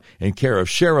 Arkansas, in care of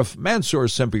Sheriff Mansour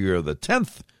Sempier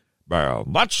X. Well,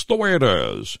 that's the way it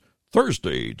is.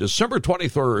 Thursday, December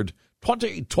 23rd,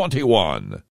 2021.